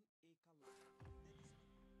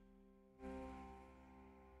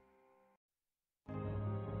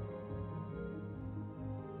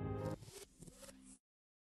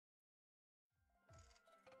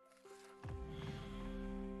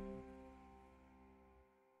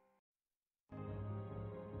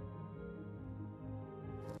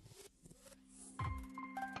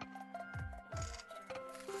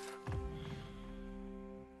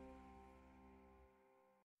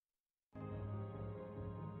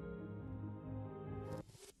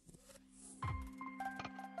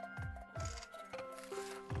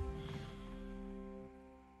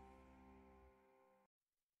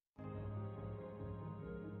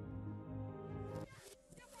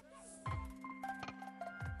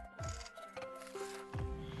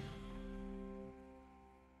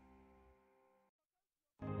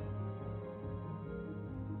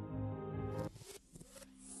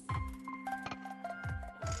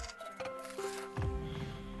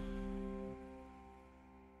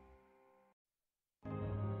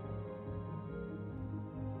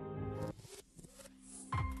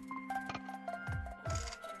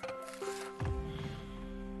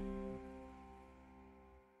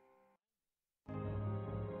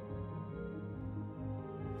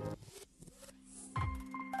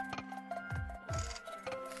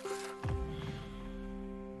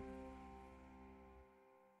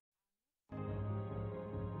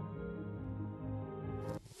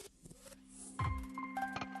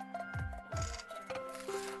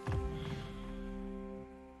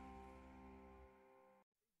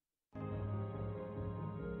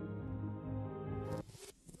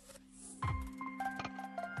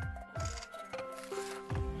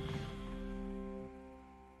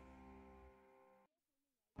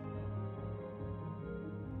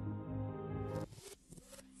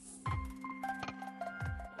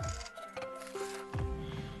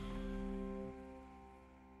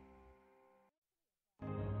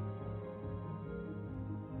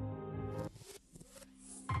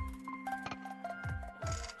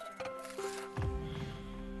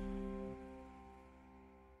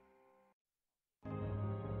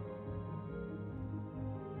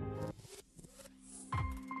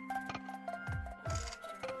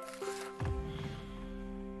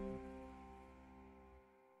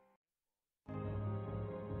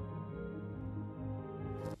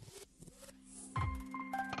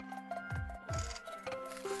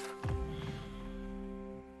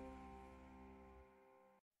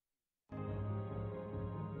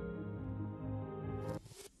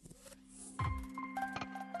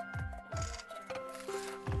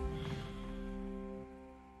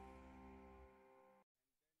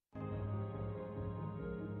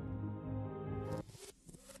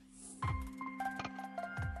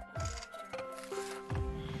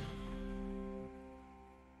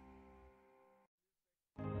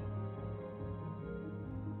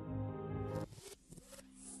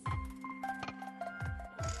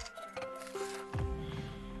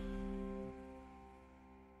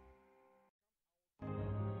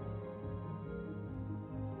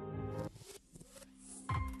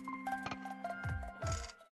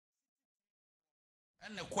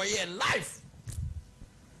and a quiet life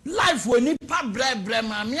when you pap bre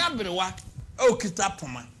mammy abrewa o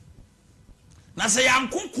kitapoma na say am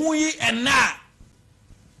kunkuyi and na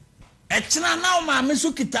echina na mammy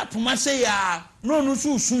so kitapoma say ya no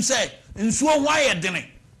so soon say nsuo why dene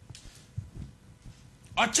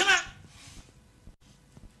ochina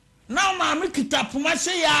na mammy kitapoma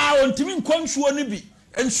say ya ontimi nkonsuo ni bi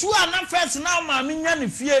nsuo na first na mammy nya ne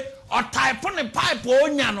fie or type on the pipe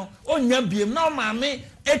onya no onya biem na mammy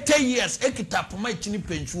 80 years ekitapoma echini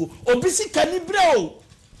pensuo obisi kanibre o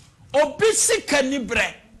obisi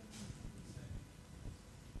kanibre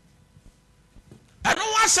anu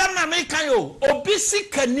wasam na me kan yo obisi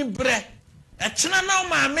kanibre echina na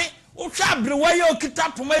mammy ohwa abrewa ye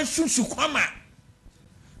okitapoma esusu kwama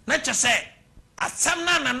na chese asam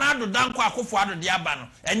na nado danko akofo ado de aba no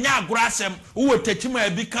enya agora asem wo tachima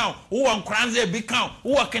ebi kan wo nkranze ebi kan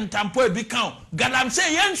wo kentampo ebi kan gadam se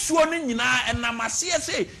yensuo no nyina enamase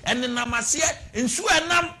se enamase nsuo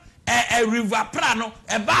enam river pra no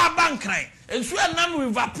eba abankran nsuo enam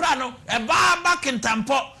river pra no eba aba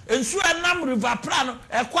kentampo nsuo enam river pra no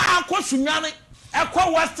ekwa akosunwane ekwa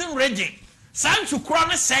western region sanchu kro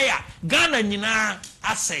ne seya Ghana nyina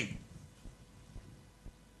asei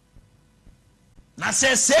na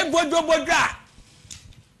se bodwa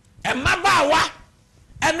emabawa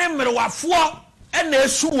ene mmerewafo ene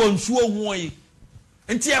esu wonsuo ho yi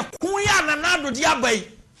nti ekun ya nanado di abai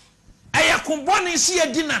eyekunboni si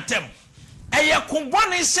edi natem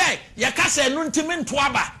eyekunboni se yekase enu ntimi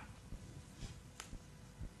ntoaba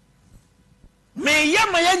me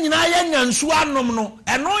yema ya nyina ya nyansuo anom no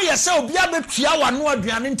eno yese obi abetua wano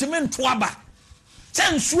aduane ntimi ntoaba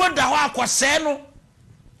se nsuo da ho akose no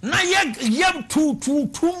na ye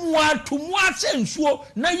tumwa sensuo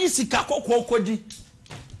na yisika kokokodi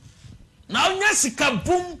na onya sika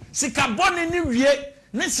bum sika boni ni wie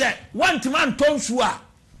ne se wantima ntonsuo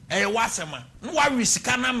a wasema no wa wi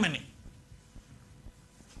sika na mene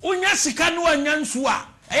onya sika no anya nsuo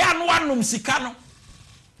a no wanom sika no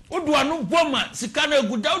odu anu boma sika na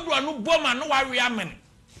eguda odu anu boma no wa wi amene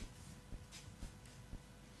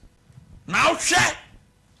na ohwe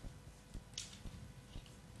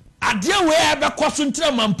ade we ebe kwaso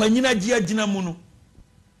ntira mampanyina dia gina mu no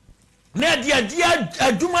na dia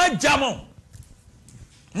aduma jamo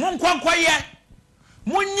monkwankoye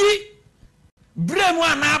munyi bremu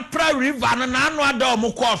ana pra river na anu ada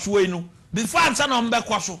omo kwaso we no before ansa na ombe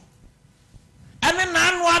kwaso ene na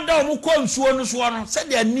anu ada omo kwansuo no so no se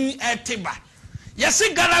de ni eteba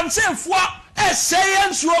yesi garamsefo eseye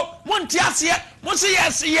nsuo monti ase mo se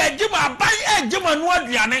ye gima ban gima no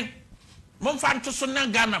aduane Monfanto so na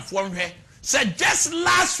Ghana for hwe said just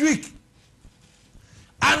last week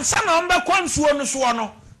and some ombe kwansuo no so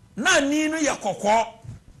no na ni no ye kokko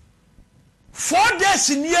 4 days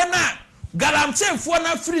nie na galamsefo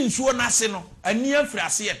na free nsuo na se no ani afiri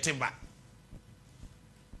ase yeteba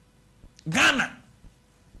Ghana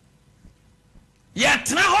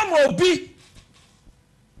yetna homo obi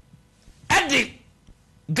edi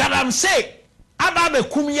galamse ababe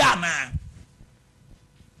kum ya na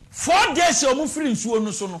 4 days omu free nsuo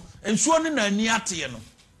no so no nsuo no na ani ate no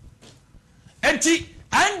enti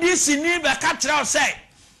NDC ni be ka kire o say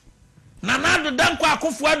na nado danko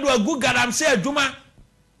akofo ado agu galamse adwuma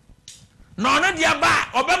na ono dia ba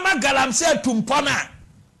obema galamse atumpo na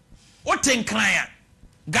otenkran ya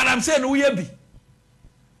galamse no ye bi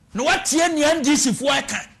no watie ni NDC fo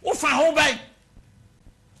aka wo fa ho bai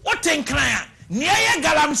otenkran ya ni ye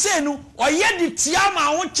galamse no oye di tia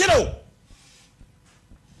ma ho kire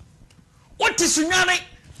what is sunyane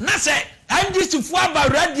na se NDC fu aba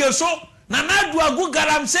radio so na nadu agu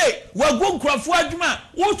galamse wagu nkrofo adwuma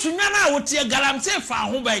wo sunyana a wotie galamse fa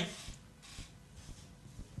ho bai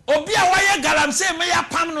obi a waye galamse me ya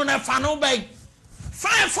pam no na fa no bai fa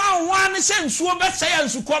ho an se nsuo be se ya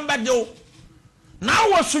nsukom be de o na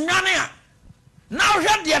wo sunyane a na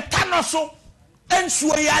hwe de tano so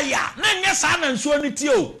ensuo ya na nye sa na nsuo ni tie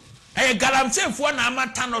o galamse fu na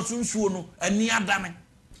amata no so nsuo no ani adame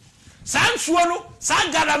sansuo no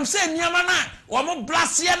san galamse niama na wo mo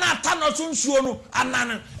blasie na atano so nsuo no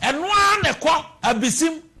anane eno ne ko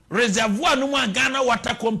abisim reservoir no mu Ghana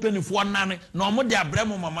Water Company fo nane na wo mo de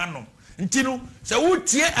abremo mama no nti no se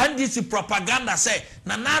wutie NDC propaganda say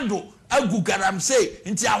na nado agu galamse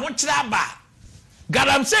nti ahokire aba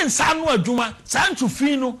galamse nsano adwuma santu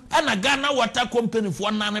fi no na Ghana Water Company fo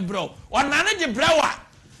nane bro onane de brewa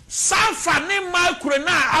sanfa ne makure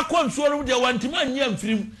na akonsuo no de wantima anya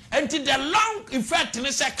mfirim enti the long effect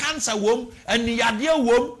ne say cancer wom aniyade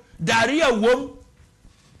wom diarrhea wom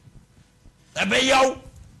ebe yaw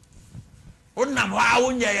Onam ha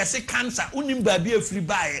wonye yesi cancer unim baabi afiri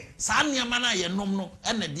baaye saa nneema na ye nom no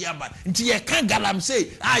ene de aba nti ye ka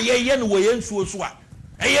galamsey ye no wo ye nsuo so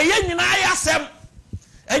a ye nyina ya sem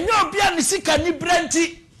enye obi a ne sika ni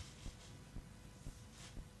brenti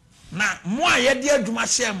na mo a ye de adwuma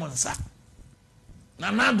hye mo nsa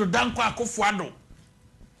na nado danko akofo ado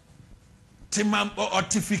timam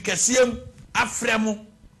otifikasiem afremo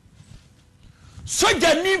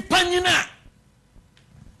soja ni panyina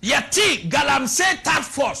yati galamsey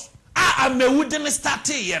task force amewudi ne start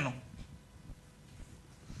ye no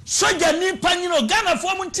soja ni panyina Ghana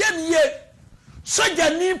fo mu ntie ne ye soja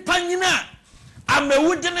ni panyina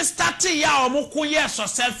amewudi ne start ya omko ye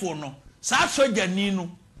successful no sa soja ni no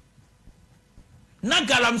na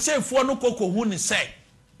galamsey fo no koko hu ne say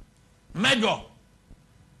mejo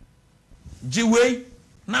jiwe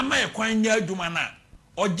na ma ekwan nya adwuma na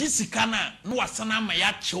ogisika na no wasana ma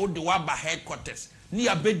ya chew de wa ba headquarters ni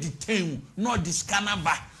ya be detain no diskana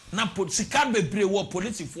ba na sika bebre wo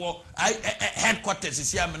police for headquarters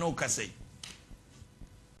isi amena okasai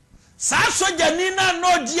sa soja ni na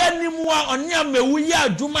no di animu a oni amewu ya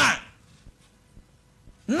adwuma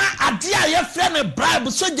na ade a ye fre ne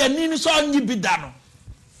bribe soja ni so onyi bida no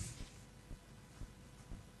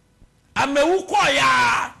amewu ko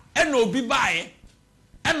ya ena obi baaye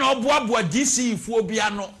ena oboaboa DC fu bia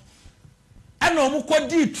no ena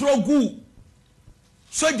omukodi trogu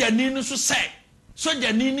soja ni so say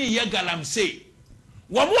soja ni ye galamsey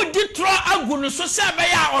wo mo di tro agu no so say be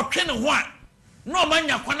ya otwe ne ho a no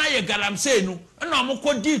manya kwana ye galamsey no na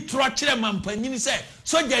omukodi tro kire mampanyini say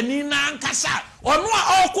soja ni na ankasa ono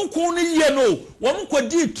a okukun no ye no wo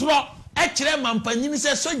mukodi tro e kire mampanyini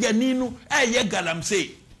say soja ni no ye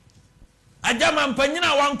galamsey ajama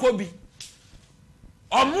mpanyina wankobi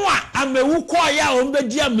omo a amewu ko ya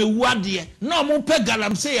ombedi amewu ade na omo pe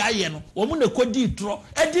galamsey aye no omo na kodi tro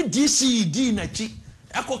edi DCD na chi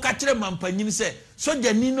ekoka kire mampanyini say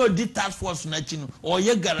soja ni no di task force na chi no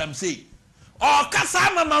oye galamsey o kasa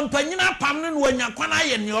mampanyina pam no wanya kwana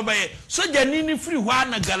aye ne obaye soja ni free hwa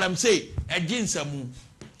na galamsey ejinsamu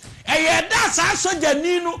eye da sa soja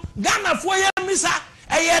ni no Ghana fo ye misa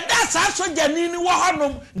eye da sa soja ni wo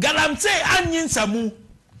honom galamsey anyinsamu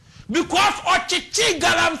because ochichi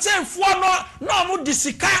galamsey fo no mu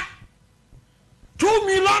disika $2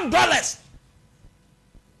 million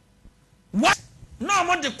what no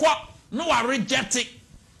mu de ko no wa reject it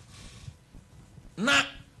na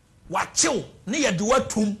wa chill ne ye de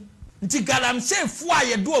watum nti galamsey fo a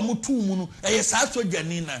ye de o mu tum no eye sa soja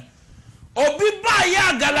ni na obi ba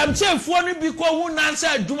ya galamsey fo no bi ko hu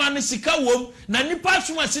nansa adwuma ne sika wom na nipa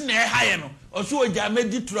suma si na haye no oso oja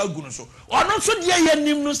medi tro agu no so ono so de ye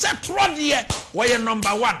nim no se tro de wo ye number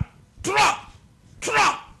 1 tro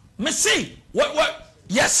me see what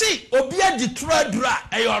yesi obi adi tro adura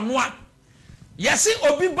e yonoa yesi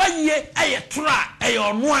obi ba yie e ye tro e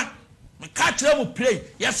yonoa me ka kire mu play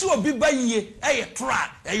yesi obi ba yie e ye tro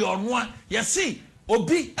e yonoa yesi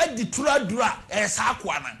obi adi tro adura e sa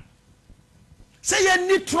akwana say ye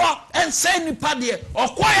nitro and say nipa de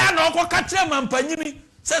okoya na okoka kire mampanyini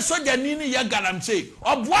say soja ni ye galamsey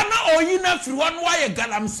oboa na oyi na firi ho wa ye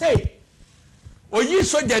galamsey oyi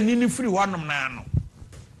soja ni firi ho nom na no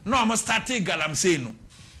no mo start galamsey no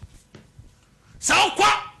sa okwa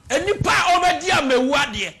enipa obedi amewu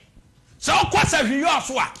ade sa okwa sa hwiyo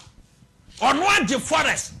so a ono age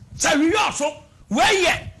forest sa hwiyo so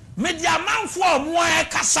weye media manfo omo e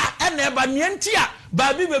kasa ena eba nienti a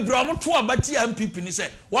baabi bebre omo to abati MPP ni se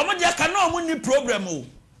wo mo de ka na omo ni problem o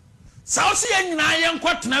sa o se ye nyina ye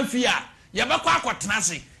nkotena fi a ye be kwa akotena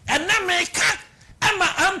se ena me ka ama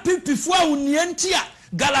MPP fo a unienti a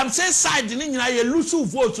galamsey side ni nyina ye lusu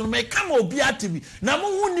vote no me ka ma obi atibi na mo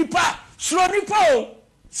hu nipa suro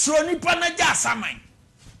nipa na ja saman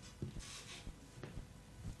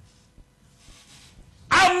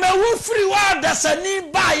amewu free wa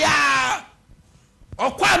dasani ba ya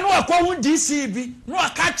okwa no akwa hu DC bi no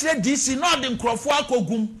aka kire DC no de nkrofo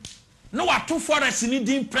akogum no wato forest ni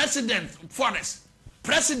din president forest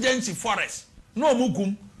presidency forest no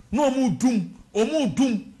omugum no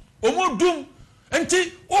omudum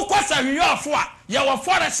enti okwasa hwiofo a ya wa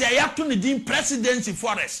forest ya to ni din presidency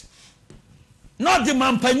forest no de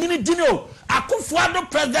mampanyini dino akufuado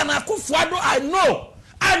president akufuado I know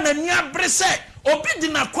anani abrese obi di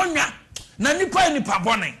na konwa na nipa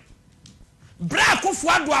bone bra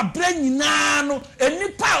akufuado abra nyina no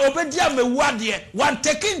enipa obedi amewu ade one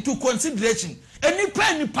take into consideration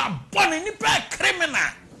enipa bone enipa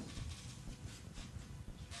criminal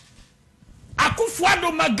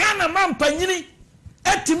akufuado magana mampanyini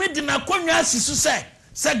etimi di na konwa asisu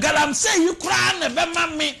se galamsey yi kura na be ma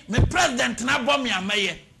me president na bom ya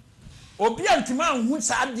maye obi antima anhu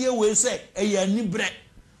saa de we say eya ni bre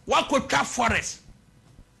wakotwa forest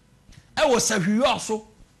e wo sahwiyo so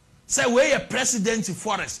say we ye president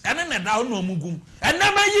forest ene na da no omugum ene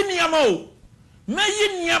mayi niam o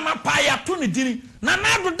mayi niam pa ya to ne diri na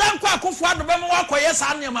do danko akofo adoba me wakoye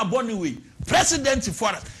saa niam aboni we president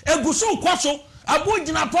forest egusu kwaso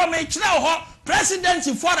abugina to me kire ho president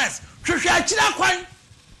forest hwehwe akira kwan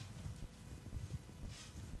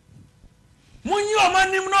munyi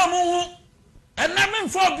omanim no mu ene me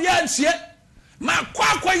mfo bia nsie ma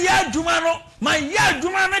kwa ya aduma no ma ya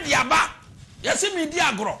aduma no de aba yesi mi di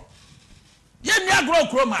agro ye ni agro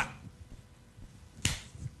kroma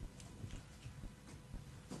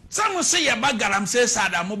samu se ye bagaram se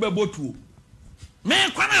sada mo bebotuo me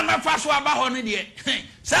kwana ma fa so aba ho ne de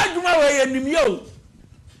sa aduma we ye nim ye o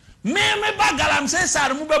me bagaram se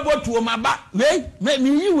sada mo bebotuo ma ba we mi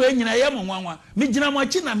yi we nyina ye mo nwanwa mi gina mo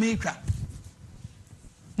chi na me twa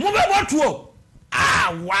mo bebotuo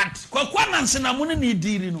what kwakwa nanse na mo ne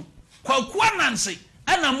diri no kwakwa nanse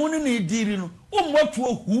ana mo ne diri no ummotu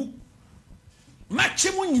ohu machi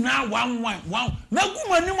mu nyina wan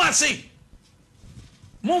maguma ni mu ase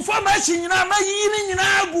mo fa machi nyina mayi ni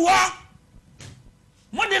nyina aguwa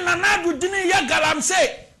mo de nanadu dini ya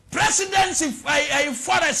galamse presidency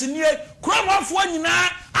forest ni kromafo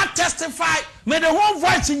nyina attestify me the whole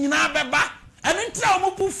voice nyina beba eni ntra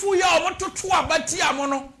mo bufu ya mo toto abati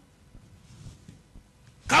amono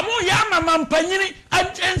kamu ya mama mpanyini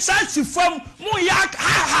ensansi fam mu ya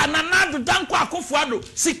ha na nadu danko akofo ado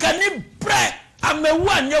sikani bre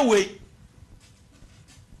amewu anyewe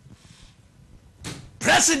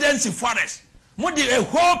presidency forest mu di a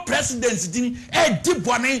whole presidency dini di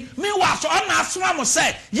bone mi wa so na asoma mo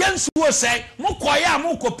say yensuo say mu koya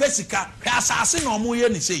mu kopesika hwa asase na omu ye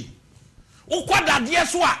ni sei ukodade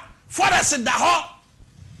so a forest da ho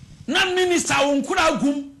na minister wonkura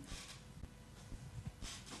gum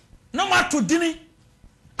no matter dini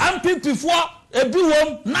MPP for ebi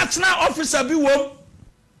wom national officer bi wom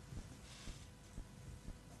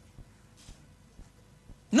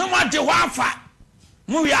no matter wafa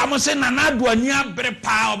mu ya mo se na nadu ani abre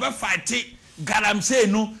pa obe fight galamse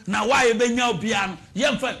no na wa ye benya obia no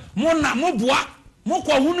yemfa mo na mo boa mo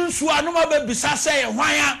kwa hunu nsu anu ma be bisa se ye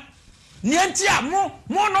hwan ni entia mo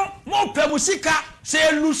no mo pe musika se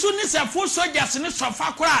lusu ni se fo soldiers ni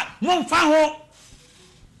sofa kora mo mfa ho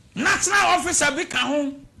national officer be ka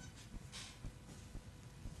ho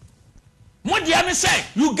Modia me say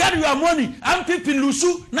you get your money and people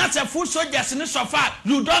lusu not a full soldiers in so far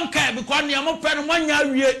you don't care because you mo pen one ya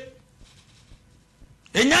wie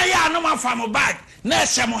enya ya no ma fa mo bag na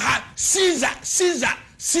ehye mo ha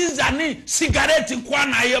Caesar ni cigarette kwa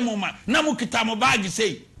na ye mo ma na mo kita mo bag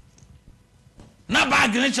say na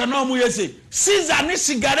bag ni che no mo ye say Caesar ni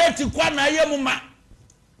cigarette kwa na ye mo ma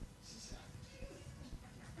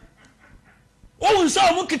o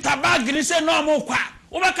unsa mo kita bag ni say no mo kwa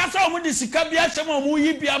o ba ka sa mo di sika bia che mo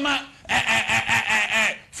yi bia ma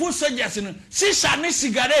full soldiers no sisa ni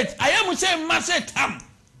cigarette aye mo say ma say tam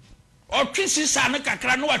o twi sisa ni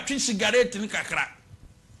kakra no wa twi cigarette ni kakra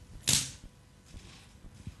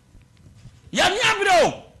ya ni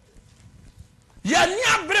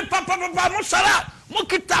abre papa mo sara mo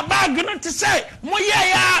kita bag no ti say mo ye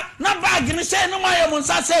ya na bag ni say no ma ye mo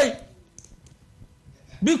nsa say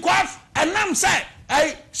because enam say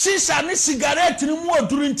ai sisa ni cigarette ni mu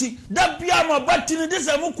oduru nti da bia ma bati ni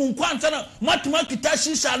dese mu kunkwanta na matuma kita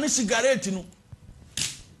sisa ni cigarette no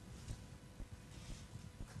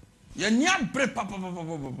ya ni abre papa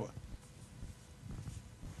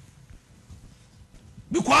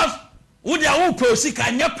because we are prosi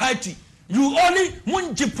kanya party you only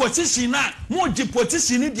munji position na munji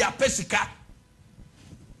position ni dia pesika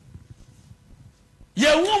ye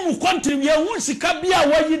wu mu contribute ye wu sika bia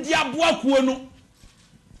wayi dia boa kuo no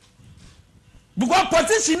because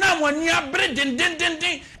position na mo ni abre den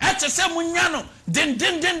etese munya no den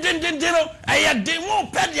no aya de mo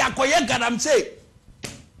pedi akoye gadam say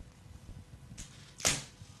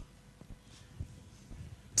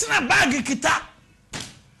tina bag kita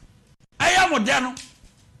aya mo de no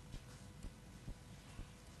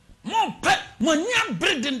mo pe mo ni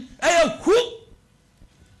abre den aya ku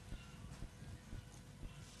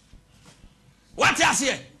what you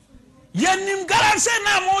say yenim garan say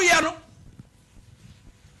na mo ye no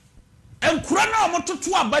enkura na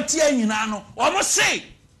omototo abati anyina no omo say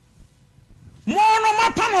mo no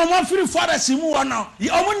mapa no mo firi forest mu wona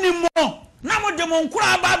omo nimmo na mo de mo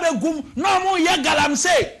nkura aba begum na omo ye galam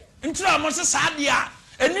say ntira omo se saade a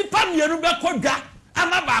enipa mienu be kodwa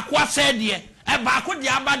ama ba ko ase de e ba ko de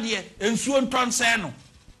aba de ensuo ntonse no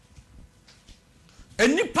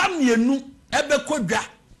enipa mienu e be kodwa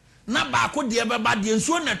na baako de beba de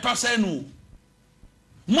nsuo na tose no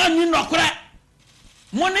mo ni nokore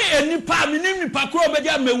mo ne enipa minim nipa kro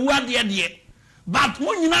obedia mewu ade de but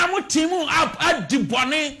mo nyina mo timu up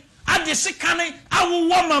adibone ade sekane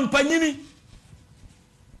awowo mampanyini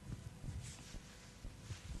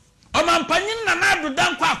o mampanyin na nado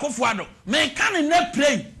danko akofuado me kan na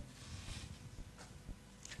pray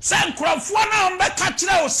sen krofo na on be ka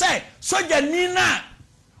kire o say soja ni na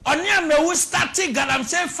oni amewu starting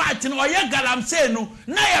galamsey fight no oye galamsey no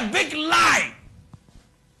na a big lie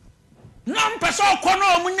no person kono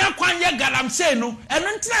omunya kwan ye galamsey no eno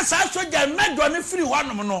ntina sa soja medo ne free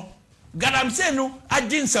honom no galamsey no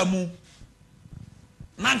aginsamu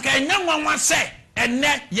na nka enya nwanwa se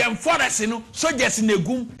enne ye forest no soldiers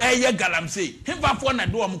negum eye galamsey himfafo na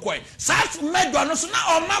do omkoi sa medo no so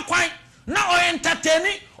na oma kwan na o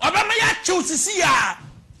entertain obama ya chiusisi ya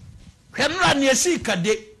hwenra ne esi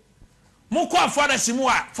kade moko forest mu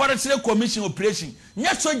a forest commission operation nye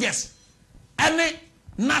soldiers ene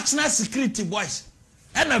national security boys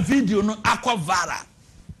and a video no akovara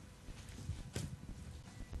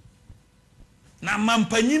na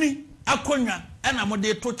mampanyini akonya ena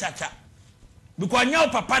mode to chacha because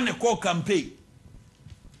nya papa ne call campaign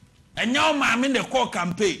enya maame ne call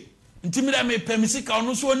campaign ntimira me pemisika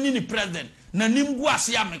ono so oni ni president na nimgu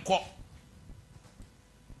ase amekọ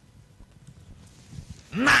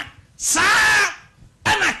na sa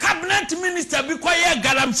ana cabinet minister bi kwa ye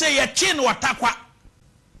galamsey ye chin watakwa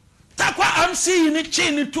takwa MC ni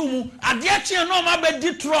chin tumu ade chin no ma be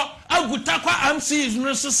ditro agutakwa MC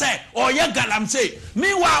no so say o ye galamsey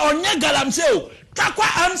mi wa onye galamsey takwa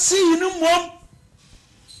MC ni mom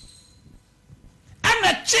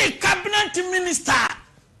ana chi cabinet minister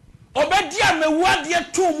obedi amewu ade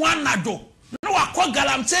tumu anado no wakọ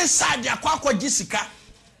galamsey side akwa jisika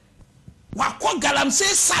wakọ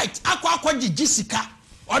galamsey site akwa jisika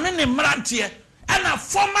one ne mrantie ana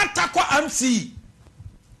former takwa MC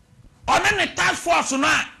one ne task force no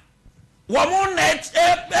a wo mo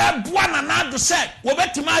na buana na do say wo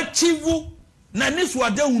betima achieve na nisu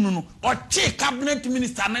ade hunu no o chi cabinet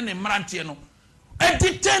minister ne mrantie no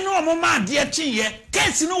edite no mo ma de chiye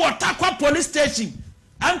case no watakwa police station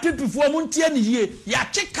MPP fo mo ntie ne yie ya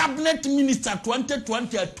chi cabinet minister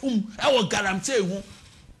 2020 atum e wo galamsey hu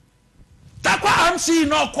takwa MC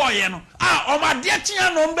no koye no omade tia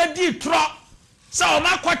no mbedi tro se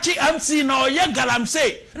omakwachi MC no ye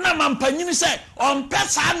galamsey na mampanyini se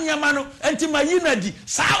ompesa nyama no enti mayinadi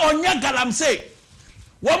sa onye galamsey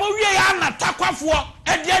wo mo wie ya na takwafo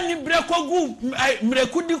ede ani brekogu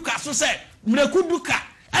mrekuduka so se mrekuduka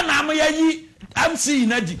na am yayi MC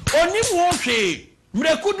nadi onim wo hwe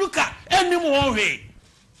mrekuduka enim wo hwe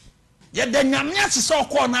ye de nyamia se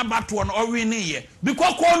okọ na bato no owe ne ye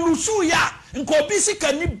because ko lusu ya nko obi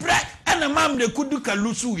sika ni bre ena mamre kuduka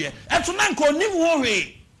lusu ye eto na nko nim wo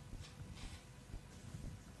hwe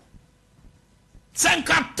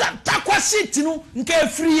sanka takwa city no nka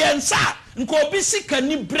free yensa nko obi sika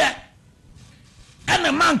ni bre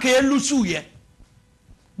ena manka ye lusu ye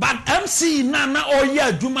but MC na oya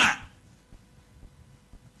aduma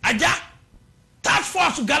aja task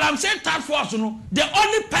force galamsey task force no the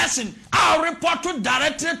only person I'll report to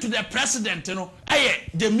directly to the president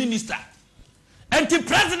the minister and the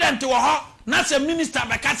president na say minister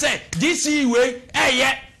beka say this way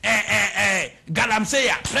galamsey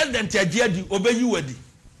president ajiadi obeyi wadi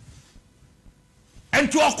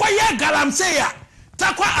and to okoye galamsey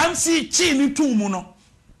takwa MC chini tumu no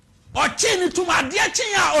o chini tumu ade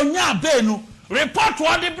chin ya onya be no report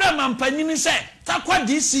what the brema mpanyini say takwa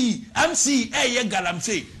DC MC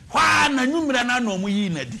galamsey kwa na nyumira na no mu yi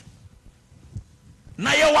nadi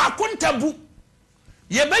na ye wakontabu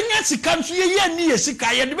ye benya sika nso ye ye ni ye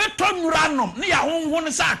sika ye de beto nwura nom ne ya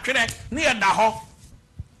honhon sa atwere ne ye da ho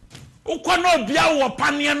ukono obia wo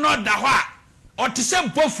pane no da ho a ote se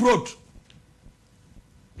bofroad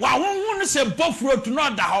wa honhon se bofroad no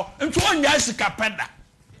da ho nto onya sika peda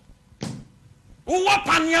wo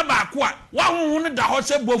pane ba ko a wa honhon da ho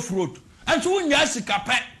se bofroad nto onya sika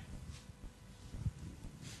pe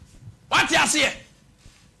what you say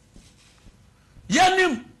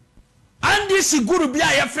yanim andi siguru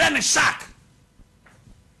bia ye friend shark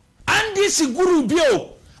andi siguru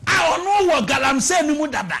bio a ono wo galamsey ni mu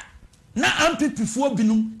dada na MPP fo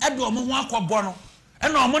binum e de omo ho akobọ no e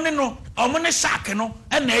na omo ne shark no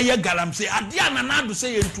e na ye galamsey ade anana do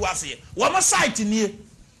say ye ntu ase wo mo site nie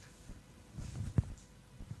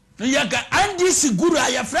no ye ga andi siguru a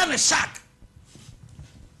ye friend shark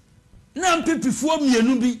na MPP fo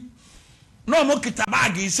mienu bi no mo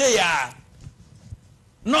kitabagi say ya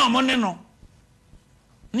no mo ne no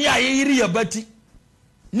ni ayiri yabati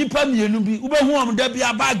nipa mienu bi ubehu am da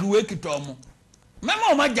bia bag we kitomo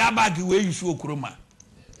mema o ma ja bag we yusu okroma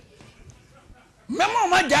mema o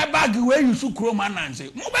ma ja bag we yusu kroma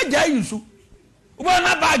nanse mo be ja yusu ube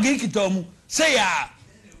na bag kitomo say ya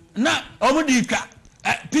na omo di twa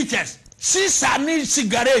pictures sisa ni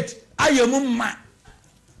cigarette ayemu ma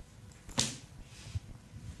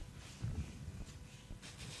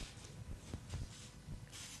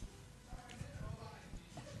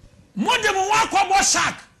modem wa kwabo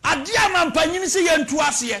sak ade amampanyin se yentu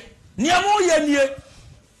ase niamo yenie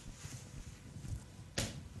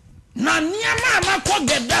na niama amakọ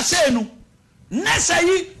geda se nu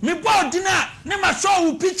nesayi mi body na ne ma show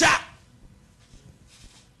wu picture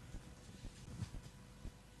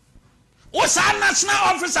o sa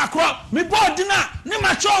national officer kro mi body na ne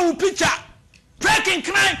ma show wu picture breaking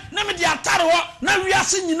crime ne me di atare ho na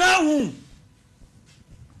wiase nyina hu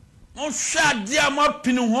o sha dia ma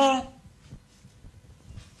pinu ho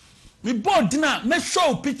mi body na me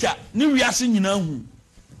show picture ni wiase nyina hu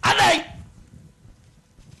adai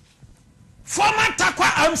former takwa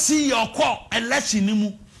MC yoko election ni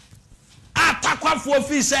mu atakwa fo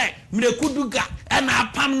fi say mrekuduga na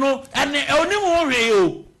apam no ene oni mu hwe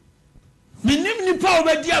o minim nipa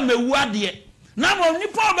obedi amewu ade na mo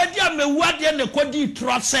nipa obedi amewu ade ne kodi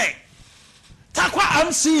tro say takwa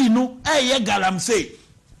MC no eye galamsey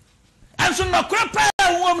enso no krepa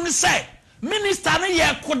wom ni say minister no ye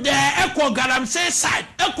kode eko galamsey side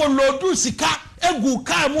eko lodu sika egu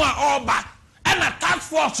ka mu a oba ena task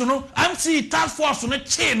force no MC task force no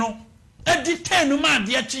chi no edited ma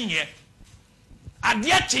ade chinye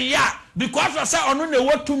ade chiya because I say onu ne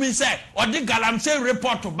Wontumi say odi galamsey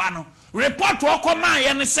report ba no report okoma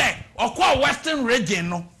ye ne say okwa western region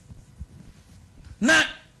no na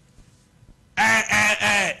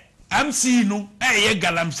MC no ye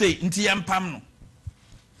galamsey nti yempam no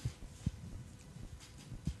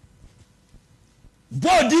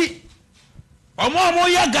body omo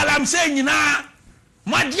ye galamsey nyina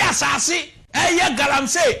madi asase ye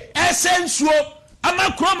galamsey esensuo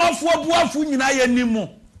ama kromafo buafo nyina ye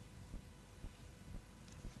nimu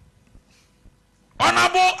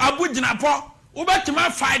onabo abu jinapo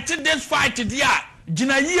ubetima fight this fight dia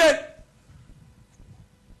jina yie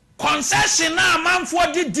concession na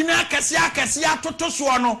manfo di dina akese atoto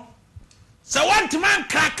so no se want man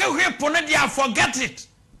crack hwepo no dia forget it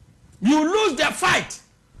you lose the fight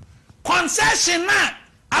concession na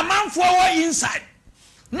amanfo wo inside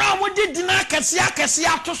na mo di dina akese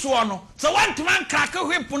atoto so no se want man crack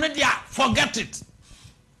hwepo no dia forget it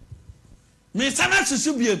me sana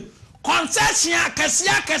susubiem concession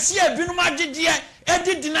akese ebinum agedie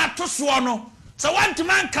edi dina to so no so want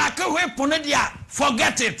man crack hwepo no dia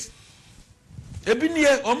forget it ebinie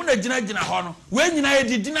omuna gina ho no we nyina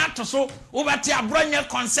edi dina to so wo beti Abronye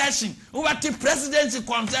concession wo beti presidency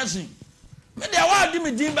concession me dia wa di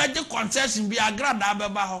me din ba di concession bi agrada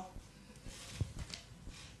beba ho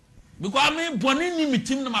because me boni ni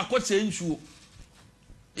mitim na makose nsuo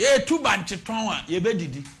ye tu bancheton a ye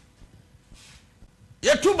bedidi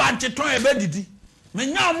ye tu bancheton ye bedidi me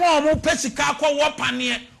nya mo pesika akọ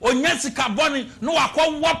wopane onya sika boni no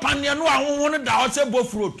akọ wopane no ahonho no da ho se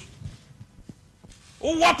bofruit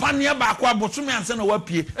o wopane ba akọ abosome anse na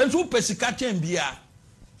wapie enso pesika chen bia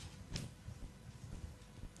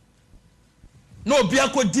no bia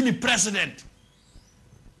ko dini president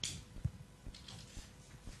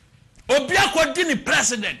obia ko dini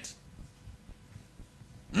president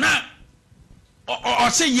na o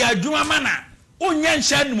se ya adwuma mana onye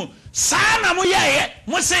nhya nmu saa na mo yeye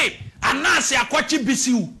mo se anase akwachi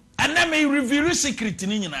bisiu ena me reveal secret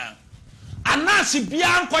ni nyina anase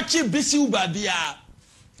bia ankwachi bisiu ba bia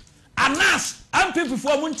anas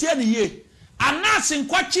ampepifo mo ntie ne ye anase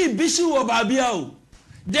nkwachi bisiu ba bia o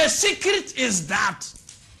the secret is that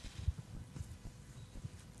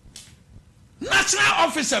national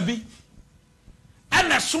officer bi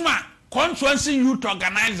ena suma constituency youth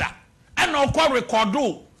organizer ena okọ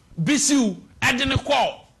recordo bisiu edene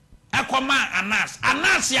call ekoma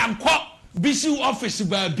anas yankọ bisiu office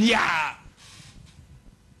ba bia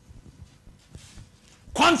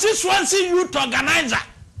constituency youth organizer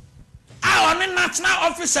our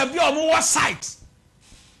national officer bi omo wo site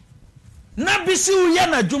na bisiu ye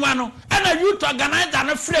na dwuma no ena youth organizer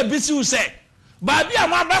na free bisiu say ba bia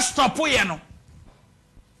ma ba stop ye no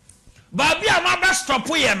ba bia ma ba stop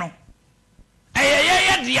ye no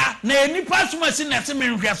eyeye dia na enipa suma si na se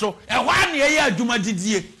menhwe so ehwa na ye adwuma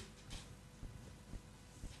didie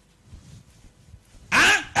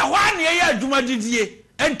ehwa na ye adwuma didie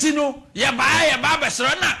enti no ye ba besro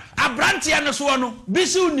na abrante no so no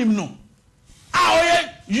bisi unim no oye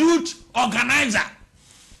youth organizer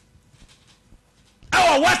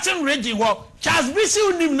our Western region, Charles Bisi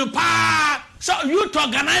unim no pa. So youth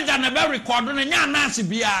organizer na be record no nya anansi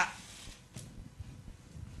bia.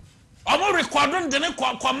 Omo record no de ne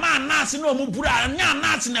kwa ma anansi na omo bura nya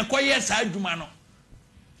anansi na koye sa adwuma no.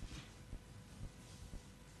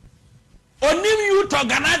 Onim youth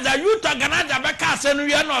organizer be ka se no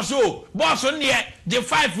ye no so boss no ye the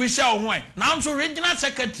 5 we share ho. Now so regional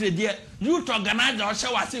secretary there youth organizer o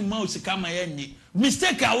share wase ma osika ma ye ni.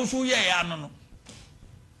 Mistake a wo so ye ya no no.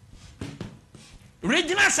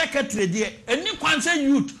 Regional secretary there any kwanse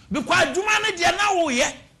youth because adwuma no de na wo ye.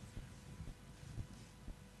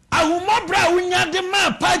 Ahumobra wunya de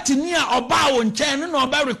ma party ni a oba wo nchen no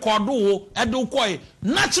oba record wo e do koy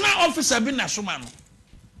national officer bi na soma no.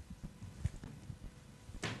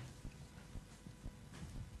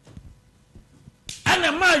 And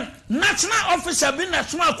a man, national officer being a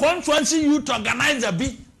small conference youth organizer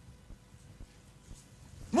be.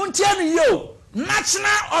 Muntiani yo, national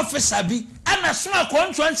officer be, and a small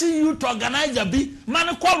conference youth organizer be,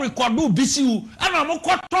 man call record do BCU, and I'm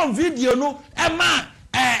a video no, a man,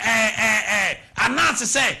 announce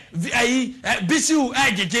say, BCU,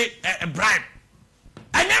 a bribe.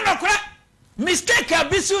 And then no crap, mistake a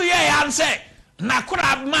BCU, yeah, and say,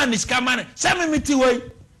 Nakura man is coming, send me to way.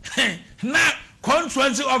 Now,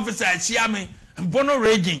 conference officer chairman bono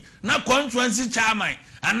raging na conference chairman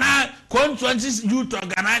and na conference youth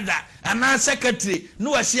organizer and na secretary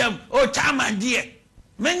no asiam o chairman there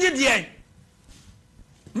menye there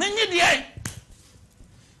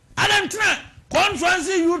alantra conference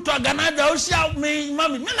youth organizer o sia me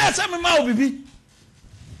mami me na say me ma obibi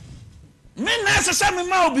me na say me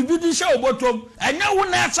ma obibi di show botom enya wo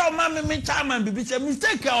na say ma me chairman bibi say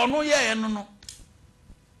mistake o no ye no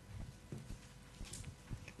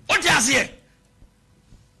what you say?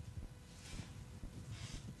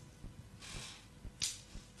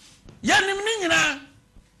 Yanim ni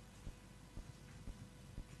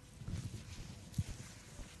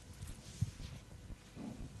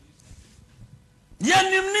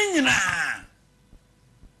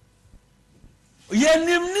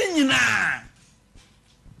nyina.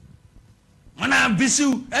 Mana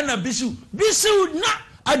bisiu ena bisiu na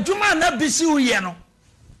adwuma na bisiu ye no.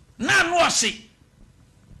 Na no ose.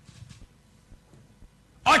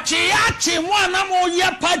 Ochiyachi mwana mo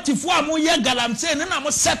ye party fo mo ye galamse ne na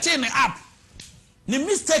mo setting up ni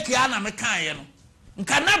mistake ya na me kan ye no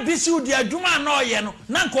nka na bisi udi adwuma na oye no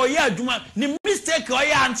na nka oye adwuma ni mistake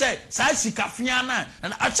oye anse sa sikafia na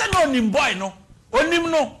ache no onim boy no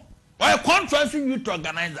onim no oye conference youth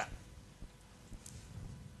organizer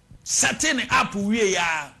setting up we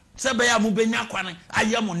ya sebe ya mo benya kwane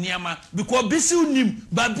aye mo niama because bisi unim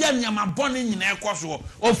ba bia niama bone nyina ekoso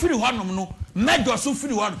ofiri honom no medo so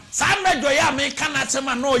free one sa medo ya me kana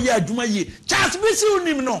sema no ye adwuma yi chance bisi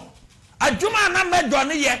unim no adwuma na medo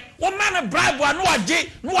ne ye wo man bribe no waje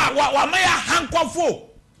no wa ma ya hankofo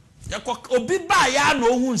ye ko obi ba ya na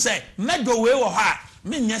ohun se medo we wo ha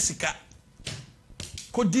me nya sika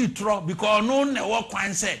ko di tro because no ne wo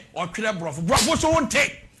kwan se o twere brofo so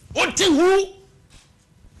wonte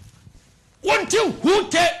hu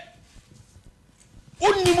te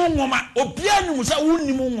onnimu nwoma obi anu se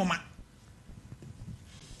onnimu nwoma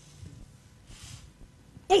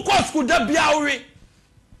uko school da biawe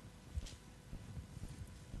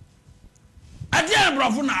adia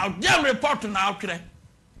brofo na dia report na atwere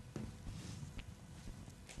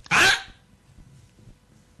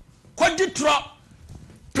ko ditro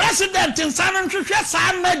president nsan nhwehwe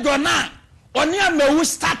sa medo na oni amewu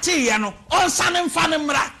start ye no on san mfa ne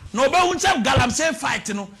mra na obewu nche galamse fight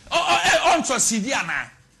no on so cd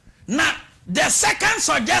na the second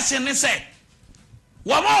suggestion is say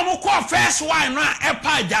Wama call first one na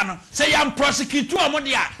epa jano say yam prosecute omo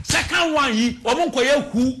dia second one yi omo koye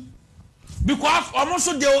hu because omo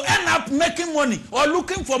so they will end up making money or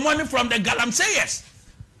looking for money from the galamseyers.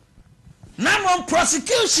 Now on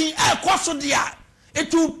prosecution so dia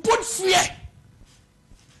it will put fear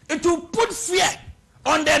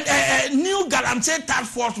on the new galamsey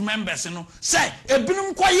task force members, you know. Say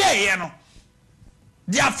ebinum koye you know.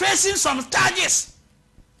 They are facing some charges.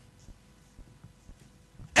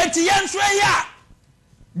 At the end,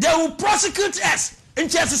 they will prosecute us in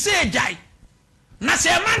just say jai. Na se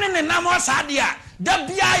man in the name of Sadia, the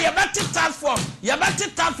Bia Yabati task force,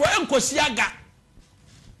 Yabati task for Enkosiaga.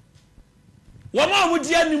 Wama would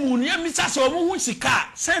ye ni moon, Mr. Somu Sika,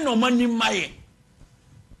 send no money my.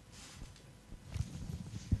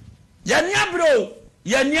 Yaniabro,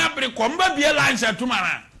 comba be a lines at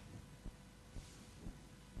tomorrow.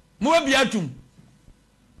 Mobiatum.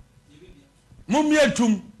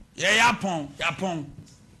 Mumiatum, yapon.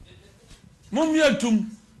 Mumiatum.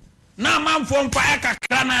 na manfo mpa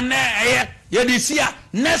kakra na na ye de sia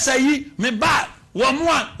nessa yi me ba wo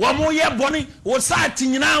mo ye boni wo site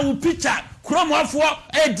nyina wo picture kromofo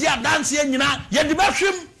e di adanse nyina ye de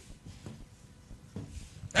bahwem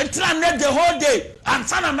entra na the whole day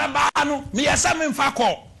ansana me ba no me yesa me mfa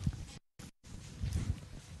ko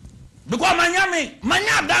because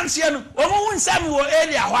manya dance no omo hunsam wo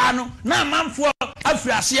area hwa no na manfo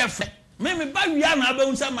afriase efe me ba wia na ba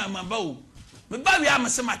hunsam ma ba o me ba wia me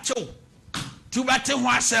se ma chew tu bate ho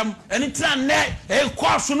asem eni tra ne e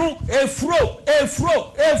course no e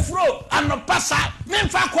fro anopasa me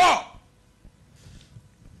mfa ko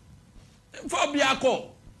mfa bia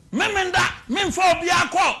ko memenda me mfa bia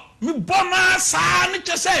ko me boma sa ne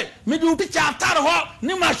chese me du picture atar ho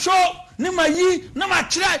ni ma show ni ma yi na ma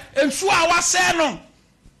kire ensu a wase no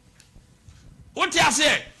woti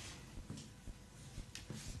ase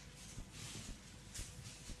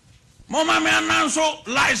mama me ananso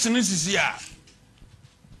license sisi a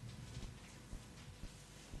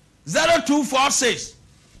 0246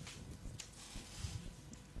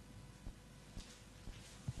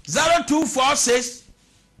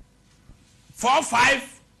 45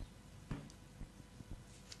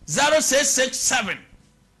 0667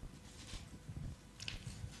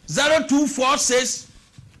 0246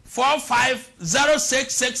 45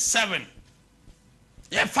 0667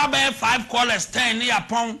 ye fa be 5 callers 10 ni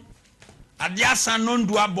yapon adiasa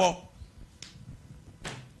nondu abo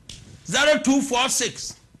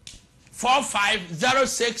 0246 45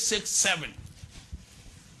 0667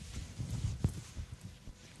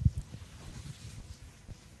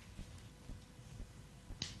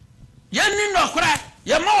 yani nokra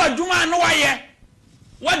ye ma waduma no waye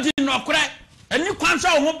wadi nokra ani kwanso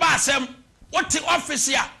wo ba asem wote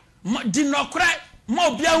office ya di nokra ma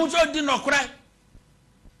obia hu so di nokra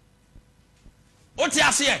wote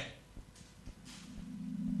ase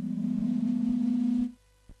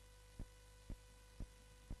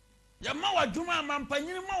ya ma waduma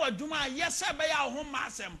mampanyini ma waduma yesa be ya ho ma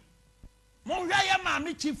asem mo hwa ya ma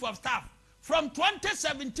me chief of staff from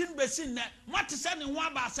 2017 besin na mate se ne ho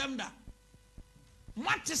aba asem da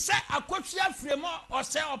mate se akotua fremo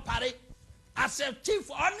ose opare as a chief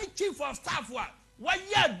of staff wa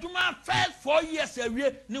ye aduma first 4 years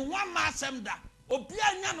awie ni one ma asem da obi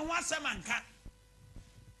anya ne ho asem anka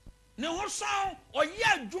ne ho so o ye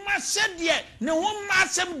aduma sedie ne ho ma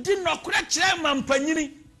asem di nokora kire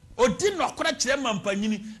mampanyini odi nokora kire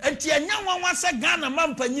mampanyini enti anya wanwa se Ghana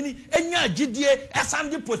mampanyini enya agidie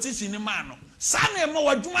esande position ni ma no sane ma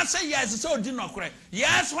waduma se yes so odi nokora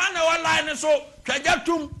yes one line so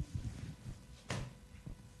twajatum.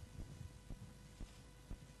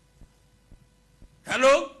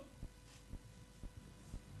 Hello?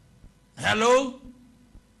 Hello?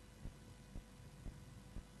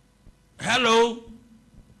 Hello?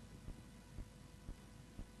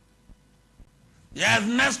 Yes,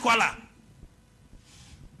 next caller.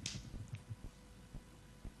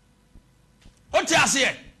 What you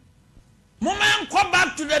say? Moment come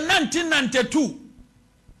back to the 1992.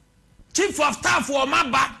 Chief of staff for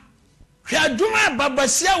Maba. Hwaduma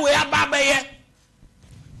babasia we ababaye.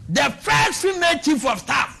 The first female chief of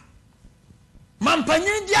staff.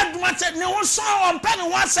 Mampanyin dia duma se ne ho so on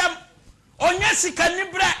pen wasem. Onye sika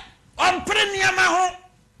nibre on pre niama ho.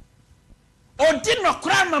 Odi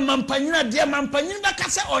nokra mampanyin dia mampanyin da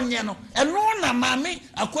kase onye no. Eno na mame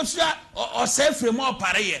akosua osefre mo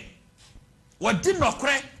opare ye. Wodi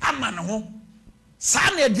nokre ama ne ho. Sa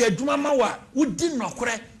na de aduma ma wa wodi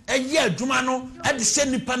nokre eye aduma no e de hye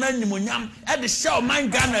nipa na nimonyam e de hye oman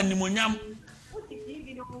Ghana nimonyam.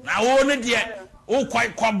 Na wo ne de o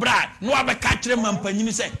kwabra no abeka kire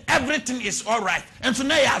mampanyini say everything is all right and so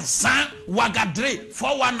now ya zan wagadre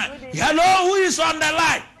 419. Hello, who is on the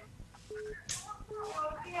line?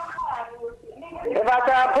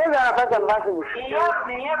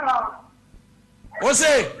 O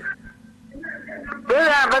say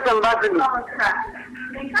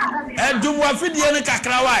Edum wa fidie ne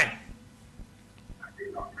kakra wai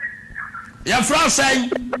ya fra say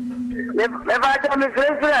Never tell me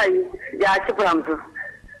free. Ya chipram so.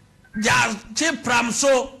 Ja chipram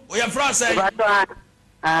so o ya fra say. Oman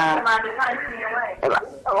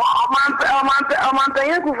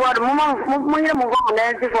penye ku for mo yire mo go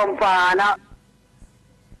na si from pa na.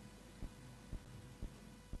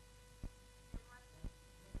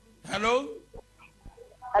 Hello?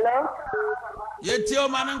 Hello? Yeti o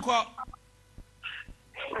manenko.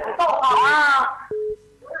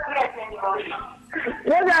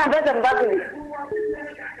 Nega better battery.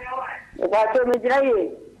 Ba to me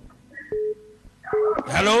jiraye.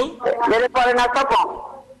 Hello? Mere pare na topo.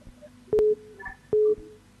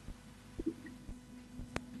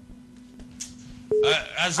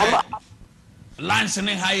 As a lancing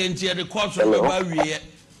high into the course of the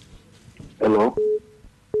Hello.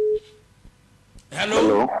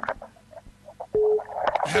 Hello.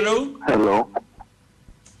 Hello. Hello.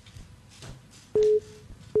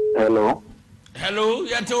 Hello. Hello.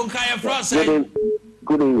 You're talking Kaya Frost. Good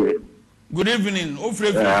evening. Good evening.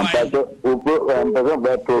 Program.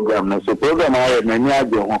 So program I have many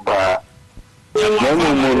idea.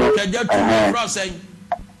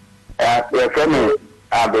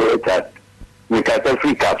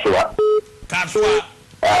 Free capsule.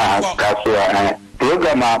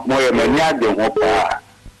 Program more many idea.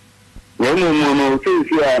 No,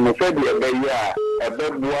 said a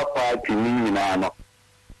bedboa party in Nano.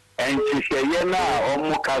 And she said,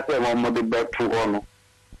 almost cast them on the bed to honor.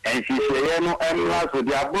 And she said, no, I'm not with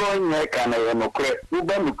the Abronye can I no credit. You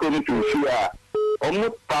don't come to see her.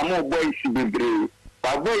 Almost Pamo boys should be brave.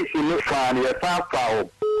 But boys in the fan, yes, I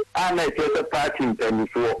foul. And I take a party in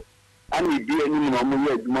 24. And we be any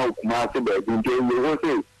normal smoke master bed in Jay.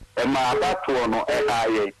 And my battle no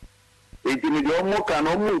FIA. It is the almost can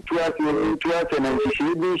almost to us and she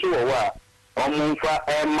should be so. Almost for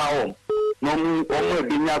Emma. No, only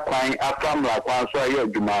being a quine a farm like one so I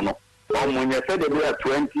heard Dumano. When you said we are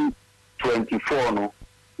 2024, no,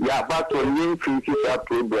 yeah, but when you finish that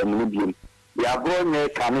program with him, we are going to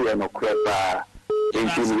come here no crap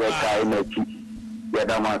into your time.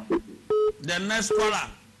 The next caller.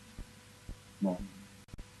 No.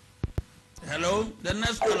 Hello, the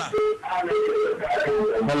next caller.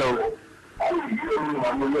 Hello.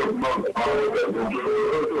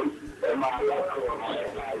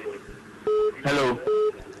 Hello.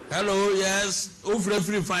 Hello, yes. Oh,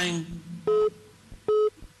 free fine.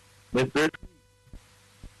 The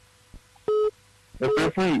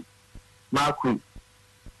free. Marco.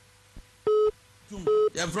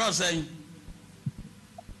 Your friend saying.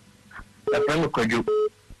 The friend of Kojo.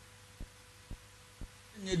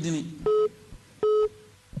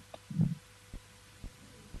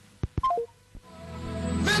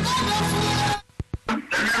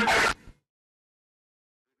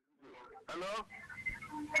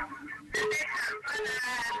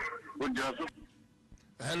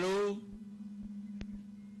 Hello. Hello.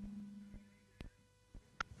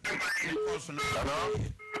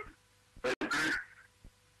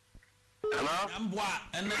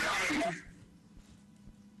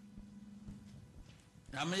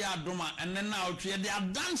 And then now they are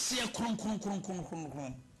dancing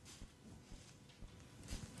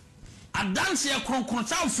a dance here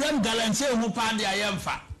frame galanse who party I am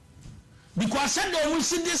fa. Because said they will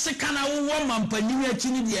see this kind of woman panini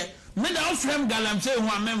chini made our frame galanse who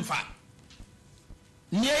are memfa.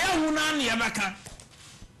 Near Hunan Yabaka.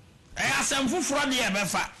 I asked them for fraud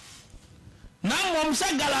yabefa. Now mom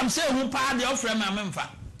said galamse who party of frame a memfa.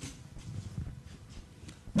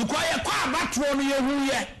 Because you quite back to one year who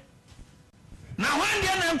ye. Now one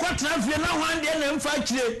day and quite enough, you know one day and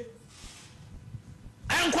fight you.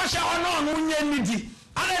 And kwasha ono no nya nidi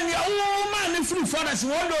ara ne o ma ne free fathers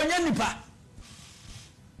won onya nipa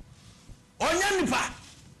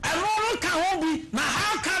and no can ho bi na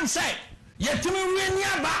how come say yetimi wi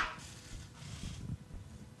aba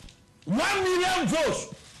 1 million votes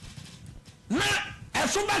na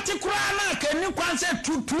eso bati kura na kani kwan say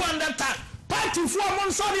 200 party for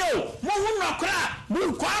mon sorry o mo hu no kura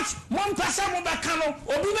because mon pesa mo be ka no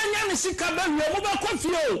obi be nya ne sika be wi mo be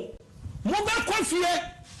kofi o Muba Kofie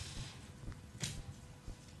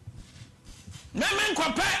Memen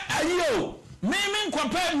Kope ayo Memen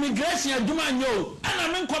Kope migration aduma nyo ana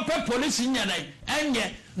men Kope police nyadai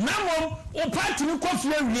enye namo o party ni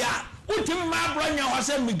Kofie wia utimi ma Abronye ho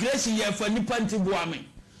se migration ye fa nipa ntibuwa me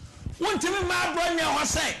utimi ma Abronye ho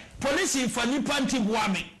se police fa nipa ntibuwa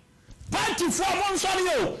me party for mon sorry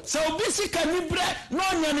o se obi sika ni bre no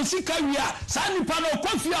nya ni sika wia sa nipa no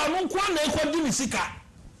Kofie onu kwa na ekodi ni sika.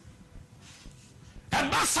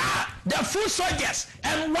 The full soldiers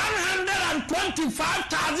and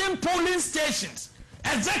 125,000 polling stations.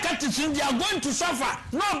 Executives, they are going to suffer.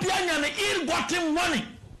 No bianya ill-gotten money.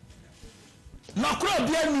 No crow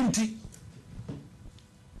bianinti.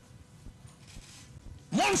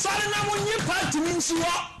 Monsari na munyi party means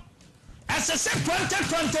what? As I said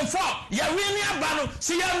 2024, ya wini abano,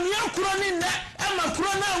 si ya miya kuroni ne, ema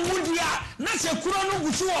kurona ngudia, na se kuronu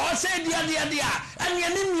gusuwa ose dia, and ya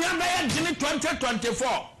ni miya baya jini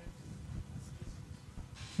 2024.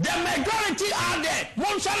 The majority are there.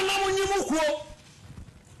 Monsari na munyi mukuo.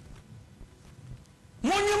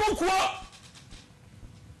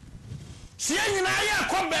 Si ya nyina ya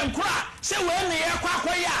kwa benkura, se wene ya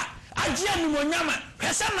kwa ya, ajia ni monyama,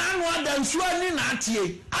 pesa na anu adansuwa ni na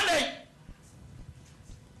atie. Ade,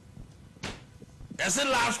 That's the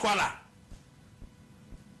last caller.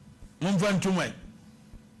 Move on to me.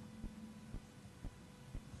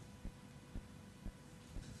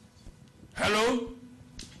 Hello?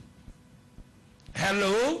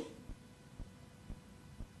 Hello?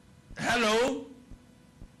 Hello?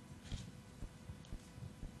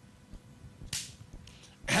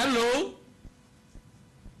 Hello?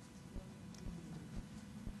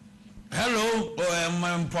 Hello?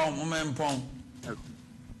 Oh, my phone.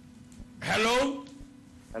 Hello?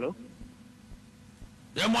 Hello?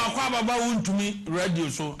 Yeah, my father Wontumi radio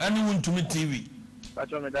so any Wontumi TV. But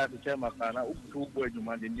me that the chairman kana who boy you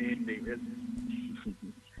man the name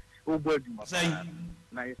who boy you man. Say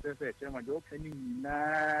Na you say chairman you can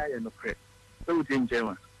na you no credit. So we think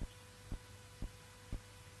chairman.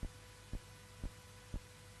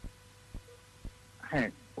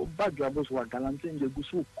 Hey, bad jobs were galanting the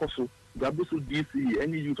gusu koso. Gabusu DC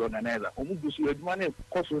any youth organizer. Omu gusu edumane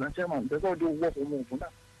koso na chairman. That's all the work omu funa.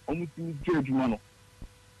 Omu ti je edumano.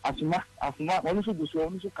 Asuma onu so gusu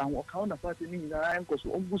onu so kan na party ni na en koso.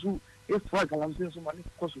 Omu gusu is for galanting so mani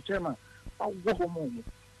koso chairman. How work omu.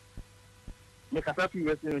 Me kasa fi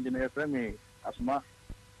wese no je na FM asuma.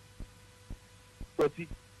 Toti.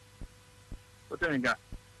 Otenga.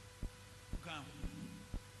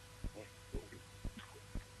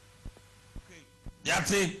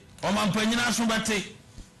 Yate, Oman Penina Sumbate.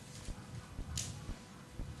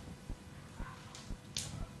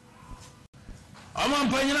 Oman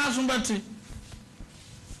Penina Sumbate.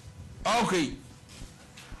 Okay.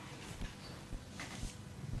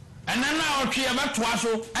 And then now, okay, about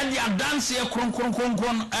Twasso, and the dance here,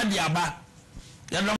 at the Abba.